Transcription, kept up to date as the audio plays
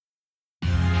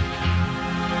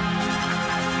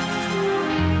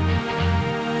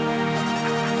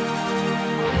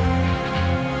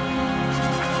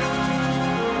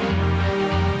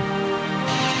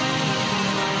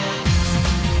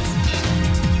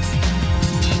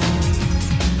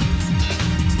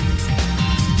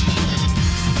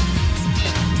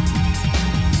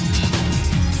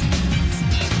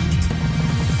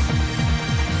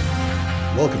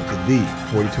the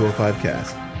 4205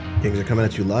 cast. Things are coming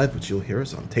at you live, but you'll hear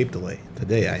us on tape delay.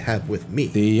 Today I have with me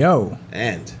Theo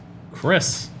and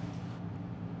Chris.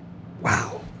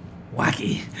 wow,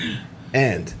 Wacky.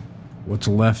 and what's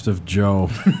left of Joe.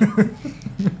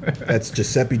 that's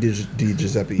Giuseppe Di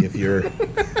Giuseppe. If you're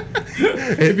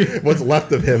what's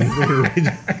left of him,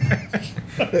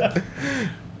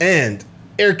 and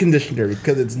air conditioner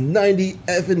because it's 90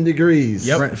 effing degrees.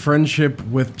 Yep. Friendship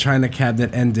with China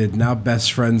cabinet ended. Now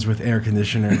best friends with air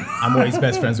conditioner. I'm always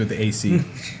best friends with the AC.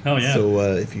 Hell yeah. So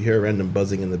if you hear a random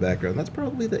buzzing in the background, that's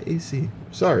probably the AC.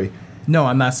 Sorry. No,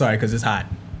 I'm not sorry because it's hot.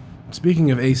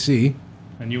 Speaking of AC,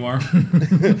 And you are?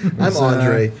 I'm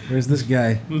Andre. Where's this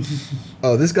guy?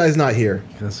 Oh, this guy's not here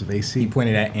Because of He AC.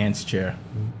 pointed at Ant's chair.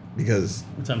 because,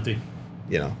 It's empty.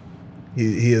 you know,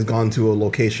 he has gone to a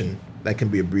location that can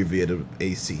be abbreviated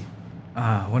AC.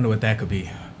 I wonder what that could be.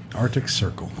 Arctic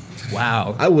Circle.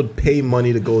 Wow. I would pay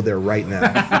money to go there right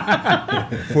now.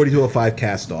 4205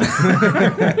 cast off.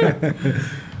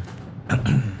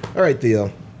 All right,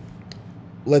 Theo.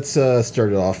 Let's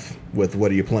start it off with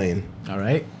what are you playing? All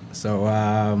right.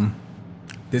 So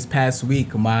this past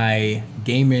week, my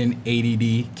gaming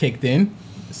ADD kicked in.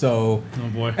 So Oh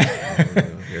boy.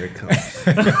 Here it comes.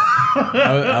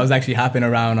 I was actually hopping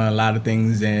around on a lot of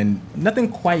things and nothing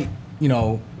quite,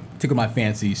 tickled my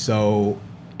fancy. So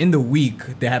in the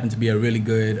week, there happened to be a really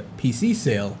good PC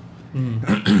sale,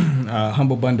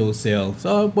 Humble Bundle sale.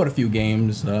 So I bought a few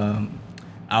games,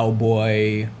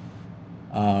 Owlboy,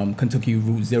 Kentucky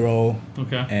Route Zero.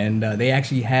 Okay. And they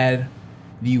actually had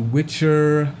the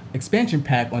Witcher expansion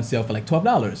pack on sale for like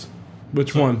 $12.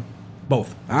 Which one?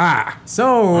 Both. Ah, So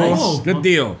Oh. good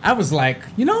deal. I was like,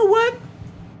 you know what?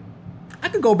 I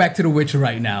could go back to The Witcher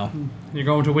right now. You're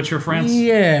going to Witcher France?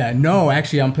 Yeah, no,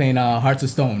 actually, I'm playing Hearts of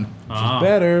Stone. Ah.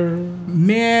 Better.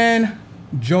 Man,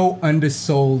 Joe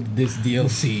undersold this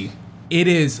DLC. It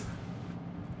is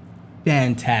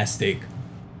fantastic.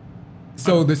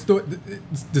 So the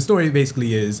story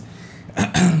basically is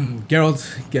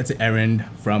Geralt gets an errand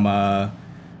from a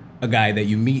guy that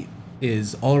you meet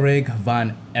is Ulrich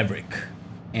von Everick,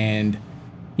 and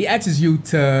he asks you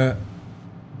to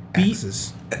beat.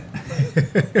 Axes.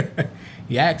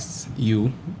 He asks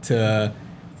you to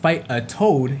fight a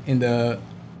toad in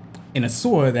a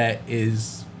sewer that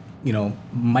is,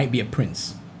 might be a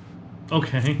prince.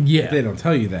 Okay. Yeah. They don't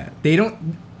tell you that. They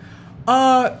don't.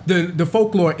 The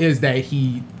folklore is that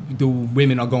the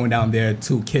women are going down there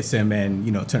to kiss him and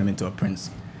turn him into a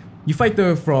prince. You fight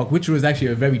the frog, which was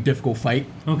actually a very difficult fight.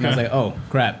 And I was Okay. like, oh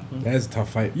crap. That is a tough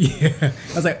fight. Yeah.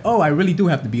 I was like, oh, I really do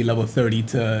have to be level 30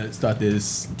 to start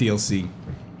this DLC.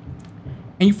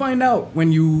 And you find out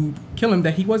when you kill him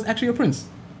that he was actually a prince.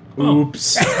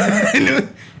 Oops.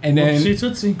 And then Whoopsie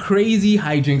tootsie. crazy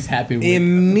hijinks happen. With,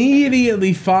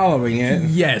 Immediately following it.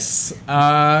 yes.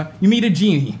 You meet a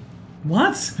genie.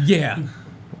 What? Yeah.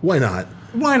 Why not?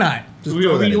 Why not? Just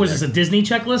throw that in Was there. this a Disney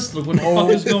checklist? Like, what the fuck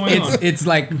is going on? It's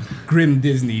like grim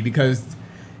Disney because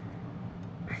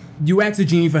you ask the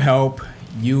genie for help.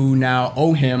 You now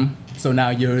owe him. So now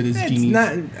you're this It's genie.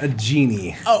 not a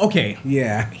genie. Oh, okay.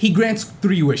 Yeah. He grants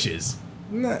 3 wishes.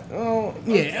 Yeah.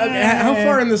 Okay. How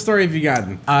far in the story have you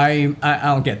gotten?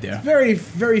 I'll get there. Very,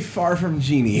 very far from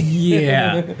genie.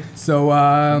 Yeah. So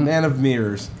Man of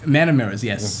mirrors. Man of Mirrors,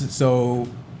 yes. So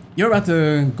you're about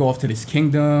to go off to this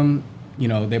kingdom.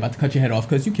 They're about to cut your head off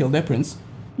because you killed their prince.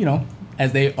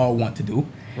 As they all want to do.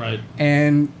 Right.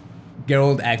 And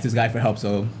Geralt asks this guy for help.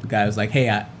 So the guy was like,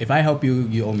 hey, if I help you,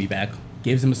 you owe me back.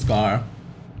 Gives him a scar.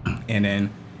 And then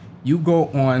you go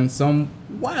on some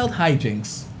wild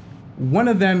hijinks. One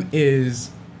of them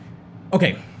is...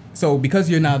 Okay, so because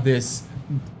you're now this,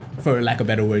 for lack of a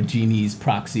better word, genie's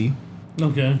proxy,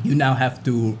 Okay. you now have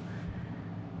to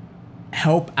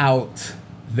help out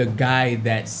the guy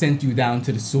that sent you down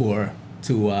to the sewer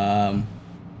to a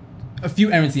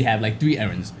few errands he had, like 3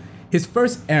 errands. His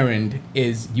first errand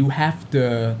is you have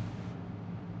to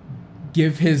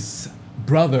give his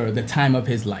brother the time of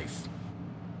his life.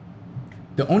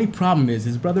 The only problem is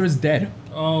his brother is dead.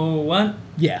 Oh, what?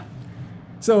 Yeah.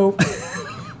 So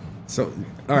So,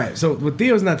 all right. So, what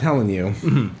Theo's not telling you, I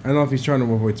don't know if he's trying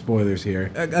to avoid spoilers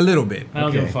here. a little bit. I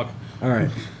don't give a Okay. fuck. All right.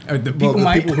 The people Well, the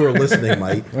might. people who are listening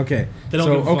might. Okay. They don't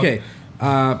so, give a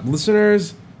fuck. okay.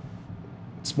 Listeners,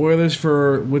 spoilers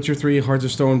for Witcher 3 Hearts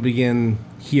of Stone begin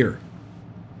here.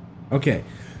 Okay.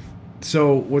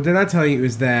 So, what they're not telling you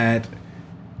is that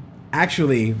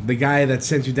actually, the guy that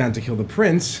sent you down to kill the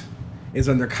prince is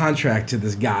under contract to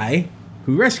this guy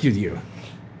who rescued you.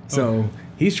 So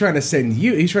he's trying to send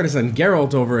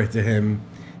Geralt over to him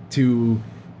to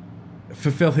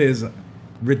fulfill his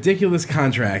ridiculous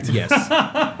contract. Yes.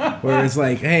 where it's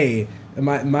like, hey, you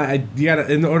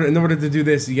gotta in order to do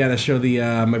this, you gotta show the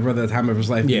my brother the time of his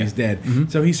life when he's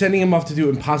dead. So he's sending him off to do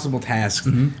impossible tasks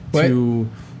to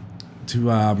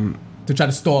try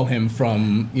to stall him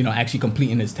from actually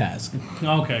completing his task.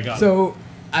 Okay, got it. So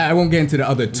I won't get into the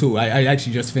other two. I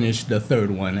actually just finished the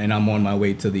third one, and I'm on my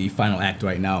way to the final act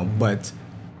right now. But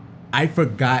I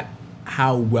forgot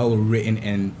how well written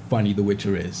and funny The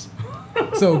Witcher is.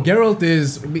 So Geralt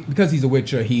is, because he's a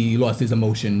Witcher, he lost his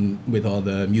emotion with all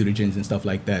the mutagens and stuff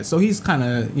like that. So he's kind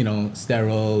of,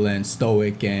 sterile and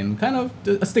stoic and kind of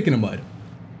a stick in the mud.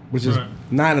 Which is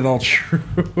not at all true.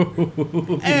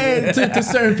 And to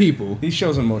certain people. He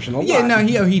shows emotion a lot. Yeah, no,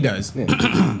 he does.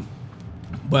 Yeah.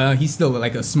 But he's still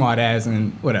like a smart ass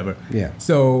and whatever. Yeah.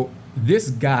 So this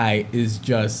guy is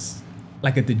just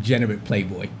like a degenerate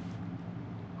playboy.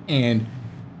 And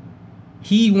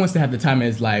he wants to have the time of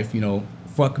his life,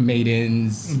 fuck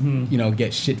maidens,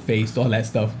 get shit-faced, all that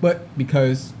stuff. But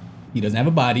because he doesn't have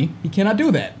a body, he cannot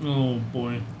do that. Oh,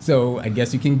 boy. So I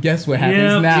guess you can guess what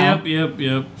happens now.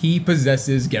 Yep. He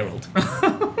possesses Geralt.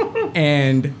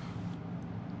 And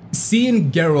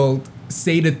seeing Geralt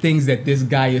say the things that this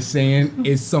guy is saying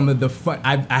is some of the fun.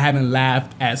 I haven't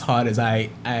laughed as hard as I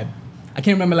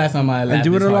can't remember last time I laughed.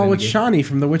 And doing it all with Shani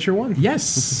from The Witcher 1.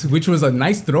 Yes, which was a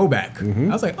nice throwback. I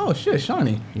was like, oh shit,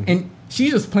 Shani. And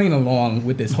she's just playing along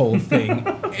with this whole thing.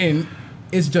 And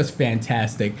it's just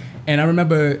fantastic. And I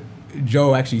remember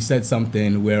Joe actually said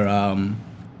something where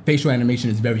facial animation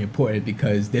is very important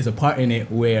because there's a part in it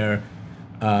where,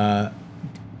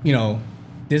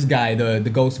 this guy, the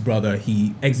ghost brother,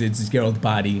 he exits his Geralt's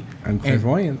body. I'm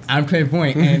clairvoyant.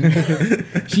 And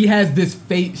she has this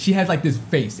face. She has like this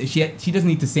face, and she doesn't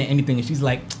need to say anything, and she's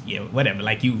like, yeah, whatever.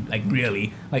 Like you, like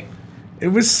really, like it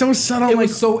was so subtle. It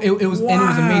was so it was, wow. And it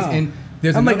was amazing. And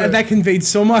there's I'm like that conveyed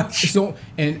so much. So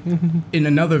and in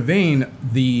another vein,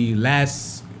 the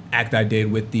last act I did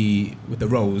with the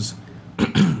rose,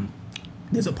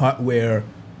 there's a part where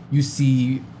you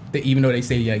see that even though they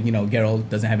say Geralt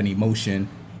doesn't have any emotion,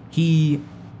 he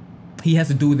has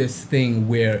to do this thing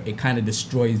where it kind of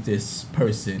destroys this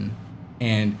person,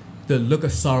 and the look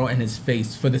of sorrow in his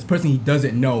face for this person he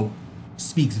doesn't know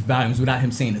speaks volumes without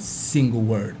him saying a single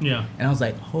word. Yeah. And I was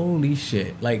like, holy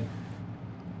shit! Like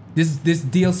this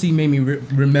DLC made me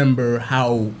remember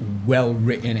how well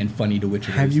written and funny The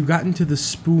Witcher is. Have you gotten to the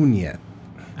spoon yet?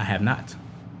 I have not.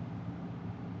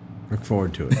 Look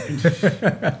forward to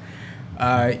it.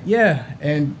 Yeah,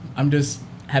 and I'm just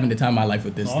having the time of my life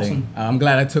with this thing. I'm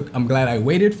glad I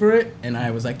waited for it, and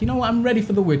I was like, what, I'm ready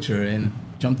for The Witcher, and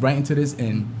jumped right into this,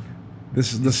 and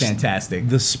this is fantastic.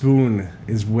 The spoon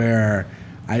is where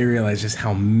I realized just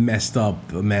how messed up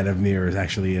the Man of Mirrors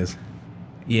actually is.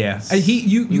 Yeah,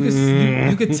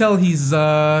 you could tell he's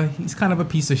kind of a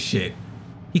piece of shit.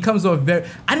 He comes off very.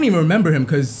 I didn't even remember him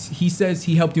because he says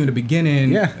he helped you in the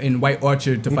beginning in White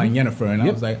Orchard to find Yennefer, and I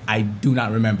was like, I do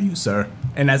not remember you, sir.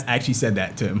 And I actually said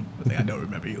that to him. I was like, I don't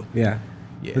remember you. Yeah.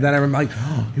 But then I remember,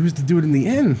 like, he was the dude in the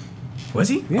inn. Was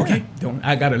he? Yeah. Okay.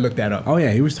 I gotta look that up. Oh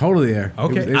yeah, he was totally there.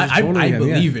 Okay, it was totally I him,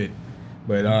 believe it.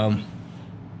 But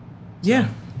yeah.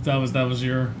 That was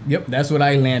your. Yep, that's what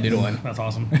I landed on. That's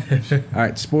awesome. All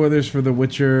right, spoilers for The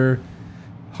Witcher,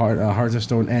 Hearts of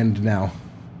Stone end now.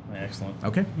 Excellent.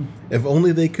 Okay. If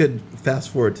only they could fast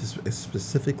forward to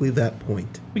specifically that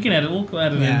point. We can edit. We'll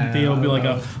edit in. Theo will be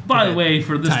like, by the way,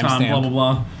 for this time, blah, blah,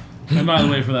 blah. And by the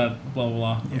way, for that, blah, blah,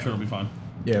 blah. I'm sure it'll be fine.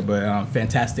 Yeah, but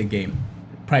fantastic game.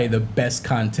 Probably the best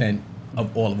content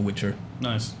of all of Witcher.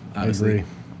 Nice. Honestly. I agree.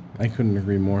 I couldn't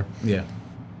agree more. Yeah.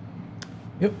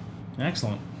 Yep.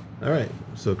 Excellent. All right.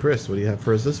 So, Chris, what do you have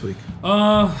for us this week?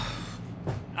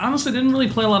 Honestly, didn't really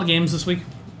play a lot of games this week.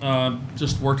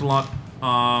 Just worked a lot.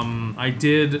 I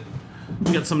did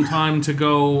get some time to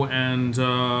go and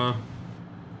I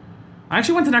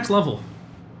actually went to Next Level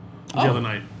the other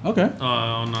night. Okay.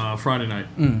 On Friday night,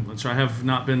 which I have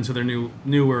not been to their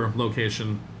newer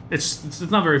location. It's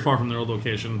not very far from their old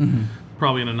location.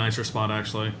 Probably in a nicer spot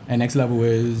actually. And Next Level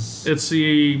is it's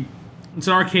an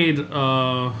arcade.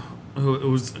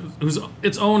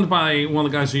 It's owned by one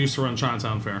of the guys who used to run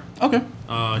Chinatown Fair. Okay.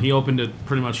 He opened it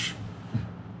pretty much.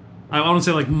 I want to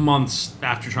say like months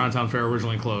after Chinatown Fair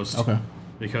originally closed. Okay.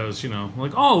 Because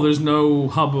there's no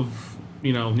hub of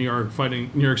New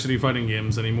York City fighting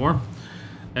games anymore,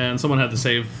 and someone had to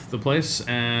save the place.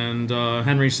 And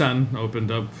Henry Sen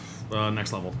opened up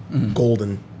Next Level.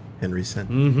 Golden Henry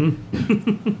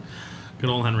Sen. Good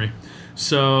old Henry.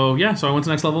 So yeah, I went to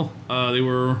Next Level. They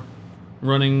were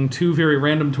running 2 very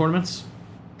random tournaments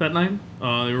that night.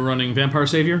 They were running Vampire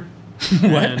Savior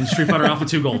and Street Fighter Alpha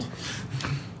 2 Gold.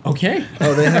 Okay.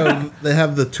 Oh, they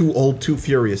have the Too Old, Too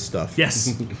Furious stuff.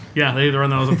 Yes. Yeah, they run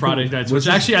those on Friday nights, which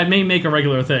actually I may make a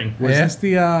regular thing. Was this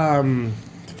the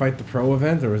Fight the Pro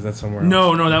event, or was that somewhere else?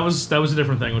 No, that was a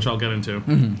different thing, which I'll get into.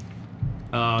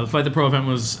 The Fight the Pro event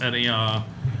was at a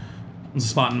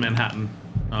spot in Manhattan.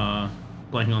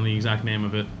 Blanking on the exact name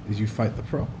of it. Did you fight the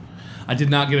Pro? I did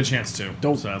not get a chance to,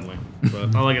 Dope. sadly.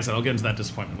 But like I said, I'll get into that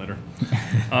disappointment later.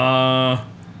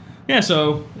 Yeah,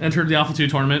 so entered the Alpha 2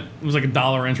 tournament. It was like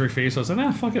 $1 entry fee, so I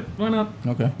said, fuck it, why not?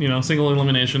 Okay. You know, single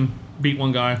elimination, beat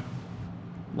one guy,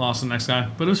 lost the next guy,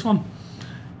 but it was fun.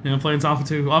 You know, playing Alpha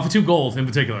 2 Gold in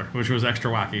particular, which was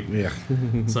extra wacky. Yeah.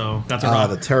 So that's a rock.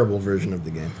 The terrible version of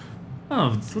the game.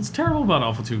 Oh, what's terrible about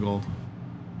Alpha 2 Gold?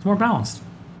 It's more balanced.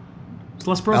 It's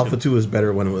less broken. Alpha 2 was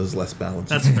better when it was less balanced.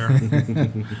 That's fair.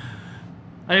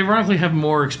 I ironically have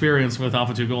more experience with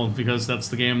Alpha 2 Gold because that's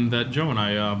the game that Joe and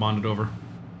I bonded over.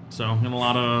 So, a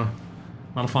lot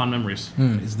of fond memories.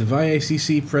 Is the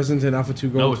VIACC present in Alpha 2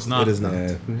 Gold? No, it's not. It is not.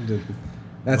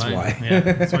 That's why. Yeah,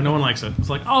 that's why no one likes it. It's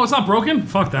like, oh, it's not broken?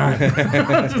 Fuck that.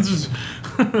 It's just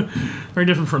very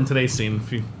different from today's scene, I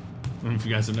don't know if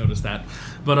you guys have noticed that.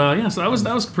 But, yeah, so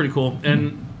that was pretty cool.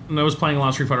 And I was playing a lot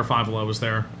of Street Fighter V while I was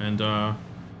there, and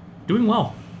doing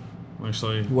well,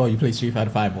 actually. Well, you play Street Fighter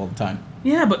 5 all the time.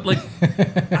 Yeah, but, like,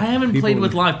 I haven't played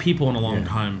with live people in a long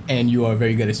time. And you are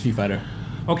very good at Street Fighter.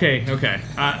 Okay.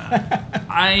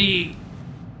 I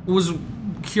was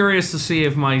curious to see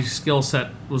if my skill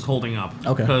set was holding up.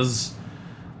 Okay. Because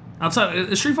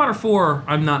outside Street Fighter 4,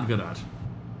 I'm not good at.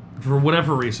 For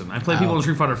whatever reason. I play people in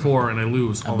Street Fighter 4 and I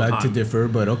lose all the time. About to differ,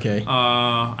 but okay.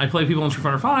 I play people in Street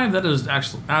Fighter 5. That is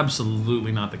actually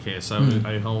absolutely not the case.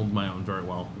 I hold my own very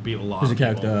well. Beat a lot Who's the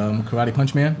of people. character? Karate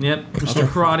Punch Man? Yep, Mr.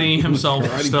 Karate himself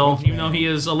still. Even though he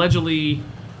is allegedly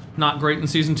not great in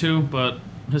Season 2, but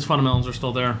his fundamentals are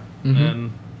still there.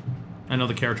 And I know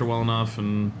the character well enough,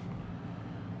 and,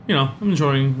 you know, I'm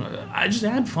enjoying... I just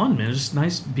had fun, man. It's just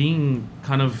nice being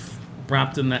kind of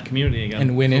wrapped in that community again.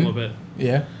 And winning. A little bit.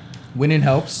 Yeah. Winning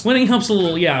helps. Winning helps a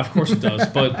little, yeah, of course it does.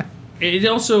 But it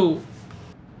also...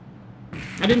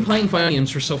 I've been playing fighting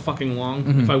games for so fucking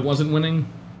long. If I wasn't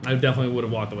winning, I definitely would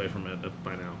have walked away from it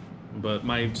by now. But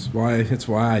my... It's why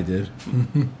I did.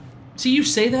 See, you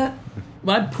say that,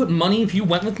 but I'd put money if you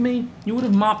went with me. You would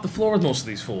have mopped the floor with most of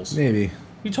these fools. Maybe.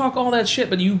 You talk all that shit,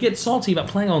 but you get salty about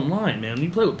playing online, man. When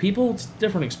you play with people, it's a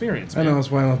different experience, man. I know,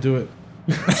 that's why I don't do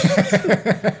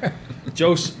it.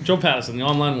 Joe Patterson, the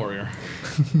online warrior.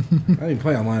 I don't even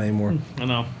play online anymore. I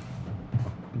know.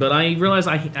 But I realize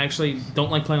I actually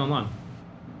don't like playing online.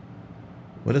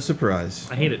 What a surprise.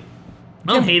 I hate it.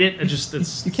 I don't hate it,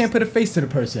 it's... You can't put a face to the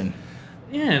person.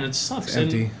 Yeah, and it sucks. It's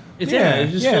empty. It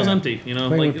just feels empty, you know?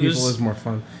 Playing like, with people is more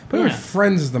fun. Playing with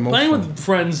friends is the most Playing fun. with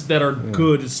friends that are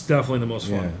good is definitely the most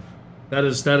fun. Yeah.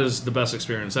 That is the best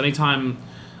experience. Anytime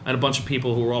I had a bunch of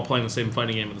people who were all playing the same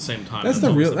fighting game at the same time. That's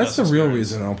the real experience.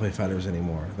 reason I don't play fighters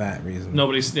anymore. That reason.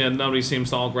 Nobody seems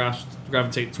to all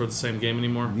gravitate towards the same game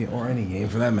anymore. Yeah, or any game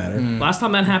for that matter. Last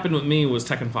time that happened with me was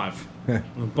Tekken 5. A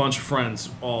bunch of friends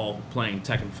all playing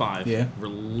Tekken 5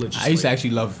 religiously. I used to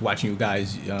actually love watching you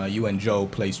guys, you and Joe,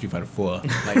 play Street Fighter 4.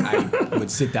 Like, I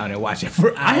would sit down and watch it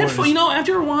for hours. I had fun, you know,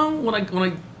 after a while, when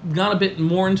I got a bit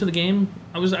more into the game,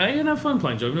 I didn't have fun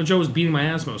playing Joe. You know, Joe was beating my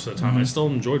ass most of the time. I still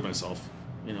enjoyed myself.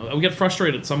 You know, I would get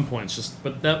frustrated at some points,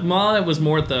 but that was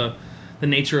more at the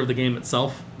nature of the game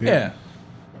itself. Yeah.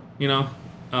 You know?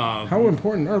 How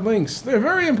important are links? They're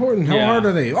very important. How hard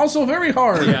are they? Also very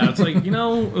hard. Yeah, it's like, you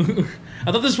know,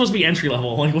 I thought this was supposed to be entry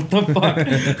level. Like, what the fuck?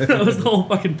 That was the whole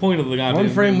fucking point of the goddamn One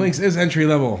frame links is entry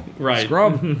level. Right.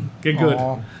 Scrub. Get good.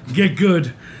 Aww. Get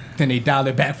good. Then they dialed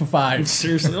it back for 5.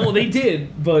 Seriously. No, they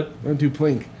did, but, Don't do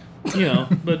plink. you know,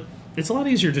 but it's a lot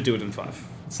easier to do it in 5.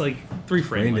 It's like 3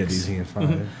 frame Brain dead links. easy in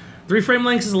 5. 3 frame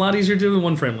links is a lot easier to do than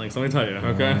 1 frame links, let me tell you,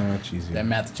 okay? Much easier. That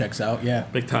math checks out, yeah.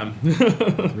 Big time. 3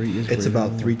 is It's great.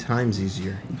 about 3 times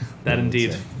easier. That I would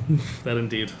indeed. say. That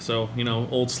indeed. So, you know,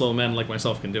 old slow men like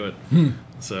myself can do it.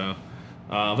 So,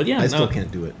 but yeah. I still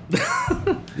can't do it.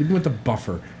 Even with the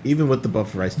buffer. Even with the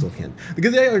buffer, I still can't.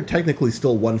 Because they are technically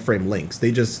still 1 frame links.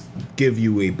 They just give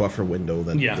you a buffer window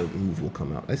that the move will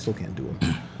come out. I still can't do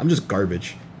them. I'm just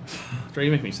garbage. Dre,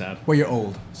 you make me sad. Well, you're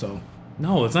old, so.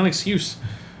 No, it's not an excuse.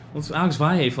 What's Alex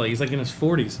Valle play? He's like in his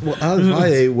 40s. Well, Alex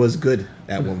Valle was good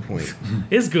at one point.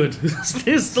 Is good.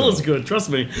 Still is good, trust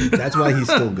me. That's why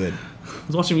he's still good. I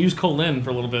was watching him use Colin for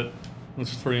a little bit, which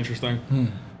is pretty interesting.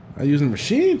 Are you using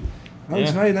Rashid?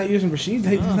 Alex Valle not using Rashid?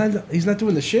 He's not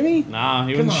doing the shimmy? Nah,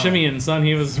 he wasn't shimmying, son.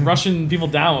 He was rushing people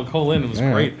down with Colin. It was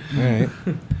great. All right.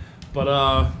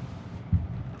 But,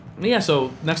 yeah,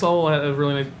 so next level, I had a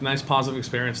really nice positive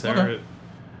experience there. Okay.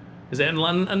 And a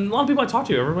lot of people I talked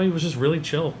to, everybody was just really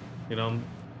chill. You know,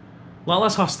 a lot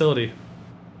less hostility.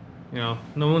 You know,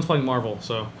 no one's playing Marvel,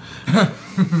 so.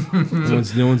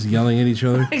 No one's yelling at each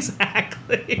other.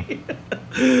 Exactly.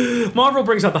 Marvel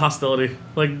brings out the hostility.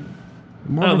 Like, I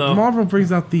don't know. Marvel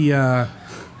brings out the, I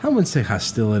wouldn't say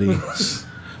hostility.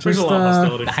 Brings a lot of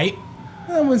hostility. The hype.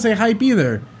 I wouldn't say hype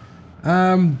either.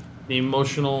 The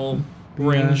emotional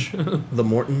range. The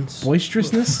Mortons.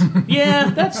 Boisterousness? Yeah,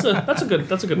 that's a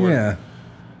good word. Yeah.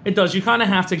 It does. You kind of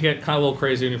have to get kind of a little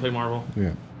crazy when you play Marvel.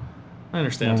 Yeah. I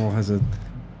understand. Marvel has a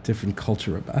different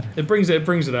culture about it. It brings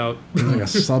it out. It's like a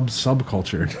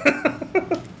subculture.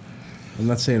 I'm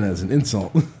not saying that as an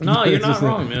insult. No, you're It's not just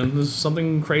wrong, man. There's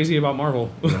something crazy about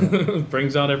Marvel. It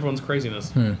brings out everyone's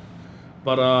craziness.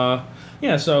 But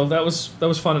yeah, so that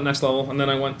was fun at Next Level, and then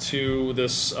I went to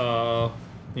this Can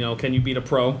You Beat a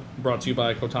Pro? Brought to you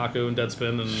by Kotaku and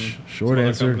Deadspin and Short some other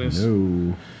answer, companies.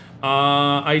 no.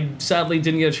 I sadly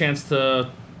didn't get a chance to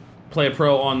play a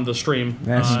pro on the stream.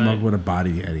 Smug with a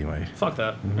body anyway. Fuck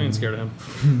that. I ain't scared of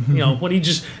him. You know, when he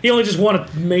only just won a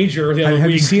major the other Have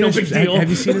week. you seen No his, big deal. have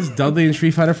you seen his Dudley in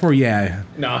Street Fighter 4? Yeah.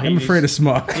 No, I'm afraid of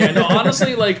Smug. Yeah, no,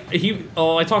 honestly, like,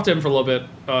 I talked to him for a little bit,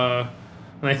 and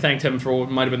I thanked him for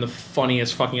what might have been the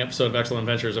funniest fucking episode of Excellent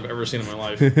Adventures I've ever seen in my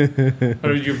life.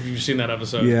 You've seen that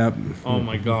episode? Yeah. Oh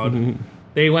my god.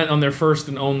 They went on their first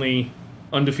and only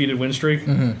undefeated win streak,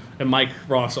 and Mike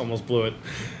Ross almost blew it.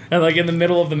 And like in the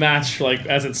middle of the match, like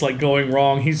as it's like going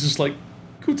wrong, he's just like,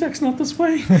 Kutek's not this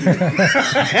way.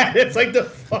 It's like the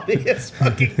funniest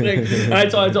fucking thing. And I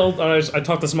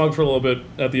talked to Smug for a little bit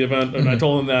at the event, and I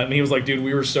told him that, and he was like, "Dude,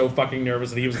 we were so fucking nervous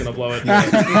that he was gonna blow it."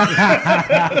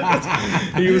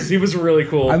 he was really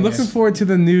cool. I'm looking forward to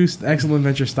the new Excellent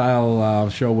Adventure style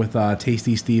show with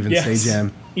Tasty Steve and Yes.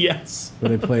 Jam, Yes.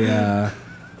 where they play.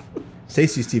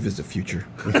 Stacey Steve is the future.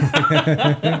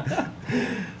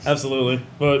 Absolutely.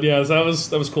 But yeah, so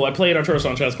that was cool. I played Arturo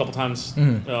Sanchez a couple times.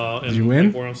 Did you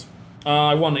win? Forums.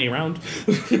 I won a round.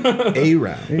 A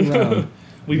round.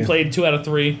 We played 2 out of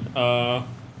 3. I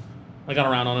got a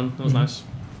round on him. It was nice.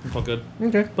 It felt good.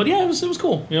 Okay. But yeah, it was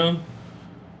cool. You know,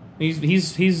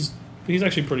 he's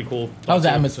actually pretty cool. How's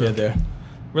the atmosphere there?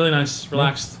 Really nice,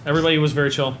 relaxed. Everybody was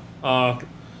very chill. And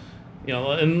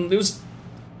it was.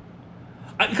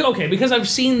 Okay, because I've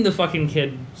seen the fucking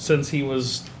kid since he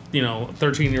was,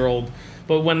 13-year-old.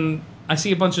 But when I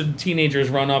see a bunch of teenagers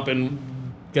run up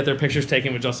and get their pictures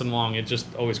taken with Justin Long, it just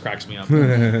always cracks me up.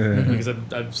 Because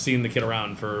I've seen the kid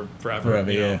around for forever.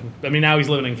 Yeah. I mean, now he's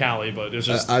living in Cali, but it's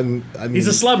just... he's a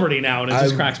I celebrity now, and it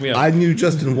just cracks me up. I knew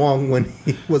Justin Wong when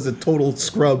he was a total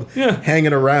scrub,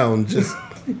 hanging around, just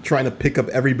trying to pick up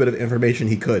every bit of information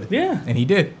he could. Yeah. And he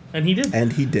did. And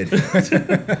he did.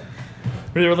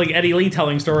 There were like Eddie Lee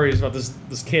telling stories about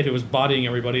this kid who was bodying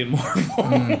everybody in Marvel.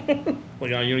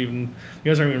 Like, you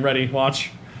guys aren't even ready.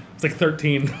 Watch. It's like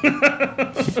 13.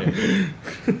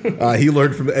 He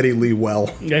learned from Eddie Lee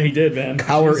well. Yeah, he did, man.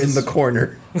 Cower in the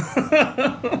corner.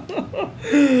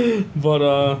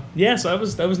 But yeah, so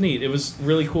that was neat. It was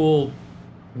really cool.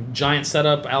 Giant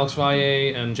setup. Alex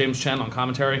Valle and James Chen on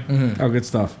commentary. Oh, good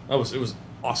stuff. It was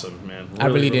awesome, man. I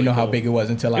really didn't know cool. how big it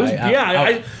was until It was,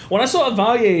 when I saw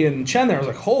Valle and Chen there, I was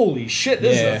like, holy shit,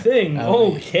 this is a thing.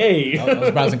 Okay. I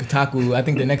was browsing Kotaku. I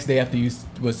think the next day after you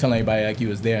was telling everybody like you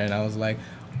was there, and I was like,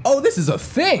 oh, this is a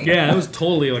thing. Yeah, it was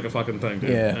totally like a fucking thing, dude.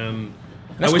 Yeah. And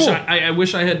That's I wish cool. I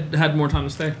wish I had more time to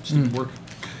stay, just to work.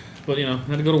 But I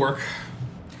had to go to work.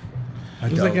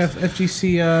 It was like a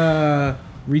FGC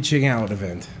reaching out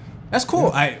event. That's cool.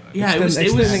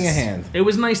 Extending a hand. It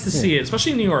was nice to see it,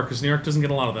 especially in New York, because New York doesn't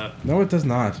get a lot of that. No, it does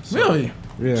not. Really?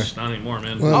 Yeah. Just not anymore,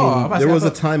 man. Well, I there was a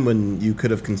thought- time when you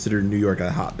could have considered New York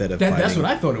a hotbed of fighting. That's what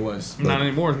I thought it was. Not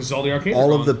anymore, because all the arcades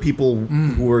All are of the gone. people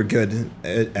who were good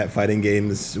at fighting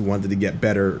games, who wanted to get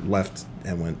better, left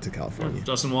and went to California.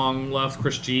 Justin Wong left.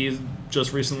 Chris G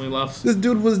just recently left. This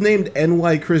dude was named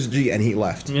NY Chris G, and he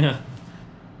left. Yeah.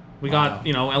 We got,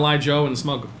 L.I. Joe and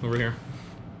Smug over here.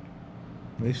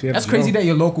 That's crazy that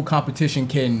your local competition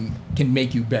can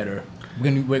make you better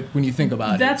when you think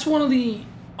about it. That's one of the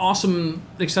awesome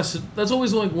that's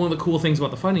always like one of the cool things about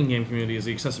the fighting game community is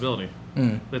the accessibility.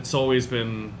 That's always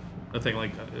been a thing.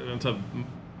 Like, I'm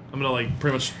gonna like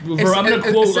pretty much. I'm gonna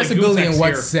quote accessibility like in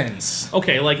what here. sense?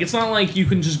 Okay, like it's not like you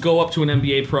can just go up to an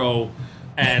NBA pro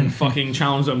and fucking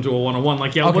challenge them to a 1-on-1.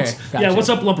 Like, gotcha. what's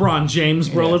up, LeBron James,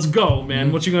 bro? Yeah. Let's go,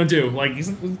 man. What you gonna do? Like, he's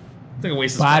not gonna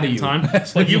waste his Body fucking you. time.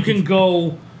 Like, you can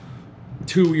go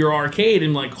to your arcade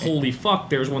and like, holy fuck,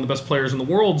 there's one of the best players in the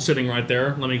world sitting right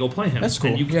there. Let me go play him. That's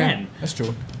cool. And you Yeah, can. that's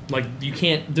true. Like, you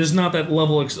can't. There's not that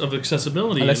level of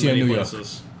accessibility Unless in you're many in New York.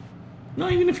 places. No,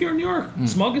 even if you're in New York,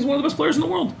 Smug is one of the best players in the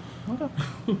world.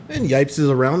 And Yipes is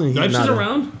around. And Yipes is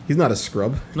around. He's not a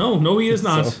scrub. No, he is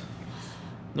not. So-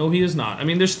 No, he is not. I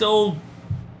mean, there's still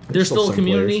a some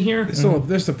community players. here.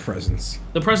 There's the presence.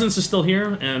 The presence is still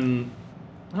here, and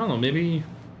I don't know. Maybe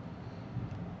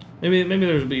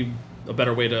there'd be a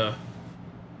better way to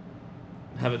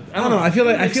have it. I don't know. I feel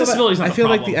like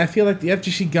the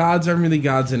FGC gods aren't really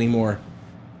gods anymore.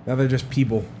 Now they're just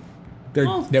people. They're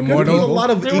There's mortal. a lot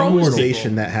of They're always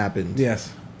equalization people. that happened.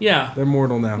 yes, Yeah. they're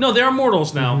mortal now. No, they are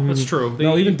mortals now. That's true.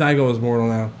 No, even Daigo is mortal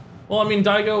now. Well, I mean,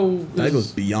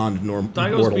 Daigo's beyond mortal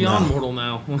beyond now. mortal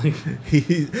now. Like,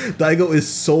 Daigo is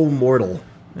so mortal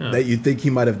Yeah. that you'd think he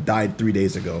might have died 3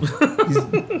 days ago.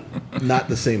 He's not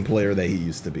the same player that he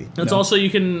used to be. That's also, you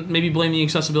can maybe blame the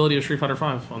accessibility of Street Fighter V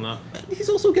on that. He's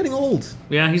also getting old.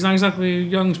 Yeah, he's not exactly a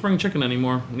young spring chicken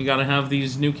anymore. You got to have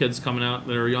these new kids coming out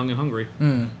that are young and hungry,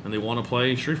 and they want to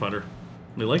play Street Fighter.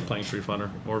 They like playing Street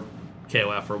Fighter or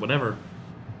KOF or whatever.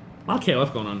 A lot of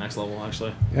KOF going on next level,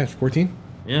 actually. Yeah, it's 14.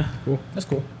 Yeah. Cool. That's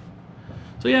cool.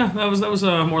 So yeah, that was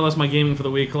more or less my gaming for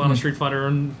the week. A lot of Street Fighter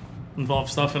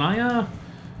involved stuff, and I'm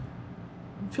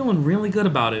feeling really good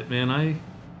about it, man. I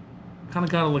kind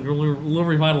of got like a little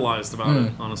revitalized about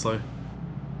it, honestly.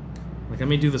 Like I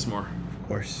may do this more. Of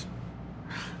course.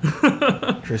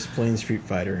 Chris playing Street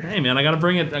Fighter. Hey man, I gotta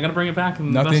bring it back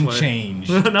in the Nothing best way. changed.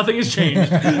 Nothing has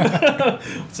changed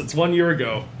since 1 year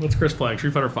ago. What's Chris playing?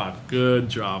 Street Fighter V. Good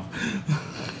job.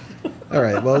 All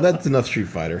right, well, that's enough Street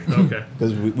Fighter. Okay,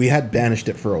 Because we had banished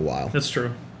it for a while. that's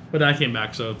true. But I came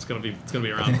back, so it's gonna be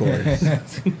around. Of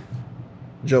course.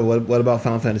 Joe, what about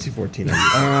Final Fantasy 14?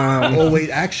 Oh, wait,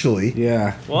 actually.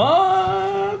 Yeah. What?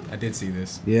 I did see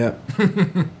this. Yeah.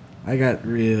 I got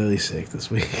really sick this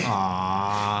week.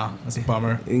 Ah, that's a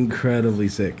bummer. Incredibly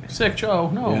sick. Sick Joe.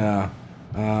 No. Yeah.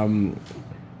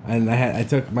 And I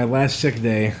took my last sick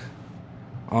day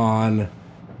on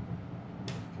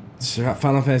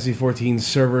Final Fantasy 14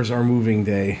 servers are moving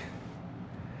day,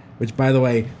 which by the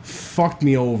way fucked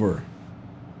me over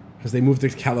because they moved to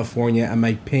California and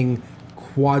my ping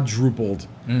quadrupled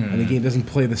and the game doesn't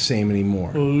play the same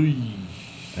anymore.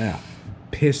 Yeah,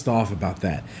 pissed off about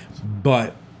that.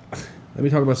 But let me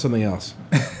talk about something else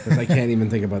because I can't even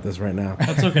think about this right now.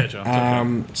 That's okay, Joe. It's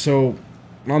okay. So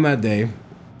on that day,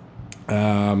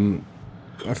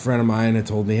 a friend of mine had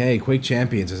told me, "Hey, Quake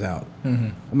Champions is out."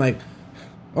 I'm like,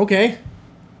 "Okay,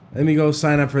 let me go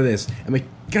sign up for this." And my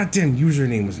goddamn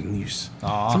username was in use.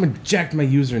 Someone jacked my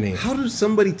username. How does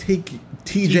somebody take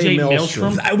TJ TJ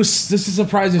Maelstrom? Maelstrom? I was just as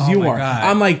surprised as Oh you my are. God.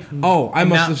 I'm like, "Oh, I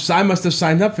now- must have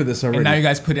signed up for this already." And now you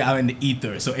guys put it out in the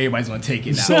ether, so everybody's gonna take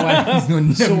it now. So I, He's gonna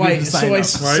never so be I, able to sign up.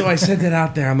 so I sent it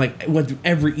out there. I'm like, I went through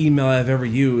every email I've ever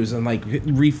used and like hit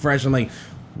refresh. I'm like,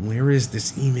 where is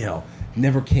this email?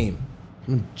 Never came.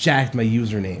 Someone jacked my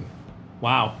username.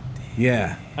 Wow.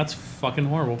 Yeah. That's fucking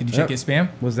horrible. Did you check Yep. your spam?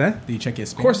 Was that? Did you check your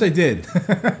spam? Of course I did.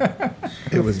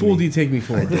 It was Fool me. do you take me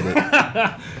for? I did it.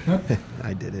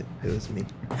 I did it. It was me.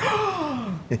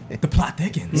 The plot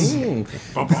thickens.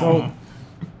 So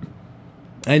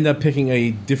I ended up picking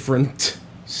a different,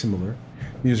 similar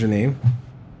username.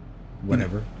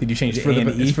 Whatever. Did you change It's the for A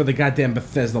the, and it's E? for the goddamn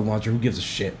Bethesda launcher. Who gives a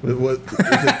shit? What is it?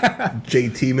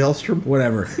 JT Maelstrom?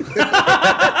 Whatever.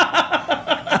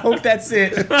 I hope that's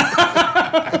it.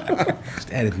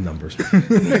 Just added numbers.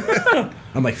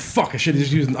 I'm like, fuck, I should have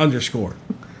just used an underscore.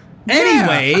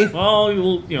 Anyway. Well,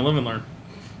 you'll live and learn.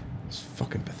 It's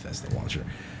fucking Bethesda launcher.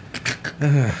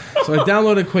 So I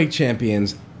downloaded Quake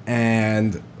Champions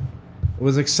and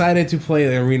was excited to play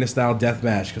the arena style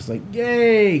deathmatch because, like,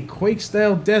 yay, Quake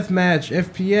style deathmatch,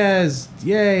 FPS,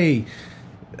 yay.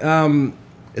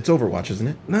 It's Overwatch, isn't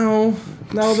it? No,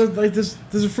 there's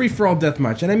a free for all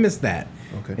deathmatch, and I missed that.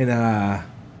 Okay. In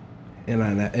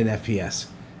FPS,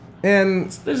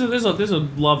 and There's a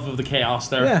love of the chaos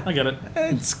there. Yeah. I get it.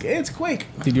 it's Quake.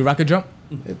 Did you rocket jump?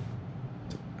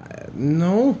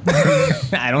 No,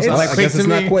 I don't sound It's- like I Quake guess to it's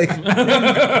me. not Quake.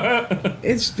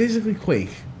 it's basically Quake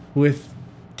with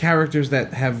characters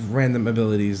that have random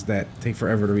abilities that take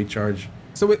forever to recharge.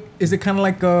 So is it kind of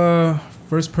like a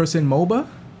first-person MOBA?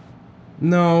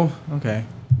 No, Okay.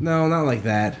 no, not like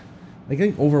that. Like, I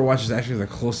think Overwatch is actually the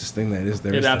closest thing that is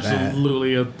there. It is to that.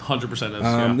 absolutely 100% is.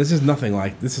 Yeah. This is nothing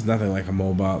like a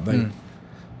MOBA. Like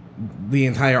the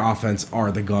entire offense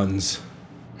are the guns.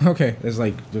 Okay. There's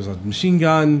a machine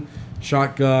gun,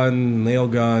 shotgun, nail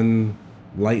gun,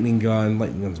 lightning gun.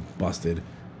 Lightning gun's busted.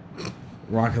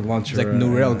 Rocket launcher. It's like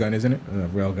new railgun, isn't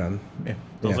it? Railgun. Yeah.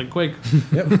 Sounds yeah. like Quake.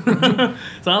 Yep.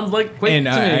 Sounds like Quake And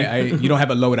to me. you don't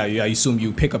have a loadout. I assume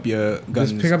you pick up your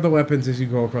guns. Just pick up the weapons as you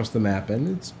go across the map,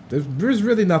 and there's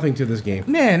really nothing to this game.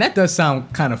 Man, that does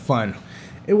sound kind of fun.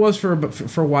 It was for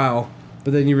a while,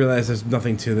 but then you realize there's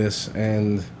nothing to this,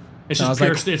 and it's just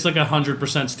pure. It's like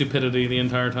 100% stupidity the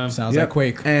entire time. Sounds like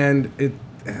Quake. And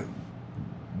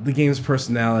the game's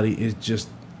personality is just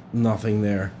nothing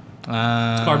there.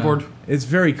 Cardboard. It's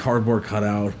very cardboard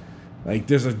cutout. Like,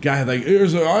 there's a guy like,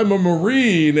 I'm a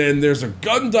Marine, and there's a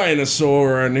gun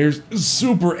dinosaur, and there's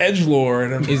super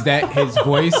edgelord. Is that his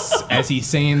voice as he's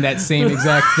saying that same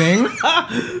exact thing?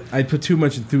 I'd put too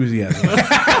much enthusiasm.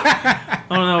 I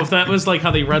don't know if that was like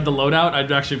how they read the loadout.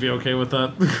 I'd actually be okay with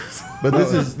that. But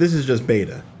this is just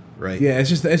beta, right? Yeah, it's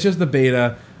just the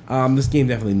beta. This game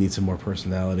definitely needs some more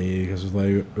personality because it's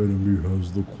like enemy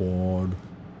has the quad.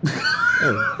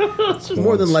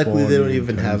 More than likely, they don't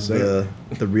even have the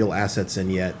real assets in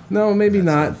yet. No, maybe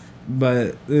not.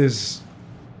 But there's.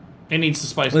 It needs to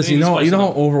spice. Listen, you know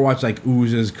how Overwatch like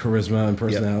oozes charisma and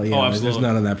personality. Yep. Yeah, Absolutely. There's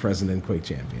none of that present in Quake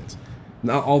Champions.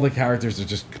 Not all the characters are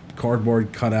just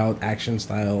cardboard cutout, action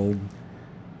style,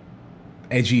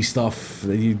 edgy stuff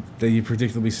that you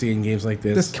predictably see in games like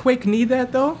this. Does Quake need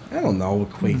that though? I don't know what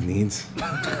Quake needs.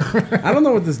 I don't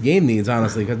know what this game needs,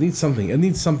 honestly, because it needs something. It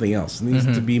needs something else. It needs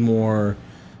to be more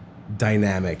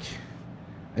dynamic.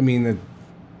 I mean,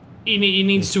 it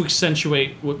needs to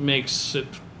accentuate what makes it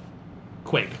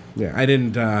Quake. yeah,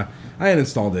 I had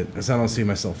installed it, because I don't see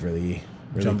myself really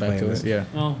Jump back playing to this. it. Yeah.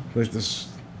 Oh, Like this.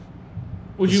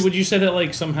 would you say that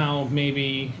like somehow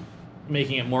maybe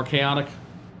making it more chaotic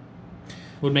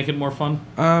would make it more fun?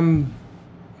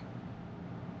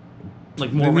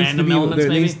 Like more random elements,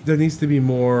 maybe. There needs to be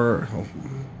more.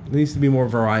 There needs to be more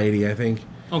variety, I think.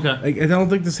 Okay. Like, I don't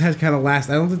think this has I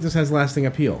don't think this has lasting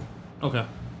appeal. Okay.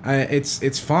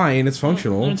 It's fine. It's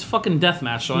functional. It's fucking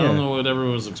deathmatch, so I don't know what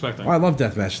everyone was expecting. Oh, I love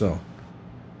deathmatch though.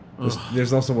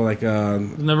 There's also like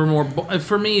Never more.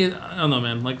 For me, I don't know,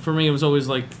 man. Like for me, it was always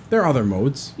like. there are other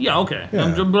modes. Yeah, okay.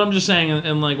 Yeah. But I'm just saying,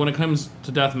 and like when it comes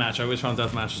to deathmatch, I always found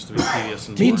deathmatches to be tedious.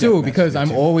 And Me boring. too, because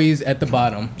I'm always at the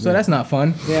bottom, so that's not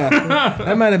fun. Yeah,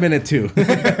 that might have been it too.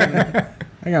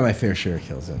 I got my fair share of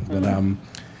kills in, but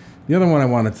the other one I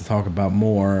wanted to talk about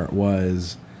more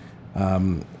was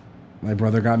my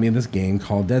brother got me this game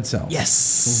called Dead Cells.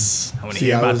 Yes. I want to See,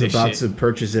 hear I about was this about shit. to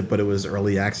purchase it, but it was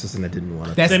early access, and I didn't want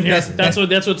to. That's what stopped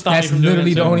me That's from doing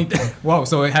literally it. the too. only thing. Whoa,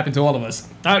 so it happened to all of us.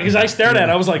 Because I stared at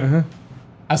it, I was like,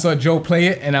 I saw Joe play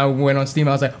it, and I went on Steam.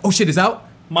 I was like, "Oh shit, it's out!"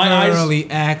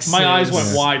 Early access. my eyes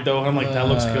went wide though. I'm like, that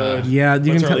looks good. Yeah, you That's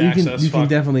can tell, early you can access, you can fuck.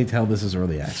 definitely tell this is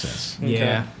early access.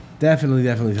 Yeah. Definitely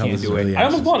tell Can't this is do it. early I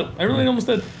access. almost bought it. I really almost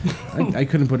did. I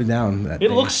couldn't put it down. It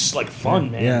looks like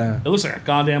fun, man. Yeah. It looks like a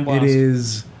goddamn blast.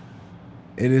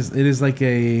 It is like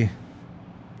a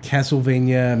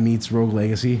Castlevania meets Rogue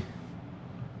Legacy.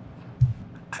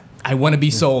 I want to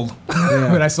be sold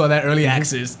when I saw that early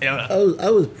access. I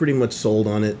was pretty much sold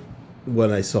on it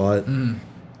when I saw it.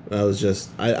 I was just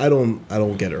I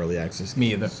don't get early access.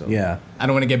 Me either. So. Yeah, I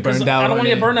don't want to get burned out. I don't want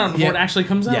to get burned out before Yeah. it actually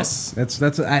comes out. Yes. that's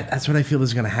what I feel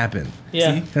is gonna happen.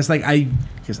 Yeah. See? That's like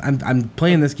because I'm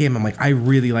playing this game. I'm like, I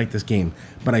really like this game,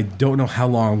 but I don't know how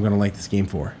long I'm gonna like this game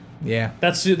for. Yeah.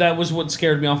 That was what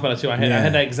scared me off about it too. I Yeah.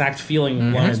 had that exact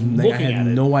feeling when I was I looking had at it.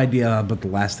 no idea about the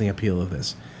lasting appeal of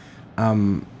this.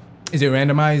 Is it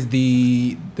randomized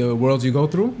the worlds you go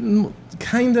through?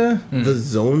 Kinda. The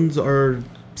zones are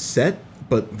set,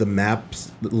 but the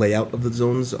maps the layout of the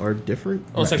zones are different.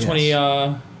 Oh, it's like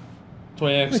Yes.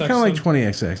 20XX. Kind of like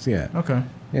 20XX. Yeah. Okay.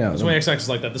 Yeah. 20XX is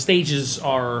like that. The stages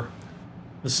are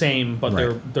the same, but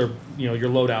Right. they're your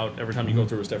loadout every time you go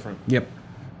through is different. Yep.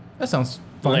 That sounds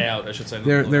The fun. layout, I should say. not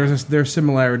There the loadout. there are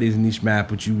similarities in each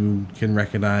map which you can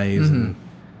recognize and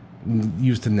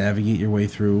use to navigate your way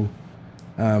through.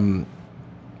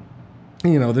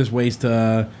 There's ways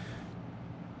to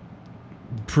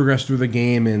progress through the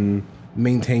game and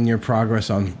maintain your progress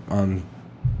on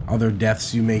other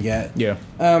deaths you may get. Yeah.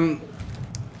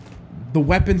 The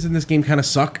weapons in this game kind of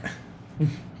suck.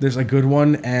 There's a good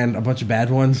one and a bunch of bad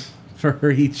ones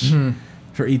for each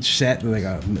set. Like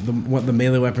the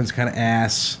melee weapons kind of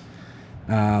ass.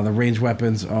 The range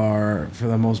weapons are for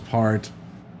the most part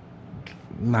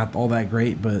not all that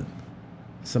great, but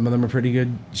some of them are pretty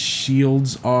good.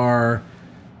 Shields are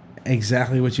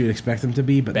exactly what you would expect them to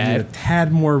be, but Bad. need a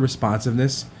tad more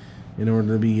responsiveness in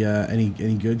order to be any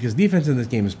good. Because defense in this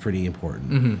game is pretty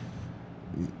important.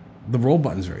 The roll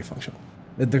button is very functional.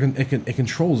 It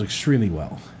controls extremely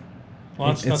well.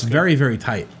 Well, It's that's good. very, very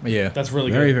tight. Yeah. That's really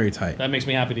Very, good. very tight. That makes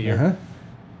me happy to hear. Uh-huh.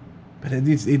 But it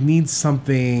needs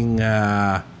something.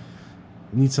 It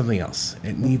needs something else.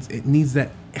 It needs that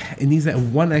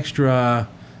one extra.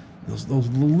 Those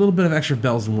little bit of extra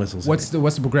bells and whistles. What's the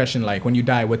progression like? When you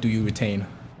die, what do you retain?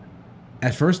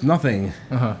 At first, nothing.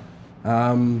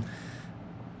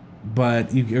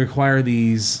 but you acquire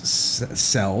these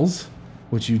cells,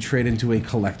 which you trade into a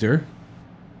collector,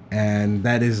 and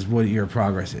that is what your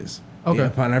progress is. Okay.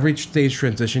 Upon every stage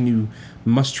transition, you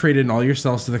must trade in all your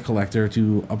cells to the collector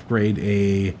to upgrade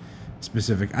a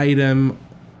specific item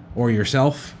or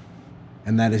yourself,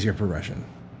 and that is your progression.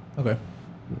 Okay.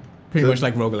 Pretty So much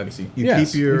like Rogue Legacy. You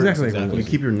Yes, keep your exactly. you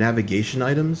keep your navigation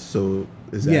items. So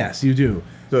is that Yes, you do.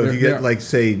 So if There- you there- get like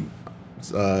say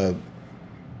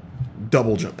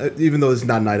double jump, even though it's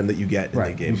not an item that you get in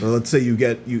Right. the game. But let's say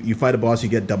you fight a boss, you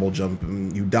get double jump,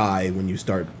 and you die when you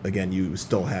start again. You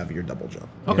still have your double jump.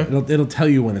 Okay. It'll tell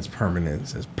you when it's permanent. It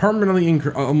says permanently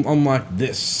unlock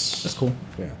this. That's cool.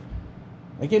 Yeah.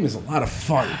 That game is a lot of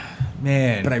fun,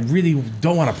 Man. but I really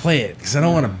don't want to play it because I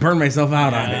don't want to burn myself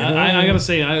out on it. I gotta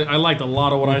say, I liked a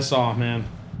lot of what I saw, man.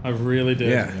 I really did.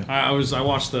 Yeah. I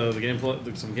watched the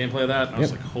gameplay, some gameplay of that. And I was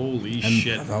Yep. like, holy And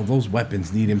shit. those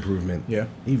weapons need improvement. Yeah.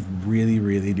 They really,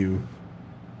 really do.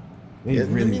 They Yeah,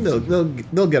 really I mean,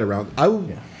 they'll get around.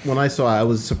 When I saw it, I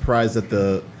was surprised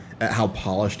at how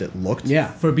polished it looked. Yeah.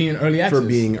 For being early access. For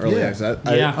being early Yeah. access.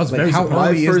 Yeah. I was Like very how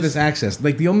surprised. early My is this access?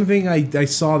 Like the only thing I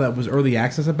saw that was early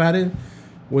access about it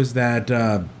was that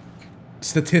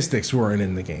statistics weren't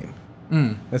in the game.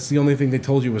 That's the only thing they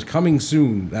told you was coming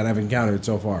soon that I've encountered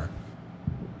so far.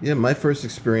 Yeah, my first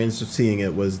experience of seeing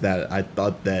it was that I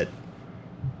thought that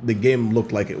the game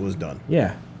looked like it was done.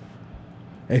 Yeah.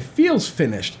 It feels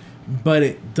finished, but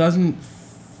it doesn't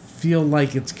feel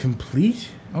like it's complete.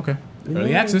 Okay. You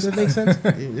Early know, access. Does that make sense?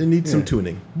 It needs some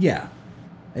tuning. Yeah.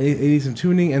 It needs some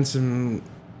tuning and some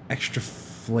extra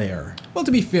flair. Well, to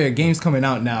be fair, games coming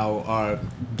out now are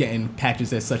getting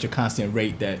patches at such a constant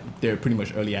rate that they're pretty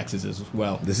much early access as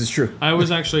well. This is true. I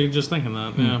was actually just thinking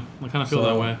that. Yeah, I kind of feel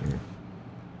that way.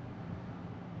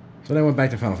 So then I went back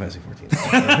to Final Fantasy 14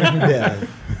 Yeah.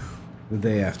 the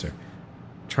day after,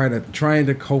 trying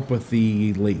to cope with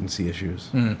the latency issues.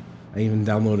 I even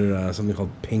downloaded something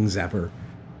called Ping Zapper.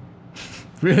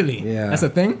 Really? Yeah. That's a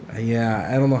thing? Yeah,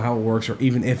 I don't know how it works or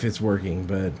even if it's working,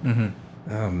 but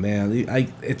oh man,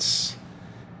 it's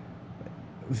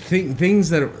things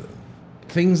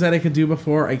that I could do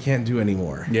before I can't do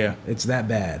anymore. Yeah. It's that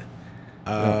bad.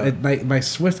 My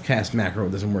Swift cast macro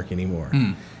doesn't work anymore.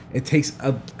 It takes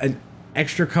an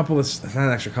extra couple of not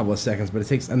an extra couple of seconds, but it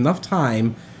takes enough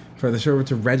time for the server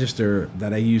to register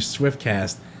that I use Swift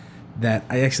cast that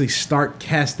I actually start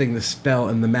casting the spell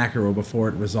in the macro before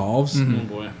it resolves. Oh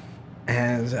boy.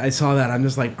 And I saw that, I'm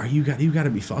just like, you got to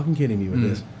be fucking kidding me with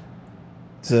this.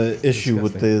 It's an issue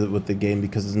Disgusting. with the game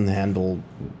because it doesn't handle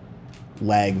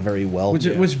lag very well. Which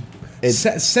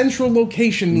It's- central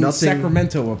location means Nothing-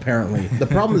 Sacramento, apparently. The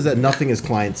problem is that nothing is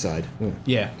client side.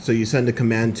 Yeah. So you send a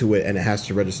command to it and it has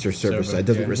to register server side. It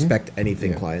doesn't respect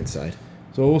anything client side.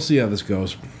 So we'll see how this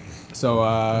goes. So,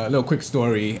 a little quick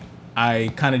story.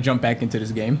 I kind of jumped back into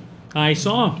this game. I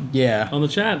saw Yeah. on the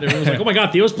chat. Everyone was like, "Oh my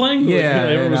god, Theo's playing!" Like, Yeah,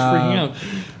 everyone was and, freaking out.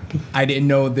 I didn't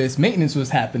know this maintenance was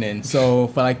happening. So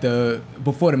for like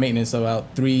before the maintenance, so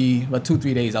about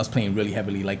 2-3 days, I was playing really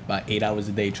heavily, like about 8 hours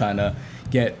a day, trying to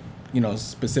get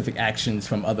specific actions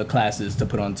from other classes to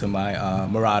put onto my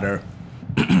Marauder.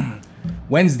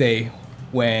 Wednesday,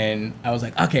 when I was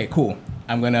like, okay, cool,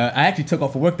 I actually took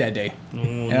off for work that day,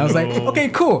 and I was like, okay,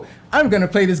 cool, I'm gonna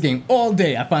play this game all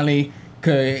day. I finally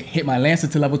could hit my Lancer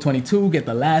to level 22, get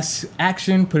the last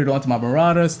action, put it onto my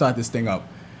Marauder, start this thing up.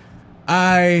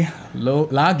 I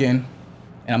log in,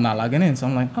 and I'm not logging in, so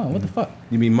I'm like, oh, what the fuck?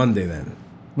 You mean Monday then?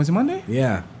 Was it Monday?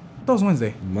 Yeah, I thought it was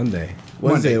Wednesday. Monday.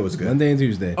 Wednesday it was good. Monday and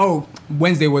Tuesday. Oh,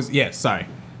 Wednesday was, sorry.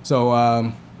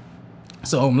 So,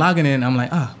 so I'm logging in, I'm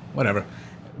like, whatever.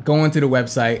 Going to the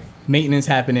website, maintenance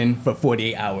happening for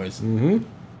 48 hours. Oh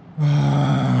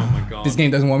my god. This game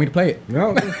doesn't want me to play it. No,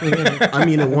 I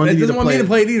mean, it it wanted you doesn't to want me to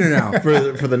play it either now.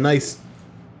 for the nice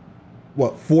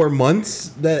 4 months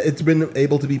that it's been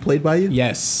able to be played by you.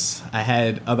 Yes, I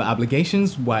had other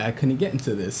obligations why I couldn't get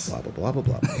into this. Blah blah blah blah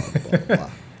blah blah blah. blah.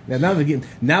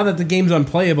 Now that the game's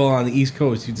unplayable on the East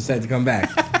Coast, you decide to come back.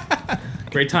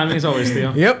 Great timing as always,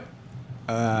 Theo. Yep.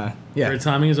 Yeah. Great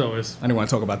timing as always. I didn't want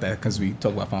to talk about that because we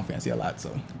talk about Final Fantasy a lot,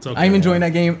 so It's okay. I'm enjoying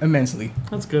that game immensely.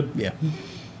 That's good. Yeah.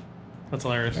 That's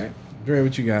hilarious. Dre,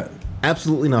 what you got?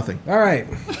 Absolutely nothing. All right,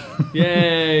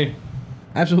 Yay.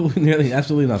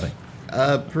 absolutely nothing.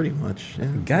 Pretty much. Yeah.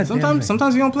 God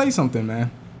Sometimes you don't play something,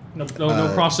 man. No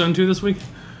Cross Zone 2 this week?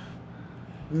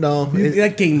 No,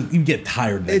 that game, you get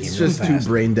tired of that it's game just real too fast.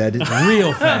 brain dead.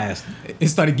 Real fast. It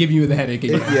started giving you the headache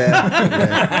again.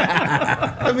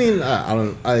 Yeah. I mean,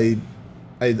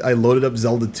 I loaded up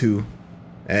Zelda 2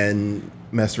 and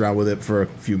messed around with it for a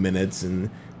few minutes, and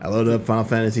I loaded up Final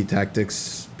Fantasy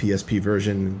Tactics PSP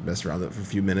version, messed around with it for a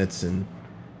few minutes, and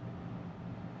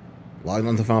logged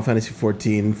on to Final Fantasy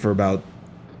 14 for about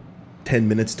 10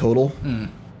 minutes total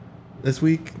this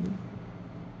week.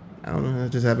 I don't know. I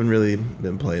just haven't really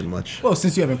been playing much. Well,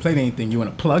 since you haven't played anything, you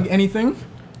want to plug anything?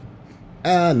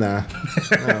 Nah. I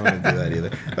don't want to do that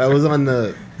either. I was on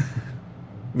the...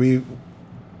 We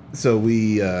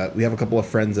have a couple of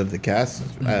friends of the cast,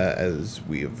 as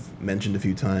we have mentioned a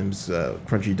few times,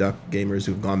 Crunchy Duck gamers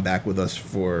who've gone back with us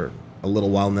for a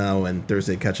little while now, and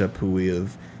Thursday Catch Up, who we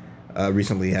have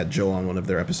recently had Joe on one of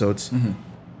their episodes.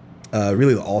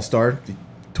 Really the all-star.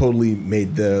 Totally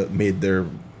made their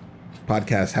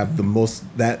podcast have the most...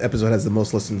 That episode has the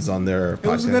most listens on their podcast.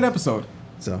 It was a good episode.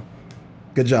 So,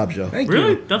 good job, Joe. Thank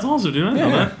Really? you. That's awesome, dude. I didn't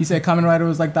know that. He said Kamen Rider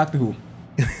was like Doctor Who.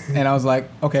 And I was like,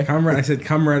 okay. I said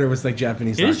Kamen Rider was like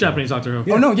Japanese. It is Japanese Doctor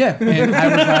Who. Oh, no, yeah. And I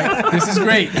was like, this is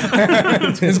great.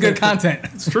 This is good content.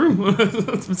 It's true.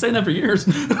 It's been saying that for years.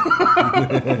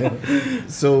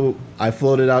 So I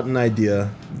floated out an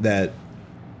idea that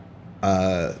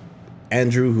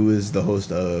Andrew, who is the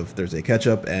host of Thursday Catch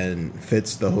Up, and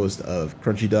Fitz, the host of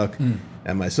Crunchy Duck,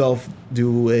 and myself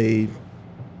do a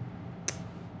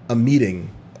meeting,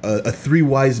 a three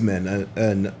wise men,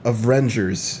 an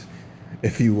Avengers,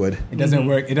 if you would. It doesn't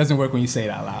work. It doesn't work when you say it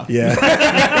out loud. Yeah.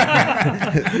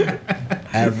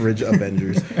 Average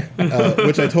Avengers,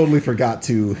 which I totally forgot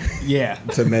to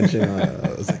mention.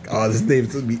 I was like, oh, this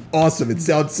name's going to be awesome. It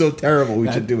sounds so terrible.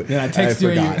 We should do it. Yeah, I text you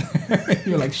and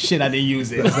you're like, shit, I didn't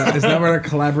use it. Is that what our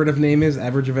collaborative name is?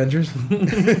 Average Avengers?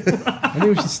 I think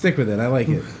we should stick with it. I like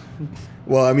it.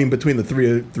 Well, I mean, between the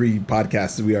three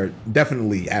podcasts, we are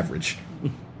definitely average.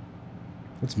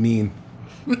 That's mean.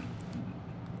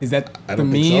 Is that I the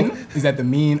don't think mean? so. Is that the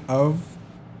mean of?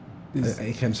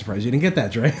 I'm surprised you didn't get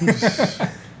that, Dre.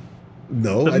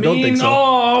 No, I don't think so.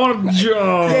 Oh, I want a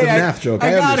joke. It's a math joke.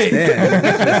 I got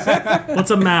understand.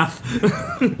 What's a math?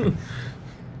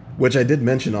 Which I did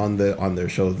mention on their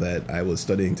show that I was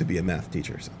studying to be a math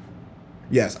teacher. So.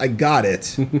 Yes, I got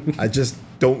it. I just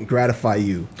don't gratify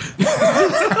you.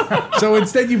 So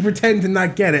instead, you pretend to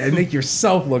not get it and make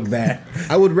yourself look bad.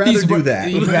 I would rather do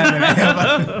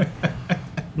that.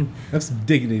 That's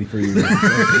dignity for you. No,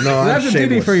 I'm That's a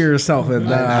dignity shameless. for yourself. And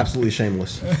I'm absolutely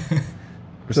shameless.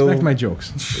 respect my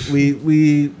jokes.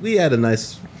 We had a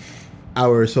nice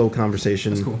hour or so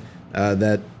conversation. That's cool.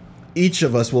 That each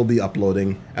of us will be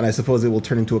uploading, and I suppose it will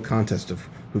turn into a contest of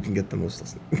who can get the most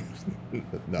listens. No,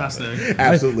 Fascinating.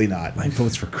 absolutely not. My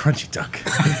vote's for Crunchy Duck.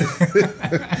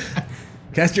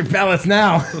 Cast your ballots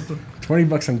now.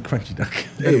 $20 on Crunchy Duck.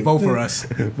 Better vote for us.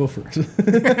 Vote for us.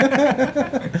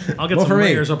 I'll get Well, some for me.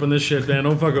 layers up in this shit, man.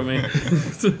 Don't fuck with me.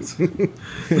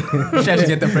 Should I just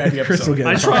get them for every Chris will episode? get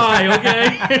I it. try,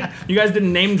 okay? You guys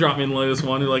didn't name drop me in the latest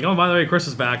one. You're like, oh, by the way, Chris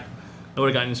is back. I would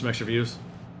have gotten you some extra views.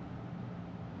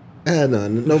 No,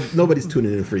 nobody's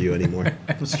tuning in for you anymore.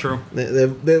 That's true. All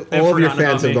of your forgotten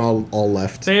fans about have me. all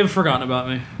left. They have forgotten about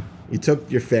me. You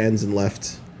took your fans and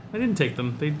left. I didn't take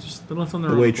them. They left on their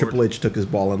The own way accord. Triple H took his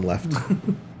ball and left.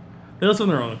 They left on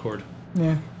their own accord.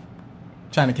 Yeah.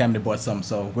 China Cabinet bought some,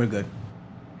 so we're good.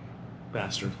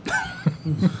 Bastard.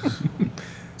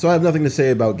 So I have nothing to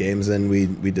say about games, and we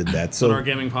did that. On So our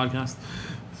gaming podcast.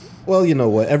 well, you know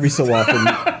what? Every so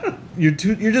often, you're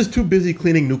just too busy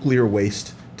cleaning nuclear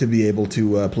waste to be able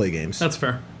to play games. That's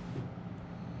fair.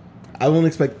 I won't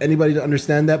expect anybody to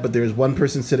understand that, but there's one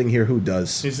person sitting here who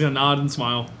does. He's gonna nod and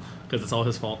smile because it's all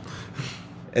his fault.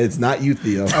 It's not you,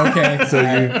 Theo. Okay. So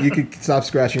you could stop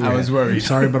scratching your I was head. worried.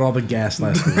 Sorry about all the gas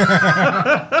last week.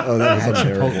 Oh, that was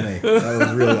unbearable. Chipotle. That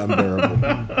was really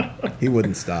unbearable. He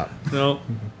wouldn't stop. No,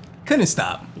 Couldn't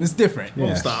stop. It's different.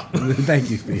 won't stop. Thank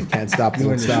you, Steve. Can't stop,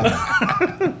 won't stop.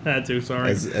 Had to.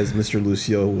 Sorry. As Mr.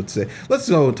 Lucio would say. Let's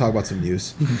go and talk about some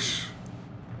news.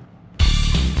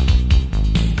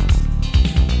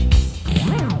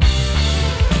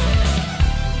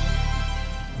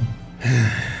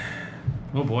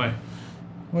 Oh boy,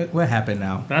 What happened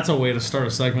now? that's a way to start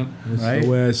a segment. Right? The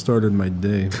way I started my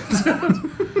day.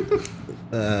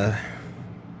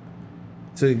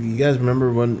 So you guys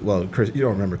remember when? Well, Chris, you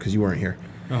don't remember because you weren't here.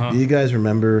 Uh-huh. Do you guys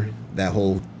remember that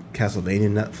whole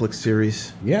Castlevania Netflix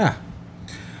series? Yeah.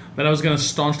 That I was gonna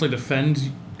staunchly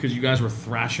defend because you guys were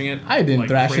thrashing it. I didn't like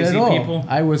thrash it crazy at all. People.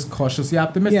 I was cautiously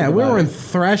optimistic. Yeah, we about weren't it.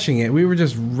 thrashing it. We were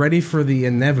just ready for the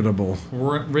inevitable.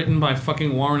 Written by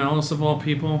fucking Warren Ellis of all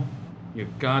people. You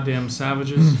goddamn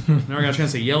savages. Never got a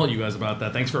chance to yell at you guys about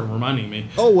that. Thanks for reminding me.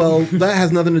 Oh well, that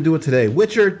has nothing to do with today.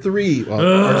 Witcher 3, well,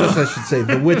 or just I should say,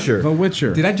 The Witcher. The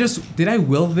Witcher. Did I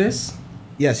will this?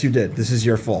 Yes, you did. This is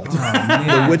your fault. Oh,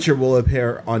 man. The Witcher will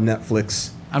appear on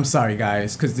Netflix. I'm sorry,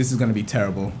 guys, because this is gonna be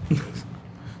terrible.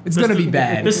 It's gonna be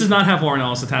bad. This does not have Warren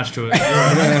Ellis attached to it.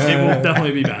 It will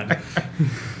definitely be bad.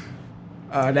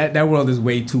 That world is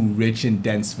way too rich and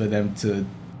dense for them to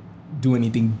do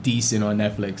anything decent on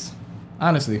Netflix.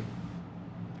 Honestly.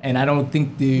 And I don't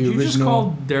think the Did original... you just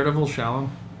call Daredevil shallow?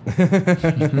 Is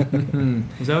that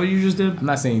what you just did? I'm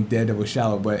not saying Daredevil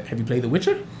shallow, but have you played The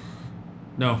Witcher?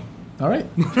 No. All right.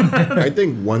 I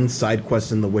think one side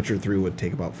quest in The Witcher 3 would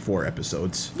take about 4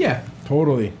 episodes. Yeah.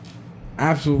 Totally.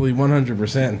 Absolutely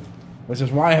 100%. Which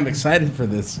is why I'm excited for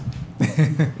this.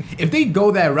 If they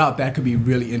go that route, that could be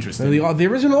really interesting. The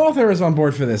original author is on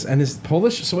board for this, and is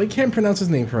Polish, so I can't pronounce his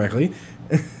name correctly.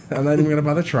 I'm not even going to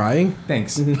bother trying.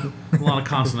 Thanks. A lot of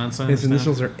consonants. His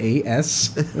initials are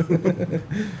AS.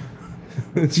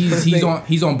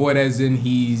 he's on board as in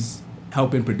he's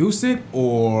helping produce it,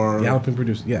 or... Yeah, helping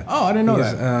produce, yeah. Oh, I didn't know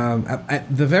He's, that.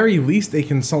 at the very least, a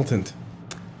consultant.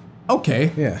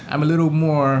 Okay. Yeah. I'm a little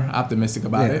more optimistic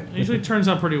about Yeah. it. It usually turns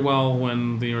out pretty well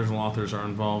when the original authors are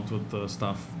involved with the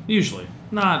stuff. Usually.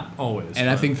 Not always. And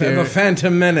I but think The they're...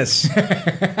 Phantom Menace.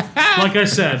 like I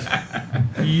said,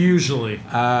 usually.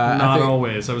 Not think-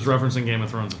 always. I was referencing Game of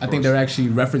Thrones, of I think they're actually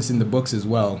referencing the books as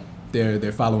well.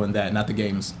 They're following that, not the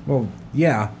games. Well,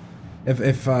 yeah. If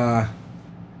the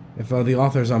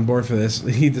author's on board for this,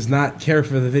 he does not care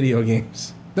for the video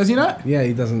games. Does he not? Yeah,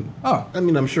 he doesn't. Oh. I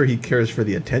mean, I'm sure he cares for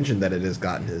the attention that it has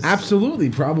gotten his. Absolutely,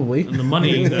 probably. And the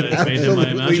money that it's made him,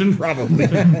 I imagine. Probably.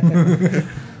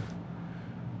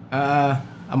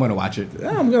 I'm gonna watch it.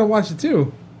 Yeah, I'm gonna watch it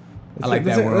too. I like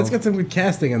that world. Let's get some good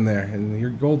casting in there, and you're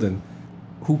golden.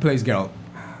 Who plays Geralt?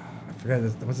 I forgot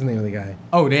what's the name of the guy.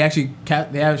 Oh, they actually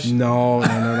they have. No.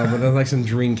 But there's like some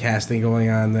dream casting going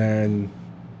on there, and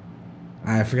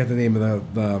I forgot the name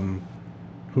of the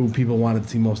who people wanted to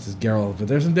see most as Geralt. But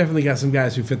there's definitely got some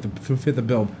guys who fit the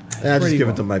bill. Just pretty give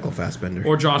well. it to Michael Fassbender.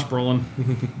 Or Josh Brolin.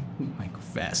 Michael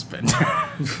Fassbender.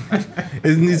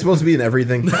 Isn't he supposed to be in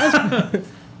everything?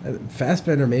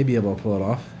 Fassbender may be able to pull it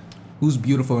off. Who's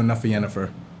beautiful enough for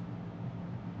Yennefer?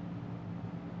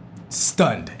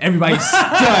 Stunned. Everybody's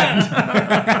stunned.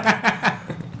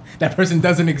 That person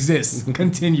doesn't exist.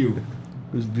 Continue.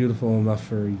 Who's beautiful enough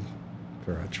for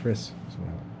Triss?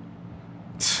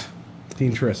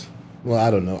 Team Triss. Well,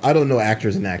 I don't know. I don't know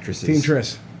actors and actresses. Team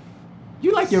Triss.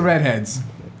 You like your redheads.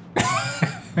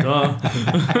 Duh.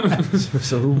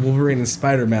 So Wolverine and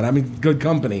Spider-Man. I'm in good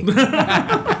company.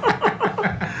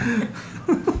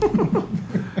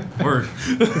 Word.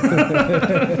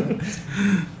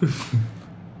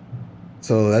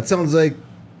 So that sounds like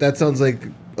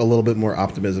a little bit more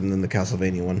optimism than the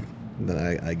Castlevania one.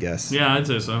 Then I guess. Yeah, I'd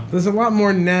say so. There's a lot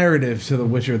more narrative to The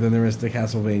Witcher than there is to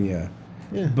Castlevania.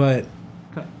 Yeah. But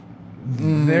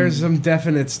there's some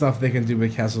definite stuff they can do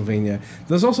with Castlevania.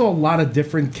 There's also a lot of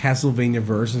different Castlevania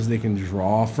versions they can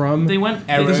draw from. They went.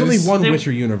 There's only one they-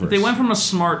 Witcher universe. They went from a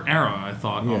smart era, I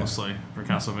thought, Yeah. honestly, for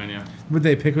Castlevania. Would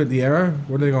they pick with the era?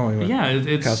 What are they going with? Yeah,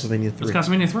 it's Castlevania 3. It's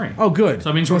Castlevania 3. Oh, good. So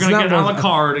that means we're it's going to not get Lords-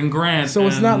 Alucard and Grant. So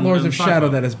it's not and- Lords and of Shadow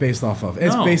Sypha. that it's based off of.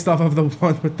 It's No. based off of the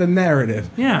one with the narrative.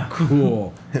 Yeah.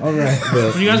 Cool. All right.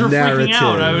 When you guys were freaking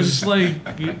out, I Narrative. was just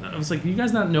like, you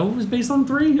guys not know it was based on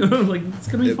 3? Like, it's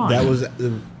going to be fine. That was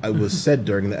I was said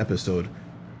during the episode.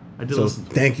 I did So listen.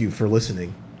 thank you for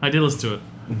listening. I did listen to it.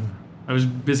 I was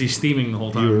busy steaming the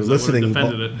whole time. You were because I would've listening,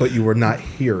 defended it. but you were not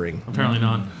hearing. Apparently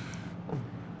not.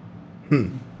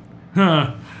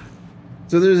 Huh.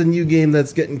 So there's a new game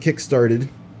that's getting kickstarted,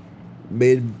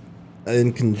 made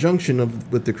in conjunction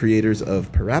with the creators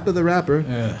of Parappa the Rapper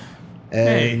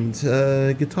and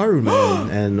Gitaru Man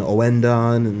and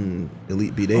Oendon and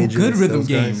Elite Beat Oh, Agents. good rhythm those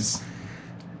guys. games.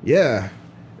 Yeah,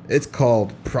 it's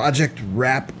called Project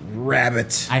Rap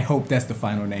Rabbit. I hope that's the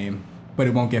final name, but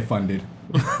it won't get funded.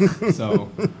 So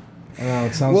I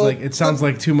don't know, it sounds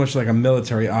like too much like a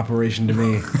military operation to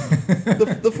me.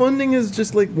 The funding is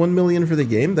just like $1 million for the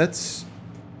game. That's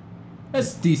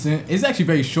decent. It's actually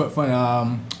very short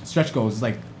fun. Stretch goals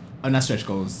like, not stretch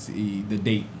goals. The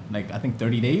date, like I think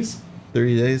 30 days.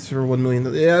 30 days for $1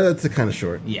 million. Yeah, that's kind of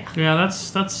short. Yeah. Yeah,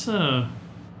 that's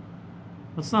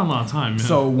not a lot of time. Man.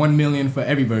 So 1 million for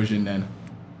every version then.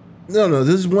 No,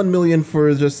 this is $1 million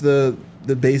for just the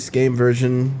base game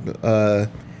version.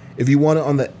 If you want it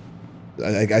on the,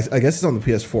 I guess it's on the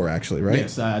PS4 actually, right?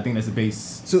 Yes, I think that's the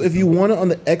base. So if you want it on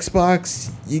the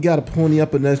Xbox, you got to pony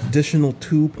up an additional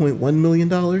 $2.1 million.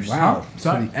 Wow.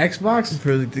 So- For the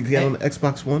Xbox? To get on the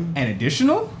Xbox One. An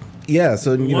additional? Yeah,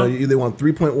 so you know What? they want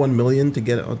 $3.1 million to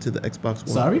get it onto the Xbox One.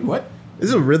 Sorry, what? This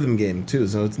is a rhythm game too,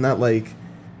 so it's not like,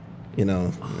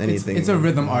 anything. It's a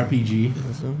rhythm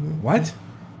RPG. What?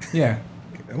 Yeah.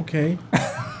 Okay.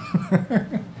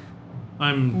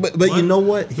 But you know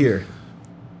what? Here,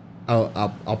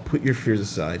 I'll put your fears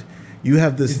aside. You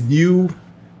have this new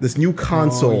This new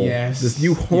console, this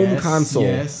new home console.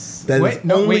 Yes. That is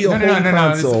only a home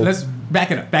console. Let's back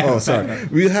it up. Oh, sorry.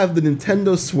 We have the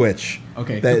Nintendo Switch.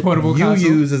 Okay, that the portable you console?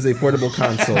 use as a portable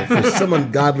console for some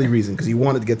ungodly reason because you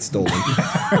want it to get stolen.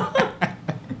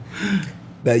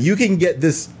 That you can get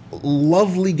this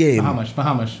lovely game. For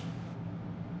how much?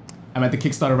 I'm at the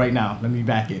Kickstarter right now. Let me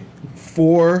back it.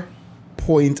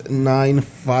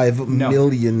 $4.95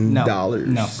 million.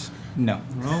 No.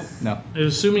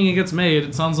 Assuming it gets made,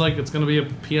 it sounds like it's going to be a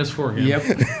PS4 game. Yep.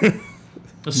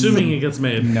 Assuming it gets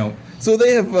made. No. So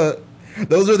they have,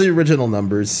 those are the original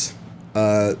numbers.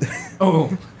 Oh.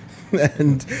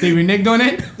 And They reneged on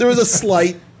it? there was a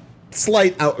slight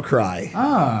outcry.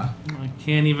 Ah. I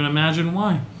can't even imagine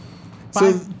why.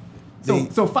 So,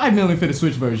 So $5 million for the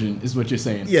Switch version is what you're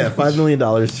saying? yeah, $5 million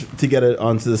to get it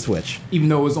onto the Switch. Even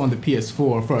though it was on the PS4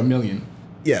 for $1 million.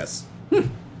 Yes.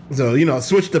 So,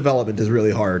 Switch development is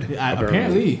really hard.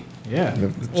 Apparently. Yeah.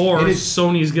 Or It is-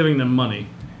 Sony's giving them money.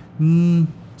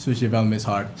 Switch development is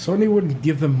hard. Sony wouldn't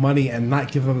give them money and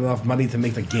not give them enough money to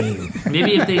make the game.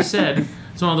 Maybe if they said,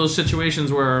 it's one of those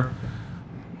situations where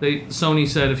Sony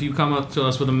said, if you come up to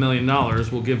us with $1 million,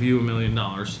 we'll give you $1 million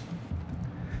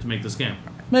to make this game.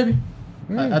 Maybe.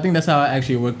 I think that's how it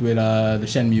actually worked with the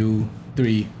Shenmue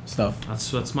 3 stuff.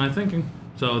 That's my thinking.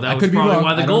 So that was could be probably wrong.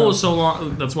 why the I don't goal know. is so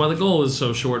long. That's why the goal is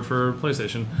so short for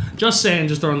PlayStation. Just saying,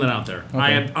 just throwing that out there.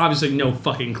 I Okay. have obviously no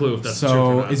fucking clue if that's true or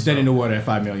So not. it's dead in the water at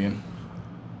 $5 million.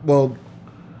 Well,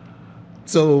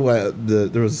 so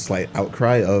there was a slight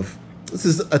outcry of, this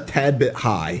is a tad bit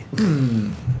high.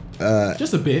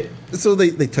 Just a bit. So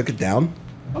they took it down.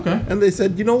 Okay. And they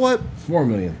said, you know what? $4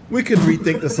 million. We could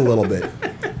rethink this a little bit.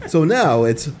 So now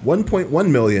it's $1.1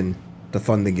 million to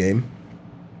fund the game,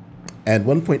 and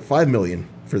 $1.5 million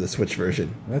for the Switch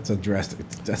version. That's a drastic.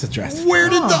 Where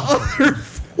did the other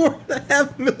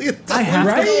 $4.5 million I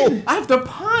have go? to. I have to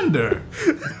ponder.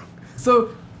 So,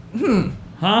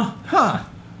 Huh?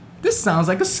 this sounds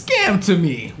like a scam to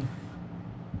me.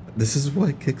 This is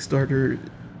why Kickstarter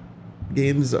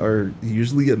games are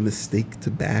usually a mistake to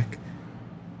back.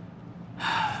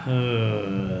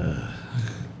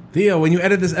 Theo, when you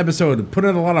edit this episode, put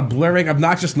in a lot of blaring,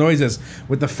 obnoxious noises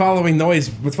with the following voice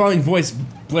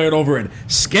blared over it.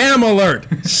 Scam alert!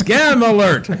 Scam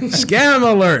alert! Scam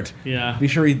alert! Yeah. Be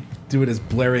sure you do it as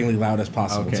blaringly loud as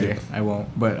possible, Okay, too. I won't.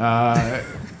 But,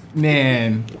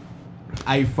 man,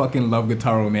 I fucking love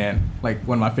Guitar Man. Like,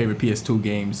 one of my favorite PS2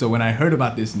 games. So when I heard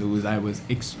about this news, I was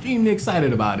extremely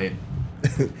excited about it.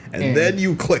 And then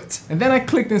you clicked. And then I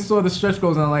clicked and saw the stretch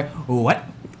goals, and I'm like, what?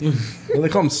 Well, they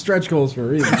call them stretch goals for a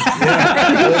reason.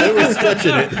 Well, they were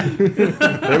stretching it.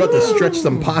 They're about to stretch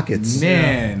some pockets.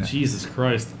 Man. Jesus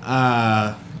Christ.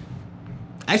 Actually,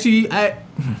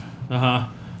 I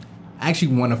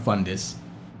actually want to fund this.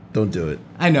 Don't do it.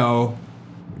 I know.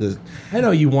 Just I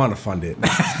know you want to fund it.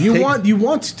 You want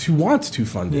to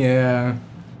fund it. Yeah.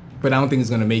 But I don't think it's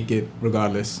going to make it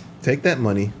regardless. take that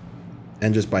money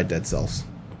and just buy Dead Cells.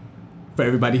 For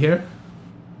everybody here?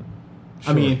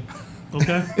 I mean,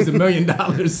 Okay. it's $1 million,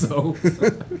 so.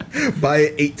 Buy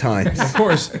it 8 times. Of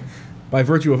course, by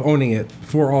virtue of owning it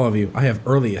for all of you, I have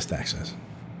earliest access.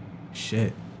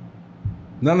 Shit.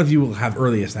 None of you will have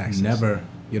earliest access. Never.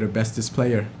 You're the bestest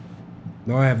player.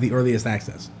 No, I have the earliest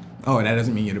access. Oh, that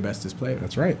doesn't mean you're the bestest player.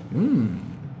 That's right.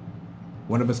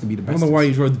 One of us can be the I best. don't know why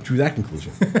you drew that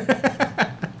conclusion. I'm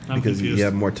Because confused. you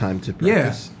have more time to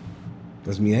practice.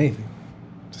 Doesn't mean anything.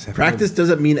 Just have to Practice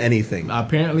doesn't mean anything.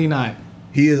 Apparently not.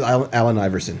 He is Allen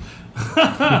Iverson.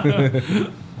 I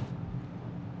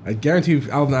guarantee you,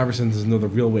 Alvin Iverson doesn't know the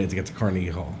real way to get to Carnegie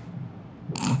Hall.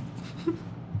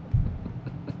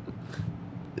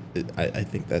 I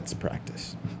think that's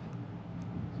practice.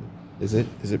 Is it?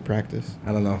 Is it practice?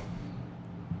 I don't know.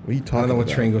 What are you talking I don't know what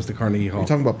about? train goes to Carnegie Hall. Are you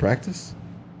talking about practice?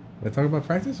 Did I talk about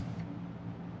practice?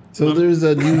 So there's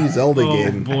a new Zelda Oh,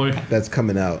 game boy. that's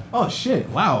coming out. Oh, shit.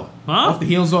 Wow. Huh? Off the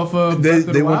heels off of They, Breath of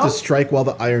the they want to Wild? strike while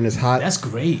the iron is hot. That's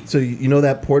great. So you know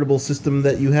that portable system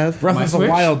that you have? Breath My of the Switch?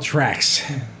 Wild tracks.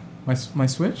 My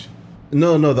Switch?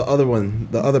 No, the other one,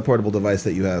 the other portable device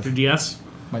that you have. Your DS?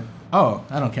 Oh,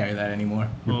 I don't carry that anymore.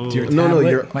 Oh. Your No, tablet?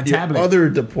 your My your tablet.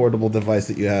 other portable device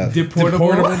that you have.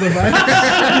 Portable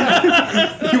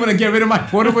device? You want to get rid of my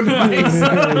portable device?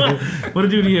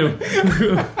 What'd it do to you?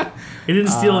 It didn't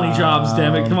steal any jobs,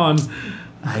 damn it. Come on.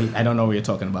 I don't know what you're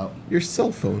talking about. Your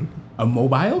cell phone. A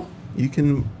mobile? You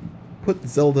can put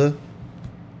Zelda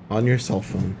on your cell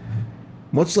phone,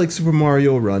 much like Super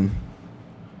Mario Run,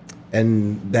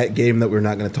 and that game that we're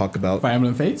not going to talk about. Fire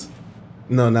Emblem Fates?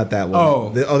 No, not that one. Oh.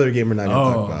 The other game we're not going to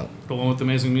Oh. talk about. The one with the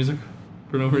amazing music?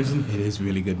 For no reason? It is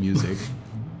really good music.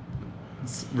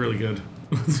 It's really good.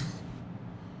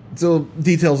 So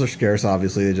details are scarce.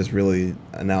 Obviously, they just really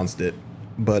announced it,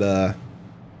 but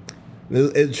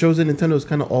it shows that Nintendo's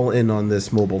kind of all in on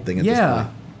this mobile thing at this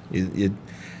point.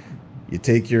 You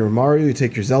take your Mario, you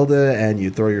take your Zelda, and you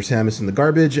throw your Samus in the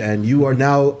garbage, and you are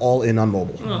now all in on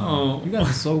mobile. Oh, You guys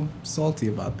are so salty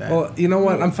about that. Well, you know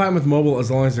what? I'm fine with mobile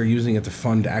as long as they're using it to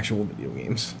fund actual video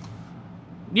games.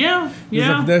 yeah.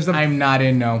 I'm not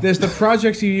in, no. There's the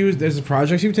projects you use. There's the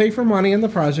projects you take for money, and the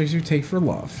projects you take for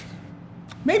love.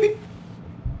 Maybe.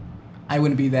 I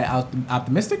wouldn't be that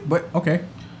optimistic, but okay.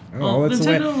 Oh, that's the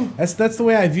way. Nintendo. That's the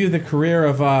way I view the career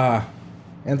of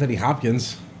Anthony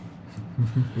Hopkins.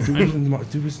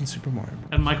 Dude was in Super Mario.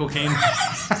 And Michael Caine.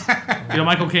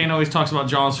 Michael Caine always talks about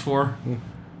Jaws 4.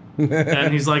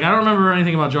 And he's like, I don't remember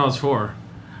anything about Jaws 4,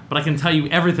 but I can tell you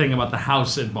everything about the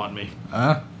house it bought me.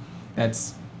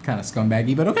 That's kind of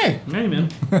scumbaggy, but okay. Hey, man.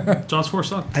 Jaws 4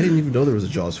 sucked. I didn't even know there was a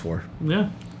Jaws 4. Yeah.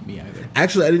 Me either.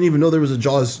 Actually, I didn't even know there was a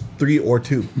Jaws 3 or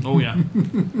 2. Oh, yeah.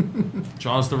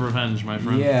 Jaws the Revenge, my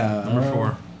friend. Yeah. Number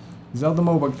 4. Zelda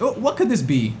Mobile. Oh, what could this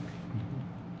be?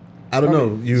 I don't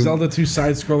know. Zelda 2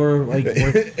 side scroller, like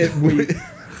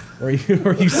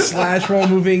where you slash while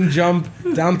moving, jump,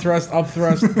 down thrust, up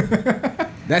thrust.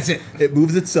 That's it. It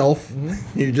moves itself.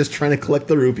 You're just trying to collect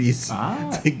the rupees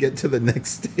to get to the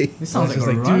next stage. This sounds It's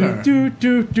like just a like runner. do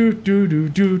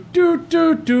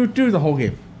the whole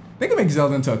game. They can make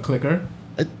Zelda into a clicker.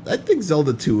 I think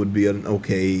Zelda 2 would be an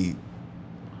okay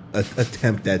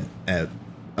attempt at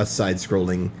a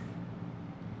side-scrolling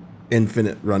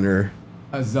infinite runner.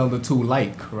 A Zelda 2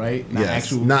 like, right?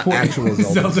 Yes, not actual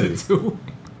Zelda 2.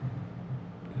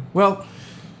 Well,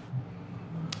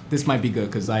 this might be good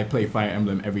because I play Fire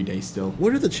Emblem every day still.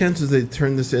 What are the chances they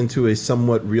turn this into a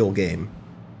somewhat real game?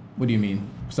 What do you mean,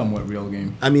 somewhat real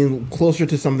game? I mean, closer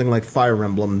to something like Fire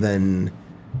Emblem than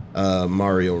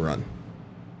Mario Run.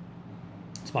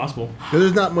 It's possible. 'Cause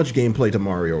there's not much gameplay to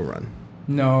Mario Run.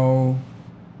 No.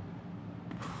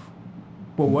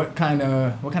 But what kind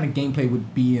of gameplay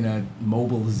would be in a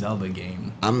mobile Zelda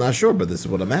game? I'm not sure, but this is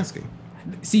what I'm asking.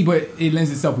 See, but it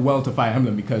lends itself well to Fire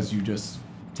Emblem because you just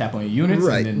tap on your units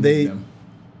Right. and then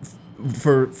move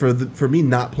them. For me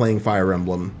not playing Fire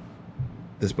Emblem,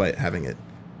 despite having it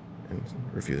and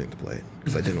refusing to play it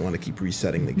because I didn't want to keep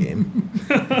resetting the game.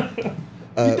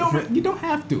 You don't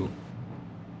have to.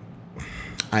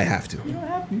 I have to. You don't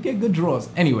have to. You get good draws.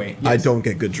 Anyway. I yes. don't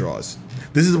get good draws.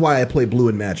 This is why I play Blue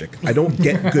and Magic. I don't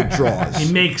get good draws.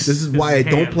 He makes This is his why I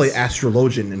don't hands. play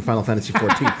Astrologian in Final Fantasy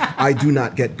XIV. I do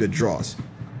not get good draws.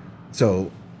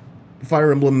 So, Fire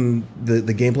Emblem, the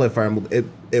gameplay of Fire Emblem,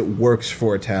 it works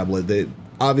for a tablet.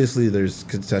 Obviously, there's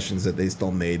concessions that they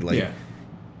still made, like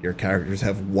your characters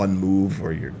have one move,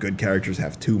 or your good characters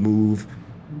have two move.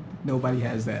 Nobody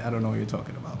has that. I don't know what you're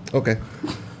talking about. Okay.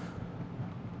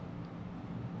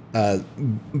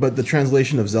 But the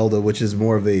translation of Zelda, which is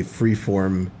more of a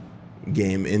free-form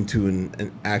game into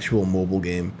an actual mobile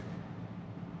game,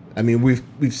 I mean, we've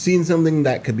seen something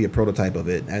that could be a prototype of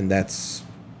it, and that's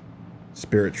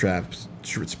Spirit Tracks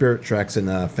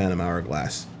and Phantom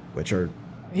Hourglass, which are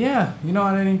Yeah, you know,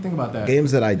 I didn't even think about that.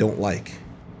 games that I don't like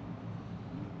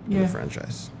in Yeah. the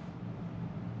franchise.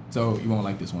 So you won't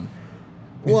like this one.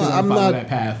 Well, If you I'm follow not. that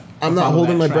path. I'm not follow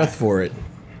holding that my track. breath for it.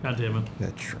 God damn it.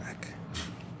 That track.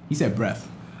 He said breath.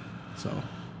 So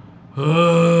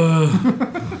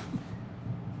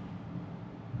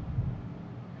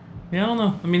Yeah, I don't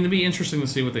know. I mean, it'd be interesting to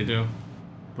see what they do.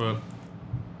 But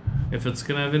if it's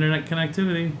going to have internet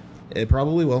connectivity, It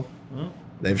probably will. well,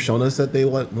 They've shown us that they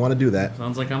want to do that.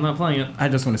 sounds like I'm not playing it. I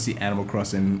just want to see Animal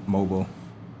Crossing mobile.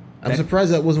 I'm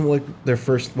surprised that wasn't like their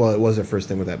first. Well, it was their first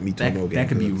thing with that Miitomo That, game. that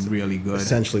could be 'cause it's really good.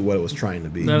 essentially what it was trying to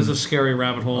be. That is a scary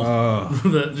rabbit hole.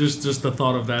 That just the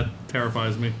thought of that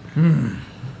terrifies me.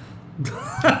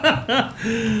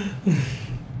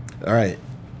 All right.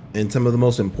 In some of the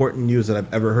most important news that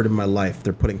I've ever heard in my life,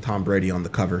 they're putting Tom Brady on the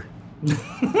cover.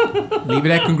 Leave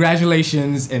it at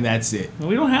congratulations, and that's it. Well,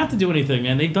 we don't have to do anything,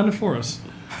 man. They've done it for us.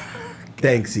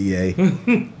 Thanks, EA.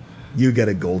 You get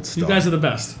a gold star. You guys are the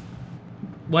best.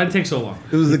 Why'd it take so long?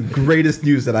 It was the greatest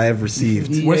news that I have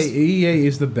received. EA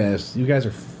is the best. You guys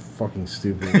are fucking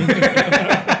stupid.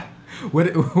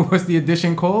 What's the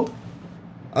edition called?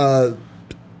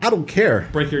 I don't care.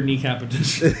 Break your kneecap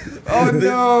edition. Oh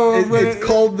no! It's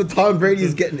called the Tom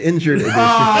Brady's Getting Injured edition.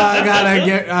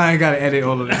 I gotta edit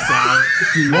all of this out.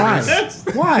 Why?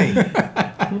 Why?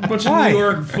 A bunch Why? of New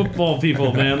York football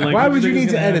people, man. Like, Why what would do you think need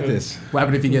is to gonna edit happen? this? What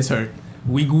happened if he gets hurt?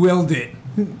 We willed it.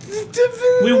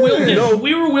 We willed it. No,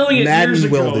 We were willing it Madden years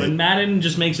ago, willed it. and Madden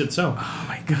just makes it so. Oh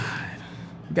my god!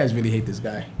 You guys really hate this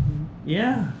guy.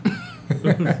 Yeah.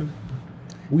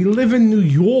 We live in New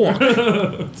York.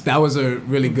 That was a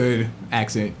really good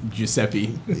accent,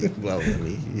 Giuseppe. Well, I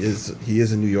mean, he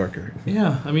is a New Yorker.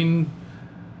 Yeah, I mean,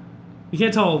 you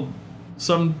can't tell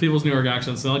some people's New York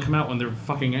accents. They only come out when they're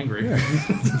fucking angry. You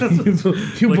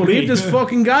Like believe me. this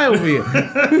fucking guy over here?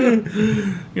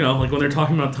 You know, like when they're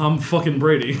talking about Tom fucking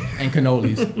Brady. And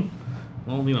cannolis.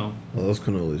 Well, you know. Well, those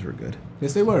cannolis were good.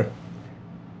 Yes, they were.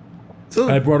 So,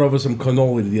 I brought over some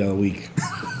cannoli the other week.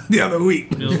 The other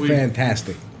week. You know, we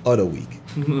Fantastic. other week.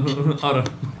 ought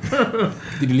to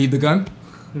Did you leave the gun?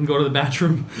 go to the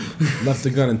bathroom. Left the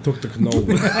gun and took the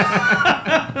cannoli.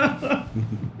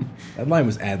 That line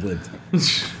was ad-libbed.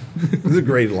 It's a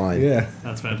great line. Yeah.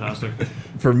 That's fantastic.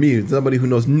 For me, somebody who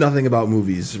knows nothing about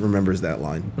movies remembers that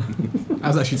line. I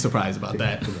was actually surprised about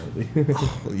that.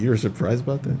 You were surprised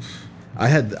about that? I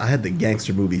had the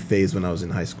gangster movie phase when I was in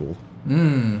high school,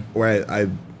 where I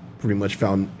pretty much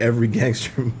found every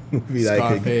gangster movie that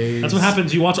I could. Scarface. That's what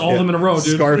happens. You watch all of them in a row,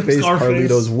 dude. Scarface,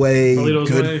 Carlito's Way,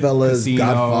 Carlito's Way. Goodfellas, Casino.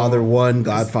 Godfather 1,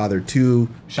 Godfather 2,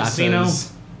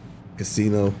 Shotas.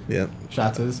 Casino. Yep.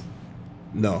 Shotas.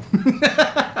 No,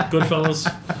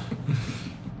 Goodfellas.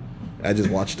 I just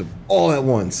watched them all at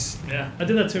once. Yeah, I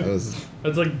did that too. That was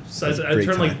It's like I great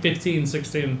turned time. like 15,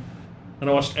 16, and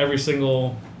I watched every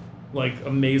single like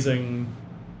amazing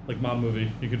like mob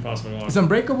movie you could possibly watch. Is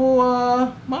Unbreakable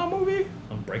mom movie?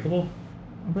 Unbreakable?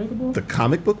 Unbreakable? the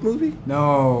comic book movie.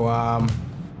 No,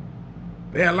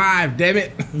 They're alive, damn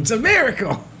it. It's a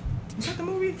miracle. is that the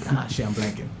movie? Ah, shit, I'm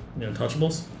blanking. Yeah,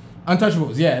 Untouchables?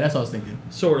 Untouchables, yeah, that's what I was thinking.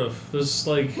 Sort of. There's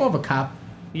like More of a cop.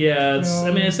 yeah, it's I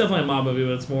No. mean it's definitely a mob movie,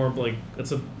 but it's more of like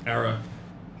it's an era.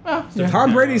 Ah, yeah.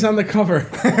 Tom Brady's on the cover.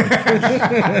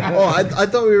 Oh, I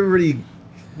thought we were already.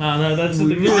 No, that's the,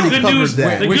 We the already good covered news.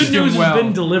 that. The Wished good him news well. has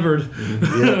been delivered.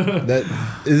 Yeah,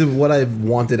 that is what I've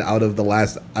wanted out of the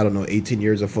last 18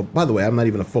 years of football. By the way, I'm not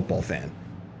even a football fan.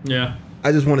 Yeah.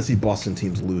 I just want to see Boston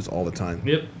teams lose all the time.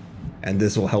 Yep. And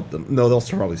this will help them. No, they'll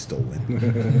probably still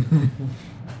win.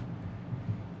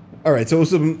 All right, so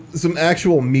some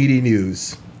actual meaty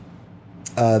news.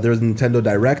 There's a Nintendo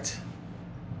Direct,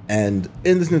 and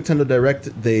in this Nintendo Direct,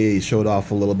 they showed off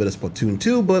a little bit of Splatoon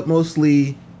 2, but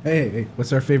mostly Hey,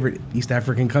 what's our favorite East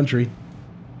African country?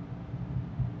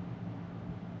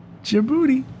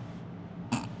 Djibouti.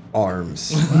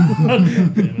 ARMS.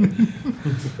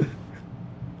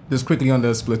 Just quickly on the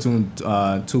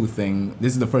Splatoon 2 thing,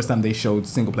 this is the first time they showed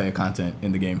single player content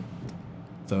in the game.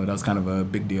 So that was kind of a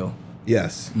big deal.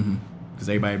 Yes. Because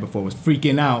everybody before was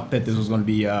freaking out that this was going to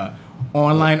be a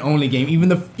online only game, even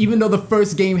though the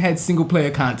first game had single player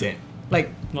content. Like,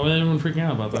 No, anyone freaking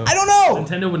out about that? I don't know!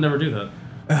 Nintendo would never do that.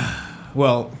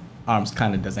 Well, ARMS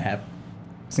kind of doesn't have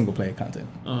single player content.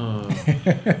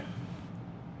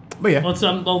 But yeah,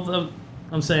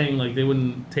 I'm saying like they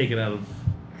wouldn't take it out of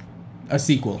a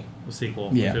sequel. the sequel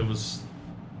Yeah. if it was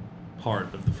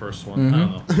part of the first one. I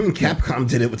don't know. Capcom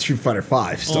did it with Street Fighter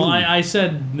 5. Well, I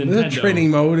said There's Nintendo. a training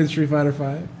mode in Street Fighter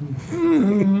 5.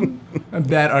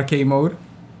 That arcade mode.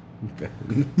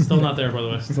 Still not there, by the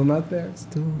way. Still not there.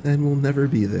 Still, and will never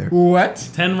be there. What?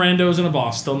 10 randos and a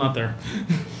boss. Still not there.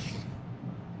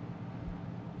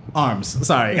 ARMS.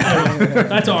 Sorry.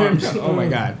 That's ARMS. Oh my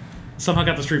god. Somehow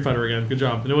got the Street Fighter again. Good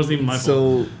job. And it wasn't even my fault.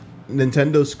 So,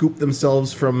 Nintendo scooped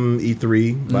themselves from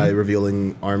E3 by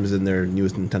revealing ARMS in their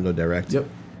newest Nintendo Direct. Yep.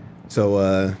 So,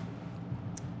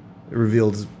 it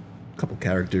revealed a couple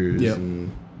characters Yep.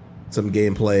 and some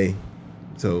gameplay.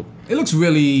 So, It looks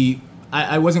really.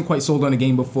 I wasn't quite sold on the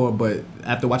game before, but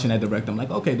after watching that direct, I'm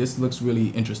like, okay, this looks really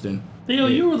interesting. Theo,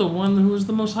 you were the one who was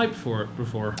the most hyped for it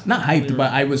before. Not hyped,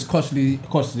 but I was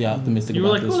cautiously optimistic You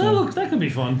were about like, this. oh, one. that could be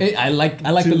fun. I like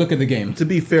the look of the game. to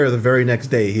be fair, the very next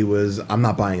day he was, I'm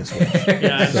not buying a Switch.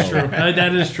 Yeah, that's So- true.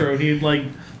 That is true. He like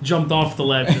jumped off the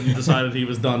ledge and decided he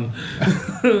was done.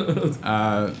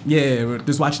 Yeah,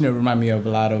 just watching it remind me of a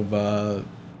lot of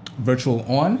Virtual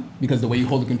On, because the way you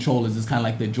hold the controllers is kind of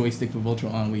like the joystick for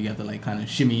Virtual On, where you have to like kind of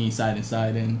shimmy side and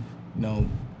side and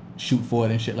shoot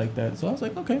forward and shit like that. So I was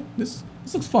like, okay, this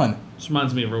looks fun. This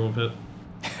reminds me of RoboPit.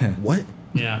 What?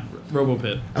 Yeah,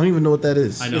 RoboPit. I don't even know what that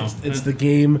is. I know. It's the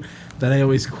game that I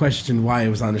always questioned why it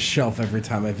was on the shelf every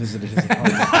time I visited his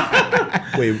apartment.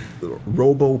 Wait,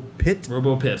 Robo Pit?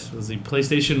 RoboPit was the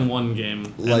PlayStation 1 game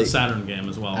and the Like- Saturn game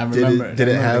as well. I Did remember. it, did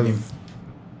I it remember the game. have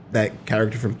that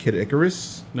character from Kid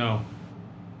Icarus No,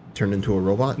 turned into a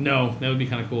robot? no, that would be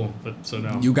kind of cool, but so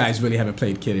no. You guys really haven't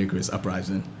played Kid Icarus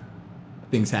Uprising.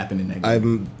 Things happen in that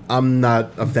game. I'm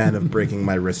not a fan of breaking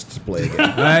my wrist to play a game.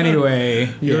 Anyway,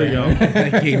 Here we go.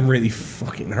 That game really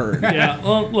fucking hurt. Yeah.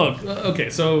 Well, look. Okay,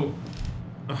 so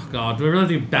Oh God, do we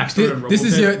really do backstory on This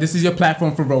RoboPit? is your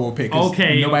platform for RoboPit.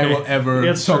 Okay, nobody okay. will ever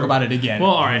That's talk true. about it again.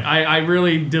 Well, all right. I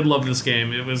really did love this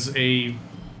game. It was a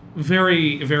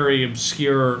very, very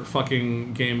obscure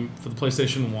fucking game for the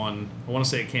PlayStation 1. I want to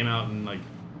say it came out in like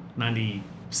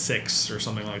 96 or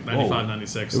something like 95,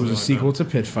 96. It was a sequel to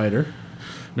Pit Fighter.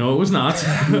 No, it was not.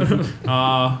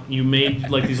 You made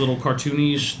like these little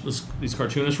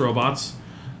cartoonish robots.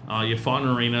 You fought in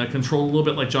an arena, controlled a little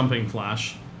bit like Jumping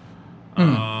Flash.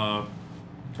 And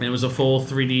it was a full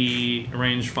 3D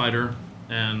range fighter,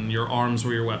 and your arms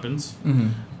were your weapons.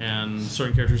 And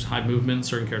certain characters had movement,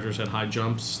 certain characters had high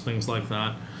jumps, things like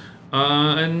that.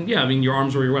 And yeah, I mean, your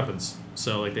arms were your weapons.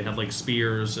 So like they had like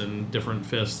spears and different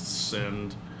fists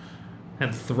and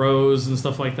had throws and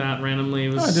stuff like that randomly.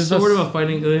 It was sort of a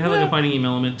fighting. They had like a fighting game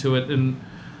element to it, and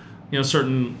you know,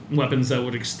 certain weapons that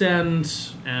would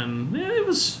extend, and yeah, it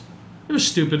was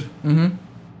stupid,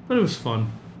 but it was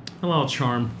fun. A lot of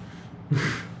charm.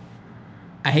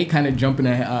 I hate kind of jumping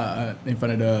in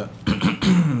front of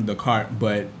the cart,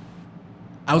 but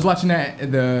I was watching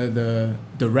the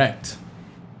direct,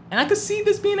 and I could see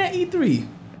this being at E3,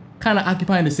 kind of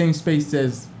occupying the same space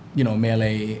as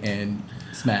Melee and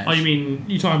Smash. Oh,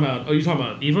 you talking about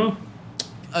Evo?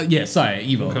 Yeah, sorry,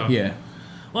 Evo. Okay. Yeah.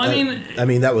 Well, I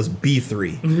mean that was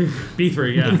B3.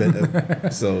 B3, yeah.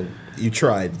 So you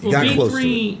tried. You got B3, close to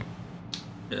it.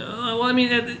 Well, I mean,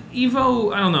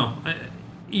 Evo, I don't know.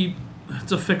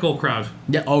 It's a fickle crowd.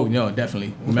 Yeah. Oh no,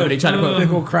 definitely. Remember they tried to put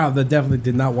Fickle crowd that definitely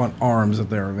did not want arms at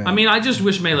their event. I mean, I just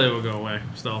wish Melee would go away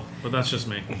still, but that's just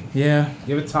me. Yeah.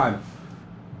 give it time.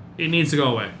 It needs to go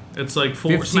away. It's like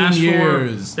 15 Smash 4.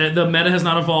 years. The meta has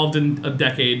not evolved in a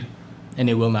decade, And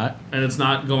it will not. and it's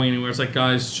not going anywhere. It's like,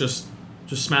 guys, just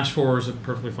Smash 4 is a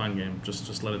perfectly fine game.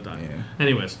 Just let it die. Yeah.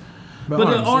 Anyways. But But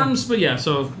arms, the arms,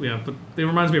 but it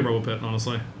reminds me of RoboPit,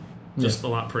 honestly. Just Yeah.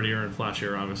 a lot prettier and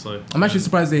flashier, obviously. I'm actually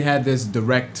surprised they had this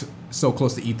direct so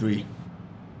close to E3.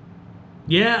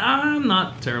 Yeah, I'm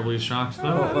not terribly shocked,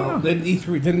 though. Didn't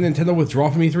Nintendo withdraw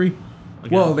from E3?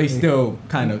 Again. Well, they still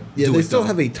kind of Yeah, do they it, still though.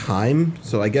 have a time,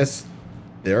 so I guess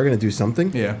they are going to do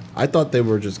something. Yeah. I thought they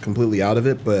were just completely out of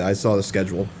it, but I saw the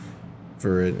schedule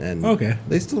for it, and Okay.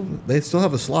 they still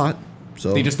have a slot.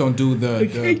 So They just don't do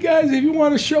Hey guys, if you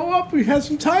want to show up, we have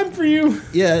some time for you.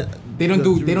 yeah, They don't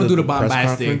do the press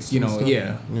bombastic, conference and stuff.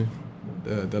 yeah.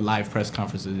 The live press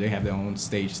conferences. They have their own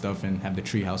stage stuff and have the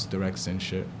treehouse directs and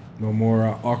shit. No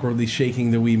more awkwardly shaking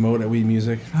the Wiimote at Wii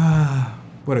Music.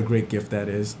 What a great gift that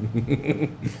is.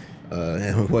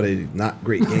 And what a not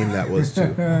great game that was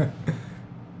too.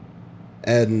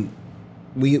 And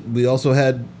we also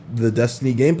had the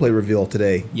Destiny gameplay reveal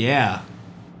today. Yeah.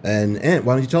 And Ant,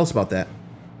 why don't you tell us about that?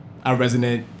 Our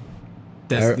resident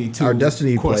Destiny 2 Our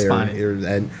Destiny player correspondent. here,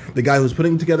 and the guy who's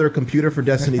putting together a computer for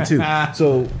Destiny 2.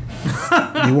 So,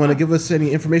 you want to give us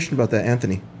any information about that,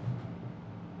 Anthony?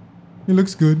 It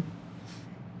looks good.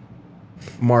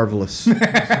 Marvelous.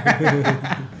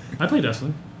 I play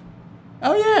Destiny.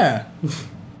 Oh yeah.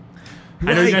 I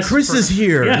know you Right, guys Chris is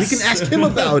here. Yes. We can ask him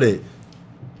about it.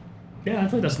 Yeah, I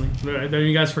play Destiny. I know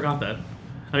you guys forgot that.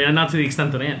 I mean, not to the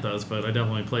extent that Ant does, but I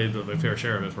definitely played the fair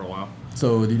share of it for a while.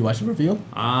 So did you watch the reveal?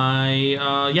 I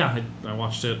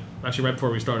watched it actually right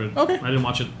before we started. Okay. I didn't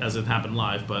watch it as it happened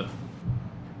live, but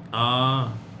I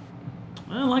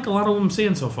like a lot of what I'm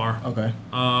seeing so far. Okay.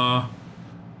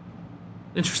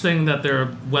 Interesting that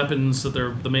their weapons, that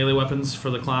they're the melee weapons for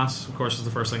the class. Of course, is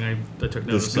the first thing I took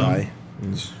notice This guy.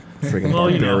 This friggin' Well,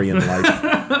 you know. barbarian life.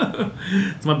 of.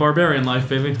 It's my barbarian life,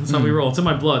 baby. That's how we roll. It's in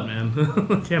my blood, man.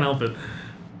 Can't help it.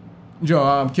 Joe,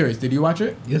 I'm curious. Did you watch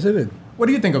it? Yes, I did. What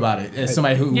do you think about it? As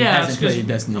somebody who Yeah, hasn't it's 'cause played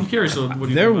Destiny. I'm curious. What do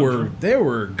you There think about there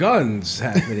were guns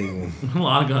happening. it? A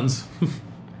lot of guns.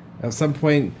 At some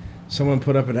point, someone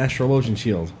put up an astrologian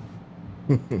shield.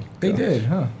 They did,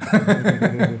 huh?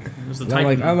 There's the And I'm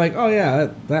Titan. like, oh yeah,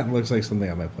 that looks like something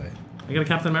I might play. I got a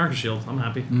Captain America shield. I'm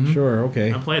happy. Sure,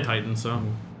 okay. I play a Titan, so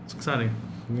it's exciting.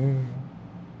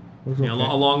 Looks Yeah, okay.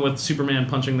 along with Superman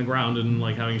punching the ground and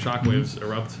like having shockwaves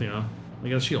erupt, I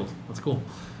got a shield. That's cool.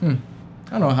 I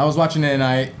don't know. I was watching it and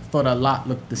I thought a lot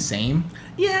looked the same.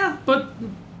 Yeah, but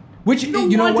Which you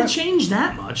don't want it to change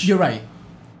that much. You're right.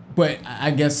 But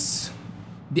I guess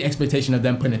the expectation of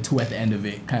them putting a 2 at the end of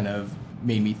it kind of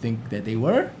made me think that they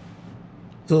were.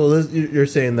 So you're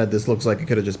saying that this looks like it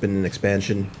could have just been an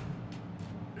expansion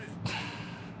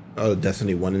of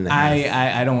Destiny 1.5?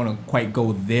 I don't want to quite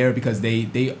go there because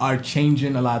they are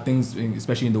changing a lot of things,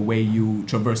 especially in the way you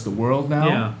traverse the world now.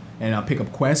 Yeah. And pick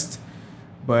up quests.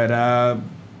 But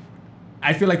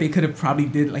I feel like they could have probably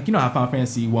did, like, how Final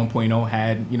Fantasy 1.0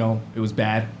 had, it was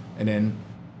bad. And then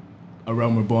A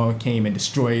Realm Reborn came and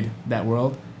destroyed that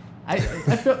world.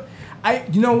 I feel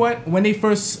you know what? When they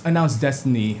first announced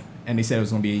Destiny and they said it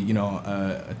was gonna be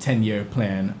a 10-year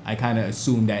plan, I kind of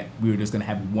assumed that we were just gonna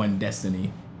have one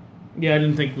Destiny, Yeah, I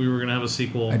didn't think we were gonna have a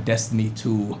sequel. a Destiny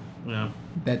 2. Yeah.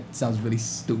 That sounds really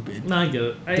stupid. No, I get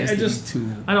it. I Destiny just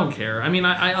 2. I don't care. I mean,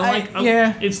 I like.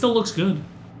 yeah. It still looks good.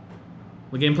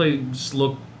 The gameplay just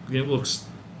looks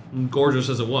gorgeous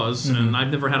as it was, and I've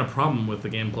never had a problem with the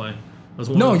gameplay. That's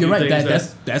one No, of the you're few right.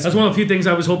 things That's one of the few things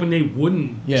I was hoping they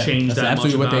wouldn't yeah, change that's that much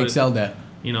absolutely what about they it. excelled at.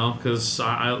 You know, because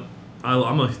I'm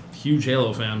a huge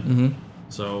Halo fan. Mm-hmm.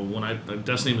 So when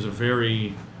Destiny was a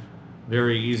very,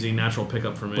 very easy natural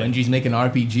pickup for me. Bungie's making an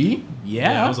RPG.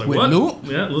 Yeah, I was like, with what? loot.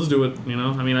 Yeah, let's do it. You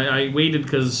know, I mean, I waited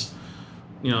because,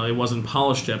 it wasn't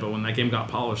polished yet. But when that game got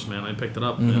polished, man, I picked it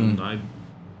up, and I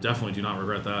definitely do not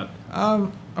regret that.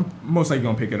 I'm most likely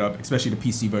gonna pick it up, especially the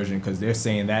PC version, because they're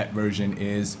saying that version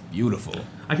is beautiful.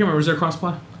 I can't remember. Was there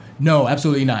crossplay? No,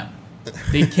 absolutely not.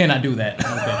 They cannot do that.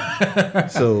 Okay.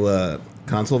 So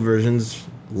console versions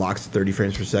locks to 30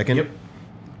 frames per second. Yep.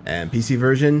 And PC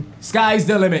version Sky's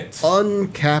the limit.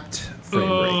 uncapped frame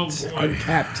Oh, rate. boy.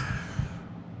 Uncapped.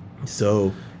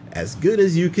 So as good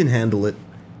as you can handle it,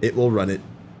 it will run it.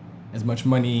 As much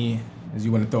money as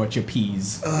you want to throw at your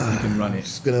peas, you can run it.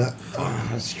 Just gonna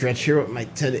stretch here with my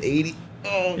 1080.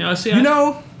 Oh, Yeah, I see. You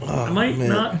know, I might man.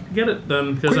 not get it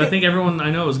then because I think everyone I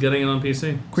know is getting it on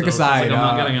PC. Quick so it sounds aside, like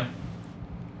I'm not getting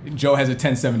it. Joe has a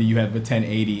 1070, you have a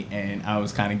 1080, and I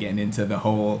was kind of getting into the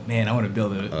whole, man, I want to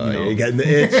build a, you're getting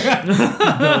the itch. build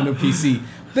a new PC.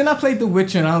 Then I played The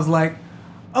Witcher, and I was like,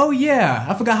 oh yeah,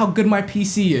 I forgot how good my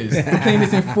PC is. I'm playing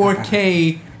this in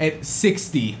 4K at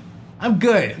 60. I'm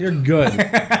good. You're good.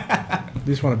 You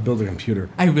just want to build a computer.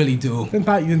 I really do.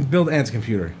 Then build Ant's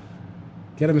computer.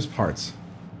 Get him his parts.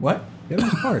 What? Get him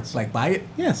his parts. Like buy it?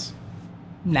 Yes.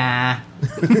 Nah.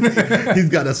 He's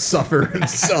got to suffer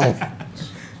himself.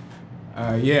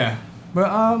 Yeah.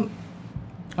 But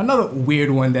another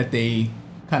weird one that they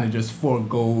kind of just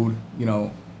foregoed,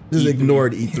 Just E3.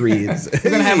 ignored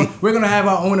E3. We're gonna have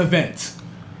our own event,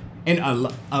 and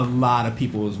a lot of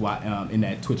people was in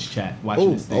that Twitch chat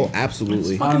watching this thing.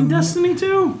 Absolutely. Fucking Destiny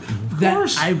 2. Of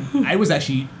course. I was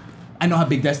actually, I know how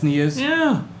big Destiny is,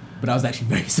 Yeah. but I was actually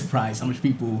very surprised how much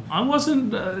people. I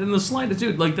wasn't in the slightest,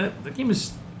 dude. Like that game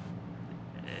is.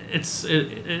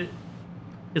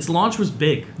 Its launch was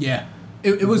big. Yeah.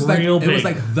 It was like Real it was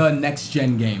big. like the next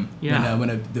gen game. Yeah.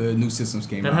 When the new systems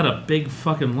came That out. had a big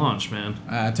fucking launch, man.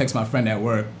 I text my friend at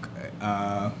work.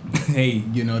 Hey,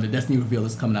 the Destiny reveal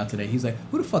is coming out today. He's like,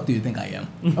 "Who the fuck do you think I am?"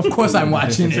 Of course, I'm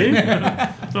watching See? it.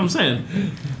 That's what I'm saying.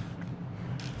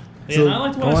 Yeah, So, I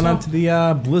liked what I Going saw. on to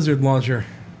the Blizzard launcher.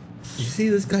 You see,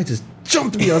 this guy just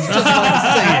jumped me. I was just about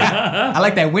to say it. I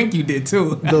like that wink you did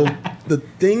too. The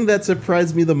thing that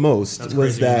surprised me the most That's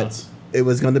was crazy that nuts. it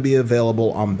was going to be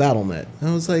available on Battle.net.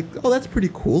 I was like, oh, that's pretty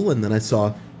cool. And then I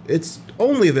saw it's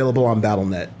only available on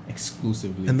Battle.net.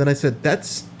 Exclusively. And then I said,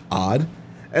 that's odd.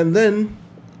 And then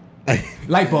I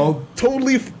Light bulb.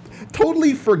 totally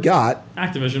forgot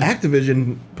Activision.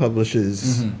 Activision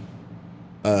publishes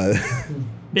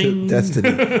Bing. Destiny.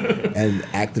 And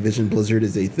Activision Blizzard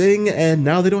is a thing, and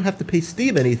now they don't have to pay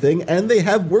Steam anything, and they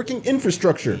have working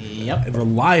infrastructure. Yep.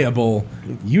 Reliable,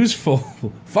 useful,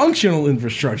 functional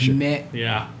infrastructure. Man,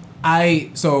 Yeah.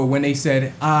 so when they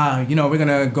said, we're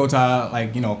gonna go to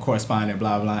our, correspondent,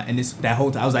 blah blah, and that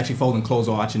whole time I was actually folding clothes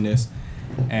while watching this,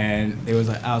 and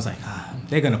I was like,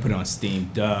 they're gonna put it on Steam,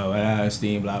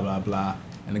 Steam, blah blah blah,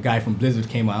 and the guy from Blizzard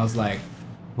came out. I was like,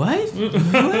 what?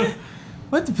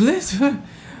 What the Blizzard?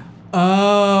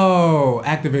 Oh,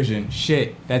 Activision.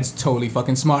 Shit, that's totally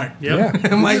fucking smart. Yep.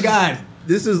 Oh my god.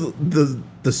 This is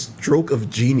the stroke of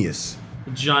genius.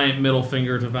 Giant middle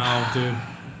finger to Valve, dude.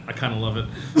 I kind of love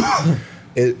it.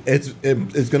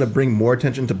 It's going to bring more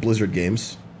attention to Blizzard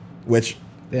games, which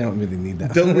They don't really need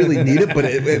that. don't really need it, but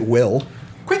it will.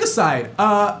 Quick aside,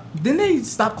 didn't they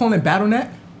stop calling it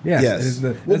Battle.net? Yes.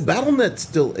 Well, Battle.net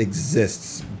still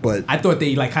exists, but I thought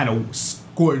they kind of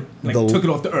scored, The- took it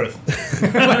off the earth.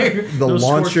 Like, the No scorched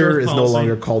launcher earth is no policy.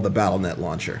 longer called the Battle.net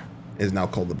launcher. It is now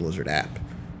called the Blizzard app.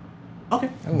 okay.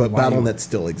 But why you- Battle.net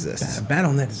still exists.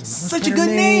 Battle.net is Such a good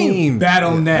name.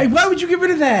 Battle.net. Hey, why would you get rid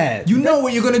of that? You know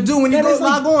what you're gonna do when you That go is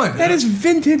like- log on. That is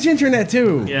vintage internet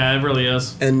too. Yeah, it really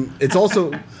is. And it's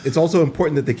also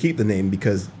important that they keep the name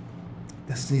because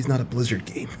Destiny's not a Blizzard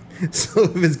game. So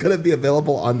if it's going to be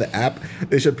available on the app,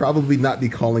 they should probably not be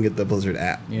calling it the Blizzard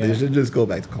app. Yeah. They should just go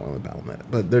back to calling it Battle.net.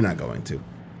 But they're not going to.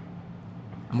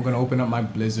 I'm gonna open up my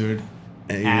Blizzard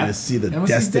And you're app. going to see the and I'm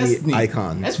gonna see Destiny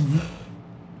icon. That's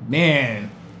man.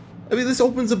 I mean, this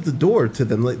opens up the door to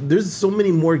them. Like, there's so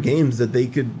many more games that they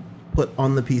could put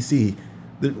on the PC.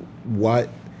 Why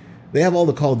They have all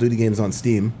the Call of Duty games on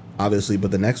Steam, obviously,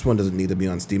 but the next one doesn't need to be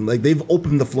on Steam. Like, they've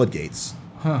opened the floodgates.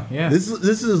 Huh? Yeah. This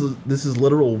is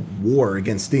literal war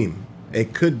against Steam.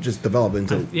 It could just develop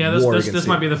into war against this Steam.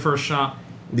 might be the first shot.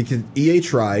 Because EA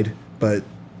tried, but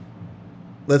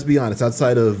let's be honest,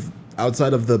 outside of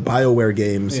the BioWare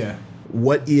games,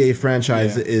 what EA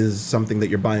franchise is something that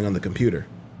you're buying on the computer?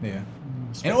 Yeah.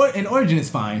 And Origin is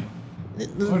fine.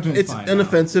 It's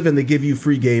inoffensive, and they give you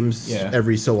free games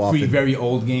every so often. Free, very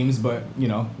old games, but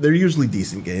they're usually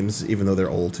decent games, even though they're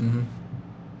old. Mm-hmm.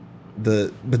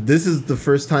 But this is the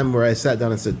first time where I sat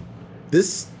down and said,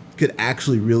 this could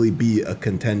actually really be a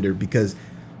contender, because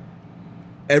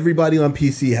everybody on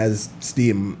PC has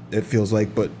Steam. It feels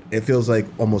like, but it feels like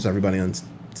almost everybody on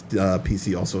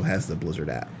PC also has the Blizzard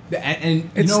app. And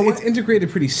it's integrated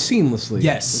pretty seamlessly.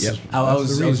 Yes. Yep. I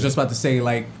was just about to say,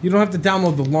 like, you don't have to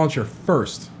download the launcher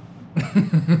first. Like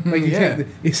you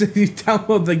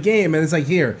download the game and it's like,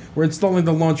 here, we're installing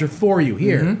the launcher for you.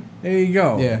 Here, there you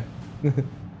go. Yeah.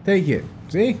 Take it.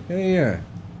 See? Yeah.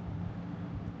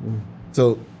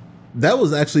 So that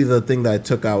was actually the thing that I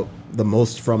took out the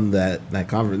most from that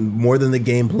conference, more than the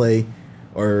gameplay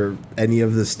or any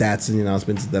of the stats and the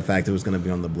announcements. The fact it was going to be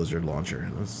on the Blizzard launcher.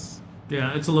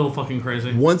 It's a little fucking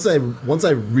crazy. Once I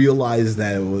realized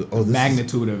that it was this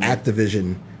magnitude of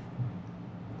Activision,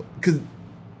 because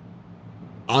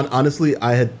honestly,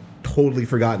 I had totally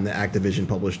forgotten that Activision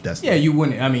published Destiny. Yeah, you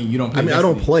wouldn't. I mean, you don't. Play Destiny. I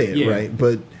don't play it, right?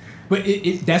 But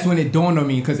that's when it dawned on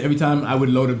me, because every time I would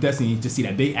load up Destiny, you just see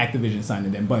that they Activision signed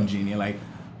and then Bungie, and you're like,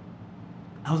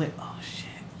 I was like, oh shit,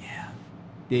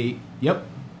 yeah, you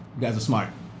guys are smart.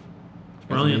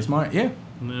 Brilliant. Really smart, yeah.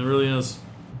 It really is.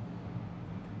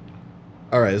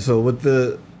 All right, so with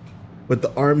the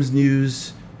ARMS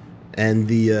news and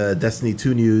the Destiny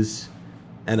 2 news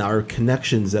and our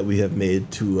connections that we have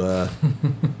made to,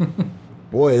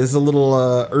 boy, this is a little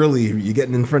early. You're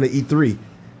getting in front of E3.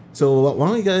 So why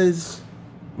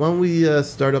don't we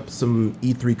start up some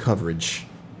E3 coverage?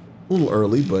 A little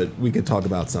early, but we could talk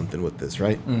about something with this,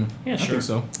 right? Yeah, sure. I think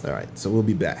so. All right, so we'll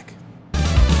be back.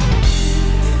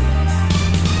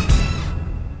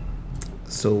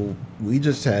 So we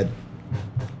just had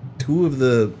two of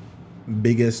the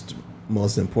biggest,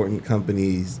 most important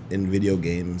companies in video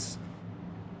games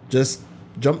just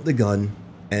jump the gun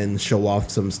and show off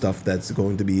some stuff that's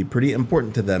going to be pretty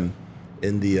important to them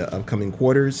in the upcoming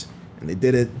quarters, and they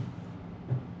did it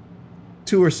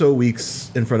 2 or so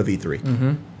weeks in front of E3.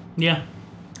 Mm-hmm. Yeah.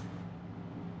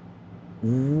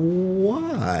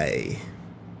 Why?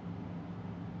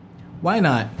 Why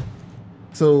not?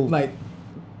 So, Like,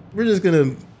 we're just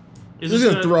gonna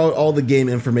throw out all the game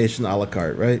information a la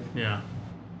carte, right? Yeah.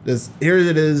 Just here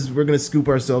it is. We're gonna scoop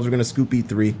ourselves. We're gonna scoop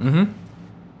E3. mm-hmm.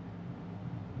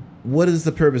 What is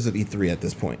the purpose of E3 at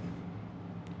this point?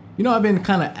 I've been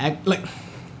kind of like,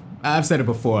 I've said it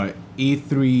before.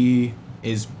 E3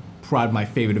 is probably my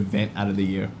favorite event out of the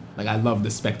year. Like, I love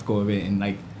the spectacle of it, and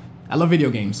like, I love video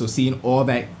games. So seeing all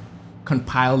that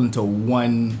compiled into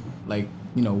one, like,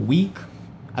 week,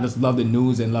 I just love the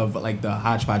news and love like the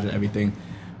hodgepodge of everything.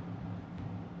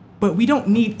 But we don't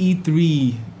need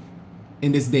E3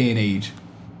 in this day and age,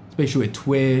 especially with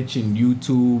Twitch and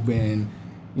YouTube and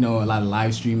a lot of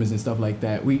live streamers and stuff like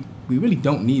that. We really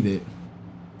don't need it.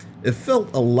 It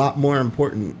felt a lot more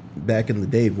important back in the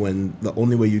day when the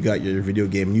only way you got your video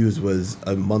game news was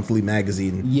a monthly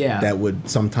magazine that would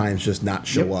sometimes just not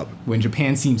show up. When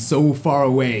Japan seems so far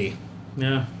away.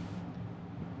 Yeah.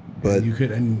 But you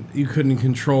couldn't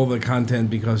control the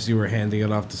content because you were handing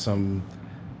it off to some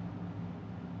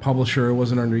publisher. It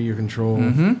wasn't under your control.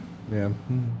 Mm-hmm.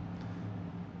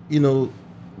 Yeah.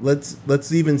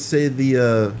 Let's even say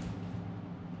the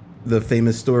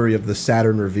famous story of the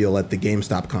Saturn reveal at the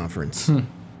GameStop conference.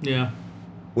 Yeah.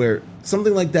 Where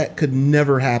something like that could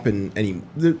never happen anymore.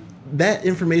 That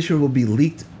information will be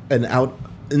leaked and out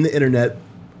in the internet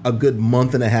a good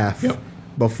month and a half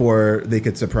before they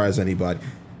could surprise anybody.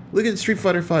 Look at Street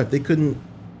Fighter V. They couldn't.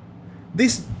 They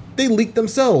leaked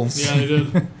themselves. Yeah, they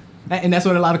did. And that's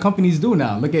what a lot of companies do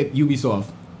now. Look at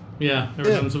Ubisoft. Yeah,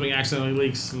 every time something accidentally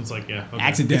leaks, it's like, okay.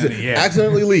 Accidentally,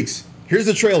 Accidentally leaks. Here's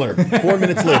the trailer. 4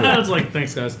 minutes later. It's like,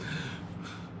 thanks, guys.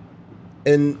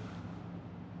 And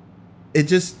it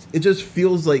just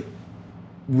feels like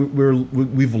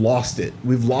we've lost it.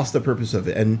 We've lost the purpose of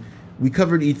it. And we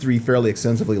covered E3 fairly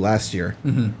extensively last year.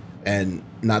 Mm-hmm. And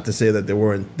not to say that there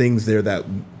weren't things there that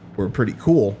were pretty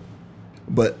cool,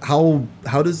 but how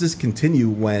does this continue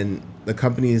when the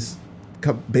companies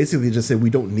basically just say, we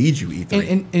don't need you,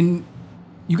 E3? And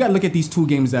you got to look at these two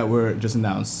games that were just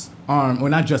announced. Or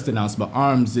not just announced, but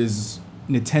ARMS is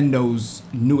Nintendo's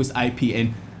newest IP,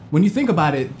 and when you think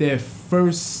about it, their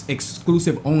first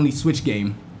exclusive only Switch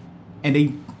game, and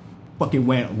they fucking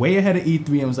went way ahead of E3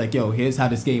 and was like, yo, here's how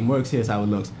this game works, here's how it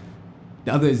looks.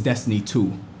 The other is Destiny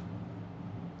 2.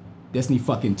 Destiny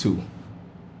fucking 2.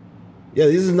 Yeah,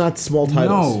 these are not small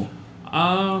titles.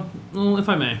 No. Well, if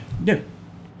I may. Yeah.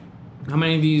 How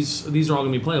many of these are all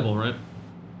going to be playable, right?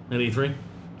 At E3?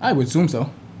 I would assume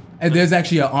so. And there's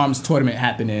actually an ARMS tournament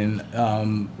happening All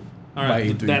by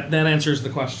right, E3. that answers the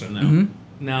question now.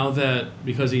 Mm-hmm. Now that,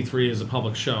 because E3 is a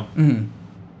public show,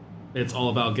 it's all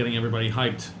about getting everybody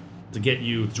hyped to get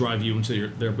you, to drive you into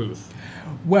their booth.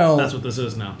 Well, That's what this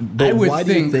is now. But I would why do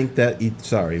you think- think that?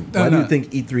 Why do you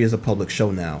think E3 is a public show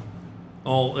now?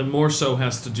 All and more so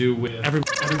has to do with everyone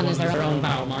has their own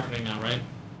marketing now, right?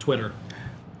 Twitter.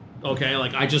 Okay,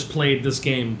 like I just played this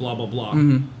game, blah blah blah,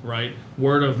 right?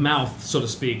 Word of mouth, so to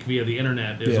speak, via the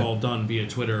internet is Yeah. all done via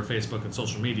Twitter, Facebook, and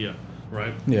social media,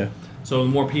 right? Yeah. So the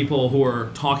more people who are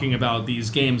talking about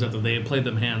these games after they have played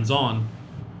them hands on,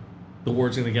 the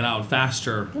word's going to get out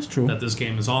faster. That's true. That this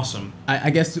game is awesome.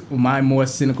 I guess my more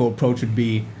cynical approach would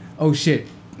be, oh shit,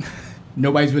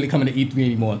 nobody's really coming to E3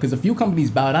 anymore, because a few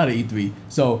companies bowed out of E3,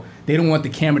 so they don't want the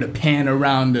camera to pan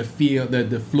around the field,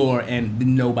 the floor, and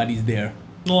nobody's there.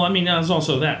 Well, I mean, there's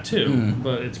also that too,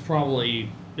 but it's probably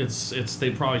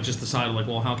they probably just decided like,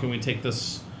 well, how can we take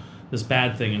this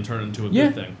bad thing and turn it into a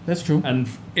good thing? That's true. And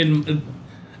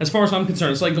as far as I'm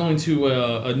concerned, it's like going to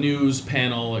a news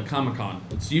panel at Comic-Con.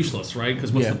 It's useless, right?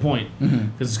 Because what's Yeah. the point?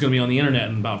 Because it's going to be on the internet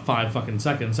in about 5 fucking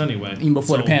seconds anyway. Even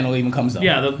before the panel even comes up.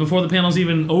 Yeah, before the panel's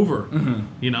even over.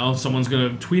 You know, someone's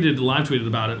going to live tweet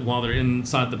about it while they're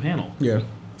inside the panel. Yeah.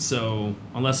 So,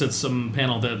 unless it's some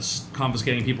panel that's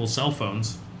confiscating people's cell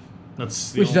phones,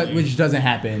 that's the Which doesn't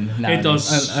happen nowadays. It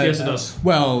does. Yes, it does.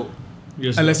 Well,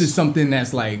 Yes, unless it does. it's something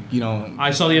that's like, you know...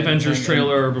 I saw the Avengers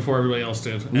trailer before everybody else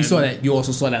did. You saw that. You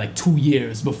also saw that like 2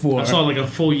 years before. I saw it like a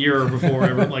full year before,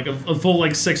 like a full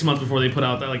like 6 months before they put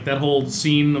out that whole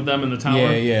scene of them in the tower.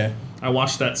 Yeah, yeah. I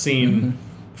watched that scene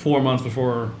 4 months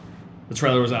before the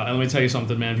trailer was out. And let me tell you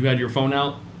something, man. If you had your phone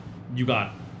out, you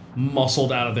got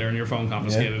muscled out of there and your phone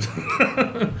confiscated.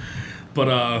 Yeah.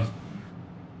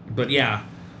 but yeah,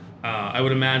 I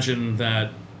would imagine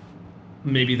that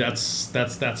maybe that's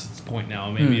its point now.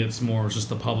 Maybe it's more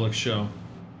just a public show,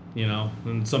 you know.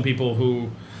 And some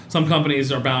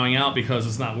companies are bowing out because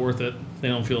it's not worth it. They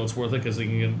don't feel it's worth it because they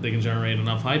can generate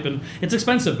enough hype, and it's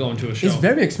expensive going to a show. It's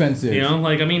very expensive. You know,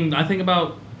 like I mean, I think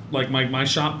about like my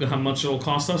shop, how much it'll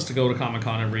cost us to go to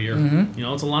Comic-Con every year. You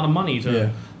know, it's a lot of money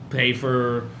to pay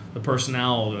for the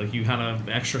personnel, like you have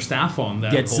extra staff on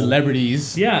that. Get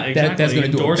celebrities. Yeah, exactly. That's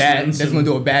gonna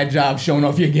do a bad job showing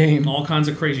off your game. All kinds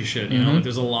of crazy shit. You know, like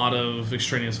there's a lot of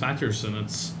extraneous factors, and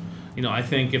it's, you know, I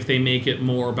think if they make it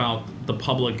more about the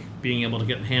public being able to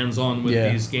get hands on with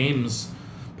these games,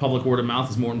 public word of mouth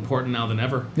is more important now than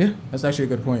ever. Yeah, that's actually a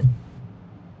good point.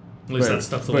 At least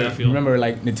that's the way I feel. Remember,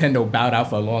 like Nintendo bowed out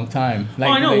for a long time.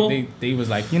 Like, I know. They was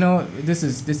like, you know, this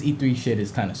E3 shit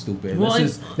is kind of stupid. Well,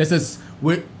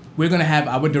 We're gonna have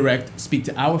our direct speak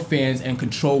to our fans and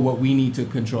control what we need to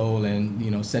control, and you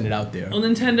know, send it out there. Well,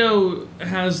 Nintendo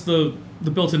has the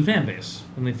built-in fan base,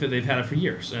 and they've had it for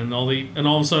years. And all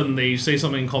of a sudden they say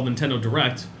something called Nintendo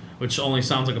Direct, which only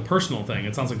sounds like a personal thing.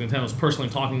 It sounds like Nintendo's personally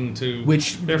talking to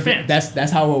their fans.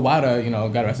 That's how Iwata, you know,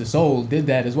 God rest his soul, did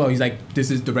that as well. He's like,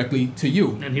 this is directly to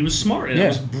you. And he was smart, and he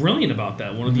was brilliant about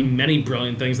that. One of the many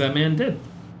brilliant things that man did.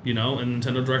 You know, and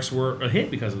Nintendo Directs were a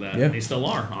hit because of that. Yeah. And they still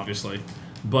are, obviously.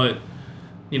 But,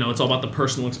 you know, it's all about the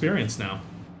personal experience now.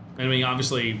 I mean,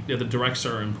 obviously, the directs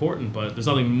are important, but there's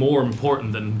nothing more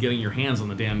important than getting your hands on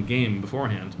the damn game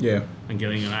beforehand. Yeah. And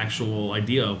getting an actual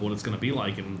idea of what it's going to be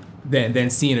like. And then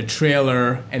seeing a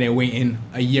trailer and then waiting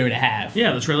a year and a half.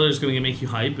 yeah, the trailer is going to make you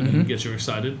hype and get you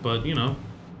excited, but, you know,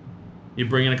 you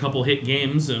bring in a couple hit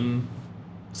games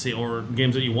or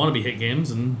games that you want to be hit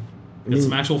games and get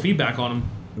some actual feedback on them.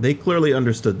 They clearly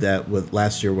understood that with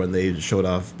last year when they showed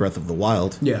off Breath of the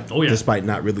Wild. Yeah. Oh, yeah. Despite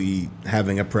not really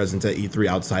having a presence at E3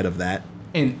 outside of that.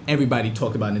 And everybody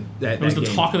talked about it. That was the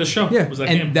game. talk of the show. Yeah. Was that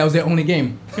and game. that was their only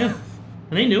game. Yeah.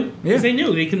 And they knew. Yeah. Because they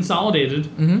knew. They consolidated.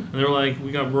 And they were like,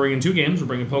 we're bringing 2 games. We're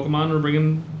bringing Pokemon. We're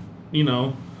bringing, you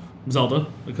know, Zelda.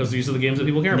 Because these are the games that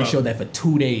people care And they about. showed that for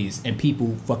 2 days, and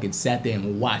people fucking sat there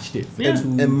and watched it. For Yeah.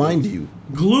 2 And mind you,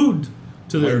 Glued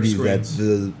to their that screens.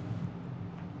 the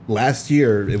last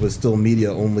year it was still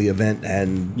media only event,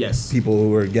 and people who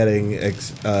were getting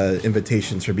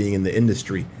invitations for being in the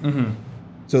industry.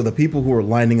 So the people who were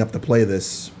lining up to play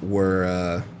this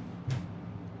were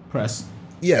press.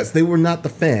 Yes, they were not the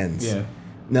fans. Yeah.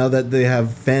 Now that they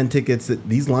have fan tickets, that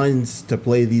these lines to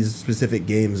play these specific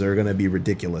games are going to be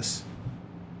ridiculous.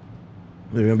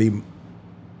 They're gonna be.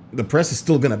 The press is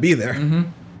still gonna be there.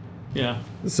 Yeah.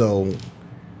 So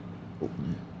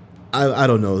I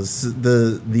don't know.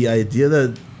 The idea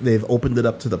that they've opened it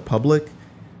up to the public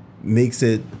makes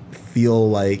it feel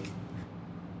like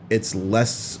it's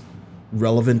less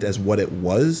relevant as what it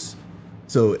was.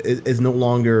 So it's no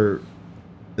longer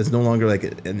like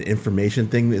an information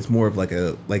thing. It's more of like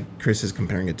Chris is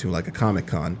comparing it to like a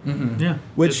Comic-Con. Yeah.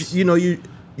 Which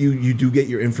you do get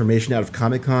your information out of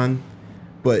Comic-Con,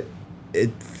 but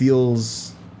it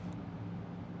feels,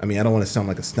 I mean, I don't want to sound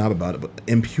like a snob about it, but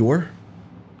impure.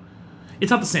 It's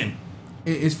not the same.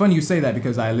 It's funny you say that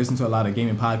because I listen to a lot of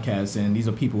gaming podcasts, and these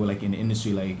are people like in the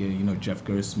industry, like Jeff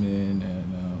Gerstmann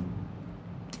and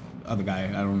other guy.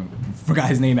 I don't know, forgot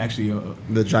his name actually.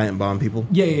 The giant bomb people.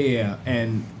 Yeah.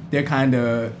 And they're kind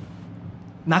of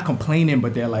not complaining,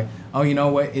 but they're like, oh, you know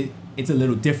what? It's a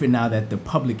little different now that the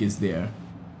public is there.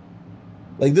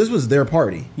 Like, this was their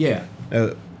party. Yeah.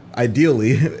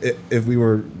 Ideally, if we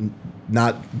were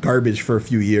not garbage for a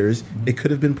few years, it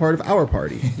could have been part of our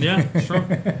party. Yeah, sure.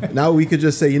 Now we could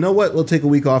just say, you know what? We'll take a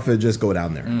week off and just go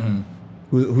down there.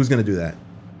 Who's going to do that?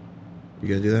 You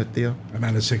going to do that, Theo? I'm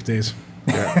out of 6 days.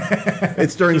 Yeah.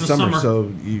 It's during It's the summer, summer.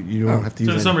 so you don't have to use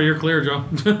So in any. summer, you're clear, Joe.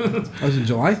 I was in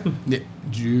July?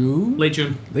 June? Late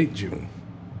June. Late June.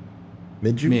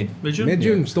 Mid-June? Mid June?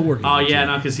 Mid-June, still working. Oh, for yeah, June.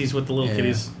 no, because he's with the little Yeah.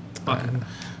 kitties. Fuck.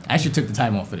 I actually took the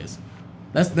time off for this.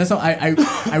 That's how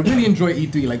I really enjoy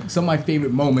E3. Like, some of my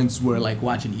favorite moments were like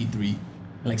watching E3 and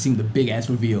like seeing the big ass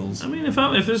reveals. I mean, if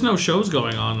there's no shows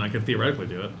going on, I could theoretically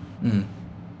do it.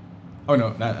 Oh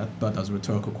no, I thought that was a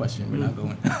rhetorical question. We're not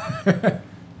going.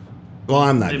 Well,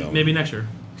 I'm not going. Maybe next year.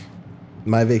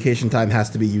 My vacation time has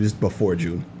to be used before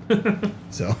June.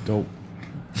 So Dope.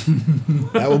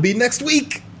 that will be next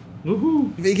week.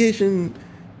 Woohoo! Vacation.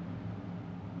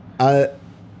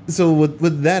 So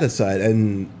with that aside,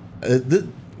 and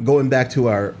going back to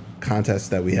our contest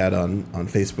that we had on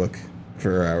Facebook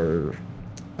for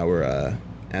our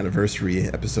anniversary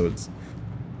episodes,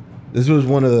 this was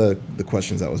one of the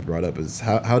questions that was brought up: is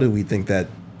how do we think that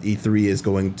E3 is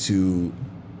going to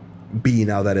be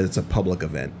now that it's a public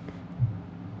event?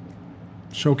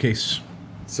 Showcase.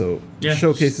 So Yeah.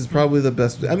 showcase is probably the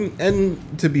best. I mean, and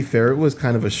to be fair, it was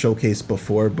kind of a showcase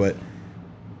before, but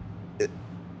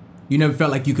You never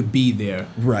felt like you could be there.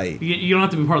 right. You don't have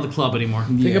to be part of the club anymore.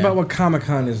 Think about what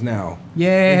Comic-Con is now.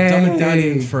 Yeah. Dumb it down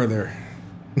even further.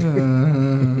 It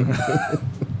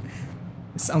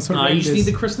sounds You horrendous. just need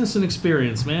the Chris Nissen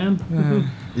experience, man.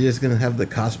 You're just gonna have the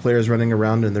cosplayers running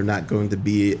around, and they're not going to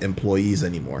be employees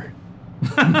anymore.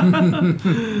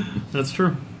 That's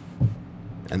true.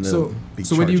 And So they'll be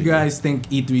where do you charging guys think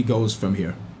E3 goes from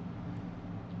here?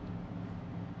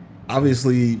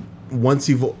 Obviously, once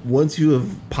you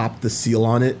have popped the seal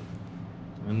on it,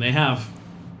 And they have.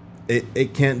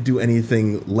 it can't do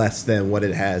anything less than what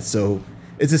it has. So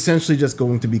it's essentially just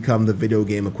going to become the video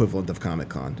game equivalent of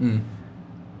Comic-Con.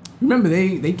 Remember,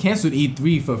 they canceled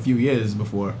E3 for a few years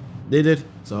before. They did.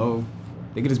 So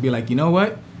they could just be like, you know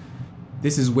what?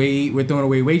 We're throwing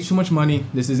away way too much money.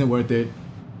 This isn't worth it.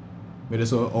 We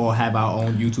just all have our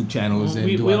own YouTube channels and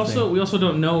do we our also thing. we also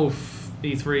don't know if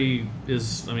E3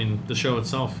 is. I mean, the show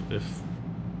itself. If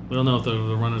we don't know if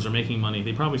the runners are making money,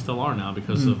 they probably still are now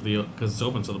because because it's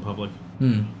open to the public. I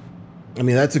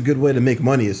mean, that's a good way to make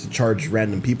money, is to charge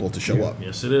random people to show up.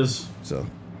 Yes, it is. So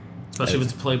Especially if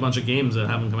it's to play a bunch of games that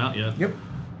haven't come out yet. Yep.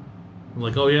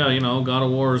 Like, oh yeah, God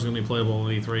of War is gonna be playable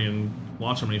at E3, and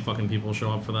watch how many fucking people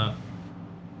show up for that.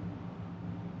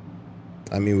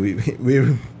 I mean,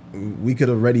 we could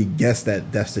already guess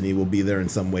that Destiny will be there in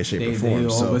some way, shape, or They form. all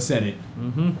So but said it.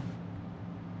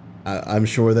 I'm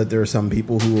sure that there are some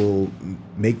people who will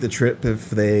make the trip if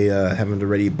they haven't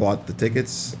already bought the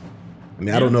tickets. I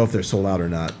mean, I don't know if they're sold out or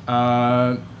not.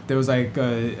 There was like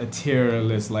a tier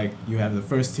list. Like, you have the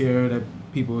first tier that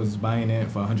people is buying it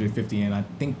for $150, and I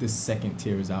think the second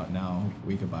tier is out now.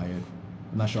 We could buy it.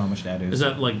 I'm not sure how much that is. Is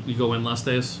that like you go in less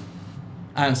days?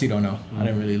 I honestly don't know. I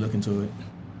didn't really look into it.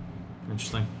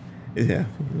 Interesting. Yeah,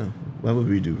 why would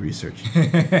we do research?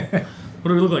 What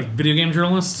do we look like? Video game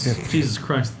journalists? Jesus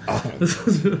Christ.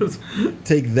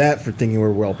 Take that for thinking we're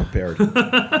well prepared.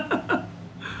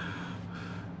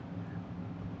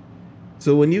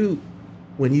 So when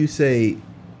you say,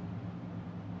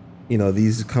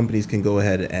 these companies can go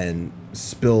ahead and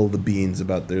spill the beans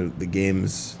about the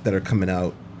games that are coming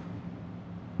out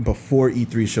before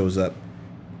E3 shows up,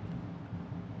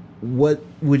 what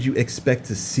would you expect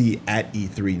to see at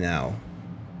E3 now?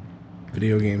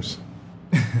 Video games.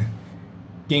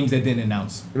 Games that didn't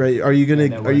announce. Right? Are you that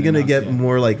gonna weren't get announced yet.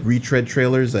 more like retread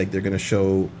trailers? Like they're gonna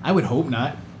show? I would hope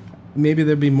not. Maybe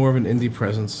there'd be more of an indie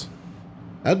presence.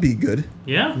 That'd be good.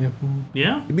 Yeah.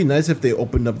 Yeah. It'd be nice if they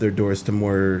opened up their doors to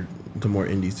more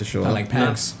indies to show I up. like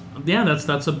PAX.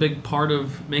 That's a big part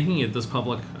of making it this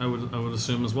public. I would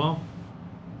assume as well.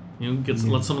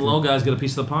 Let some low guys get a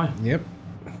piece of the pie. Yep.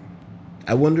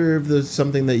 I wonder if there's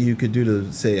something that you could do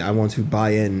to say, I want to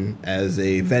buy in as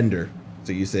a vendor.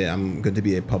 So you say, I'm going to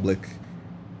be a public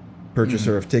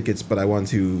purchaser of tickets, but I want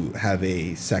to have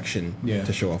a section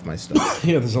to show off my stuff.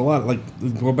 Yeah, there's a lot. Like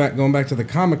going back to the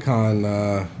Comic-Con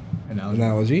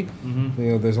analogy.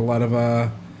 Mm-hmm. There's a lot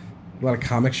of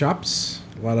comic shops,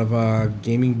 a lot of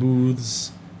gaming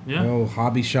booths. Yeah.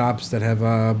 Hobby shops that have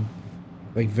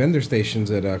like vendor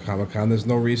stations at Comic-Con. There's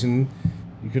no reason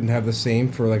you couldn't have the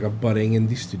same for like a budding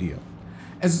indie studio.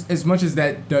 As much as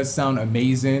that does sound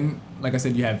amazing, like I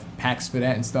said, you have PAX for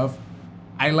that and stuff.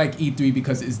 I like E3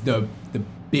 because it's the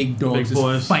big dogs Big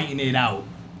boys. just fighting it out.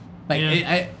 Like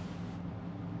Yeah.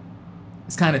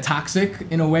 it's kind of toxic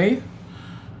in a way,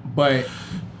 but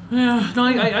Yeah. No,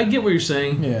 I get what you're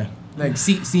saying. yeah, like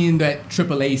seeing that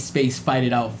AAA space fight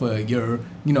it out for your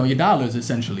dollars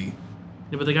essentially.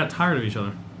 Yeah, but they got tired of each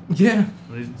other. Yeah.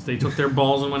 They took their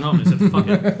balls and went home. They said, "Fuck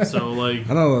it." So like,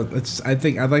 I don't know.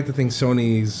 I'd like to think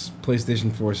Sony's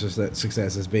PlayStation 4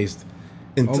 success is based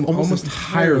almost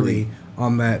entirely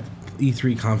on that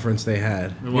E3 conference they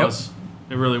had. it was.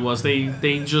 It really was.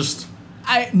 They just.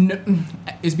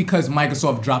 It's because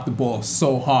Microsoft dropped the ball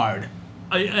so hard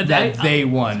that they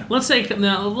won. Let's say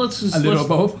now. Let's A little of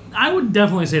both? I would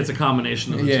definitely say it's a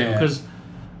combination of the two because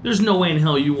there's no way in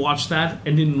hell you watched that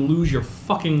and didn't lose your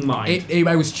fucking mind.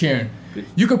 Everybody was cheering.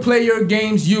 You could play your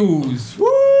games used. Woo!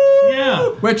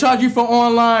 Yeah. We'll charge you for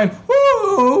online.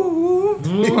 Woo!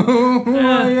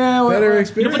 Yeah. Better Yeah,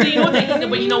 experience.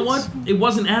 but you know what? It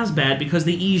wasn't as bad because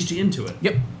they eased you into it.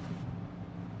 Yep.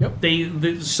 The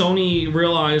Sony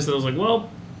realized that it was like, well,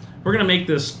 we're gonna make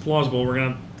this plausible. We're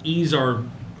gonna ease our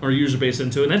user base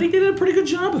into it, and I think they did a pretty good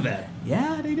job of that.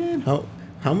 Yeah, they did.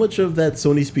 How much of that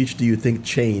Sony speech do you think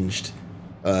changed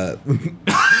from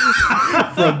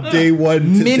day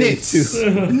one to day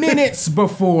two? Minutes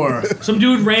before. Some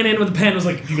dude ran in with a pen and was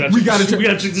like, we gotta check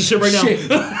this shit right now. Shit.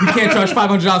 We can't charge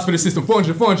 $500 for the system.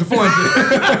 400.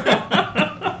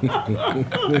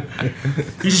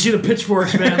 You should see the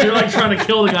pitchforks, man. They're like trying to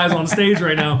kill the guys on stage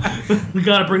right now. We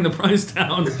gotta bring the price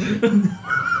down.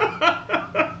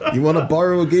 You want to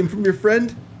borrow a game from your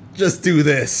friend? Just do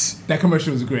this. That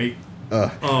commercial was great.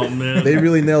 Oh man. They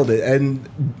really nailed it. And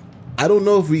I don't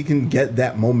know if we can get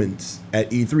that moment at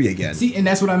E3 again. See, and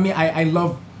that's what I mean. I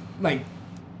love, like...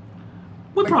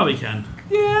 We probably can.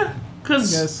 Yeah.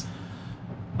 Because... Yes.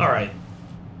 All right.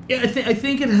 Yeah, I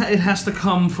think it has to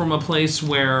come from a place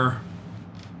where...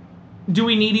 Do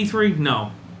we need E3?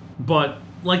 No. But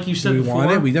like you said Do we before...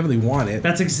 want it? We definitely want it.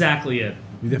 That's exactly it.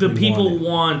 We The definitely people want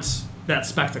want that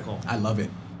spectacle. I love it.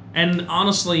 And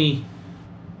honestly...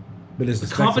 But it's the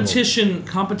spectacle.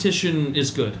 Competition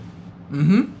is good.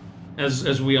 Mm-hmm.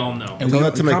 As we all know. Tell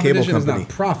that to my cable Competition is company. not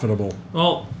profitable.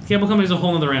 Well, cable company is a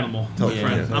whole other animal, my Yeah,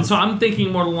 friend. yeah. I'm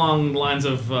thinking more along the lines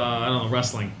of I don't know,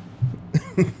 wrestling.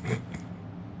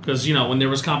 Because when there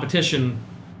was competition,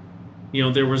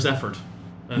 there was effort,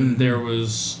 and there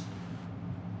was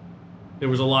a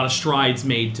lot of strides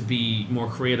made to be more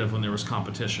creative when there was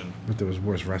competition. But there was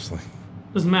worse wrestling.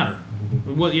 Doesn't matter.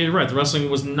 Well, you're right. The wrestling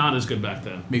was not as good back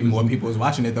then. Maybe more people was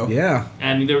watching it, though. Yeah.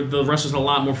 And the wrestlers had a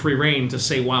lot more free reign to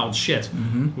say wild shit,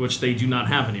 which they do not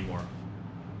have anymore.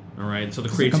 All right, so the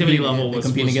creativity level was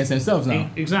competing against themselves now.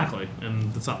 Exactly,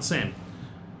 and it's not the same.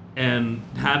 And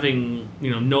having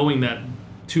knowing that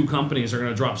two companies are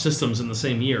going to drop systems in the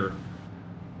same year,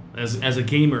 as a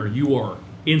gamer, you are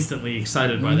instantly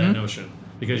excited by that notion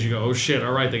because you go, oh shit,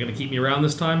 all right, they're going to keep me around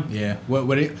this time. Yeah.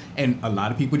 And a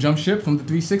lot of people jumped ship from the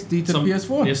 360 to the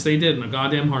PS4. Yes, they did in a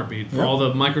goddamn heartbeat for all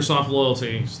the Microsoft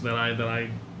loyalties that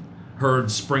I heard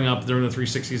spring up during the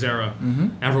 360s era.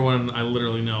 Everyone, I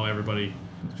literally know everybody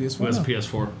PS4 who has a now.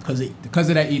 PS4 because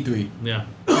of that E3. Yeah,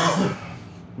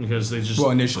 because they just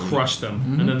initially. crushed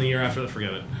them, and then the year after,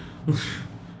 forget it.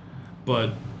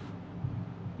 But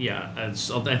yeah,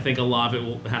 I think a lot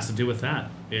of it has to do with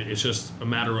that. It's just a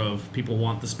matter of people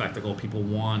want the spectacle. People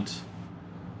want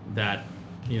that.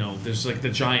 There's like the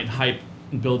giant hype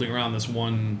building around this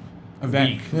one Event,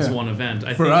 week, this one event.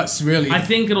 I For think, us, really. I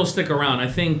think it'll stick around. I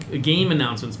think game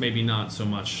announcements maybe not so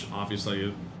much,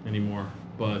 obviously, anymore.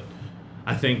 But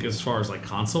I think as far as like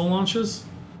console launches,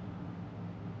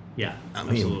 yeah,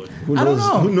 absolutely. Who I don't knows?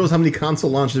 know. Who knows how many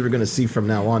console launches we're going to see from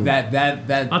now on? That's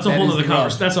a whole other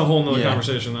conversation. That's a whole other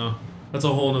conversation, though. That's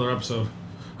a whole other episode.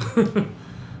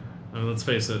 I mean, let's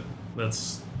face it.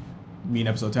 That's You mean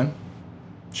episode 10?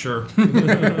 sure.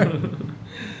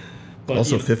 But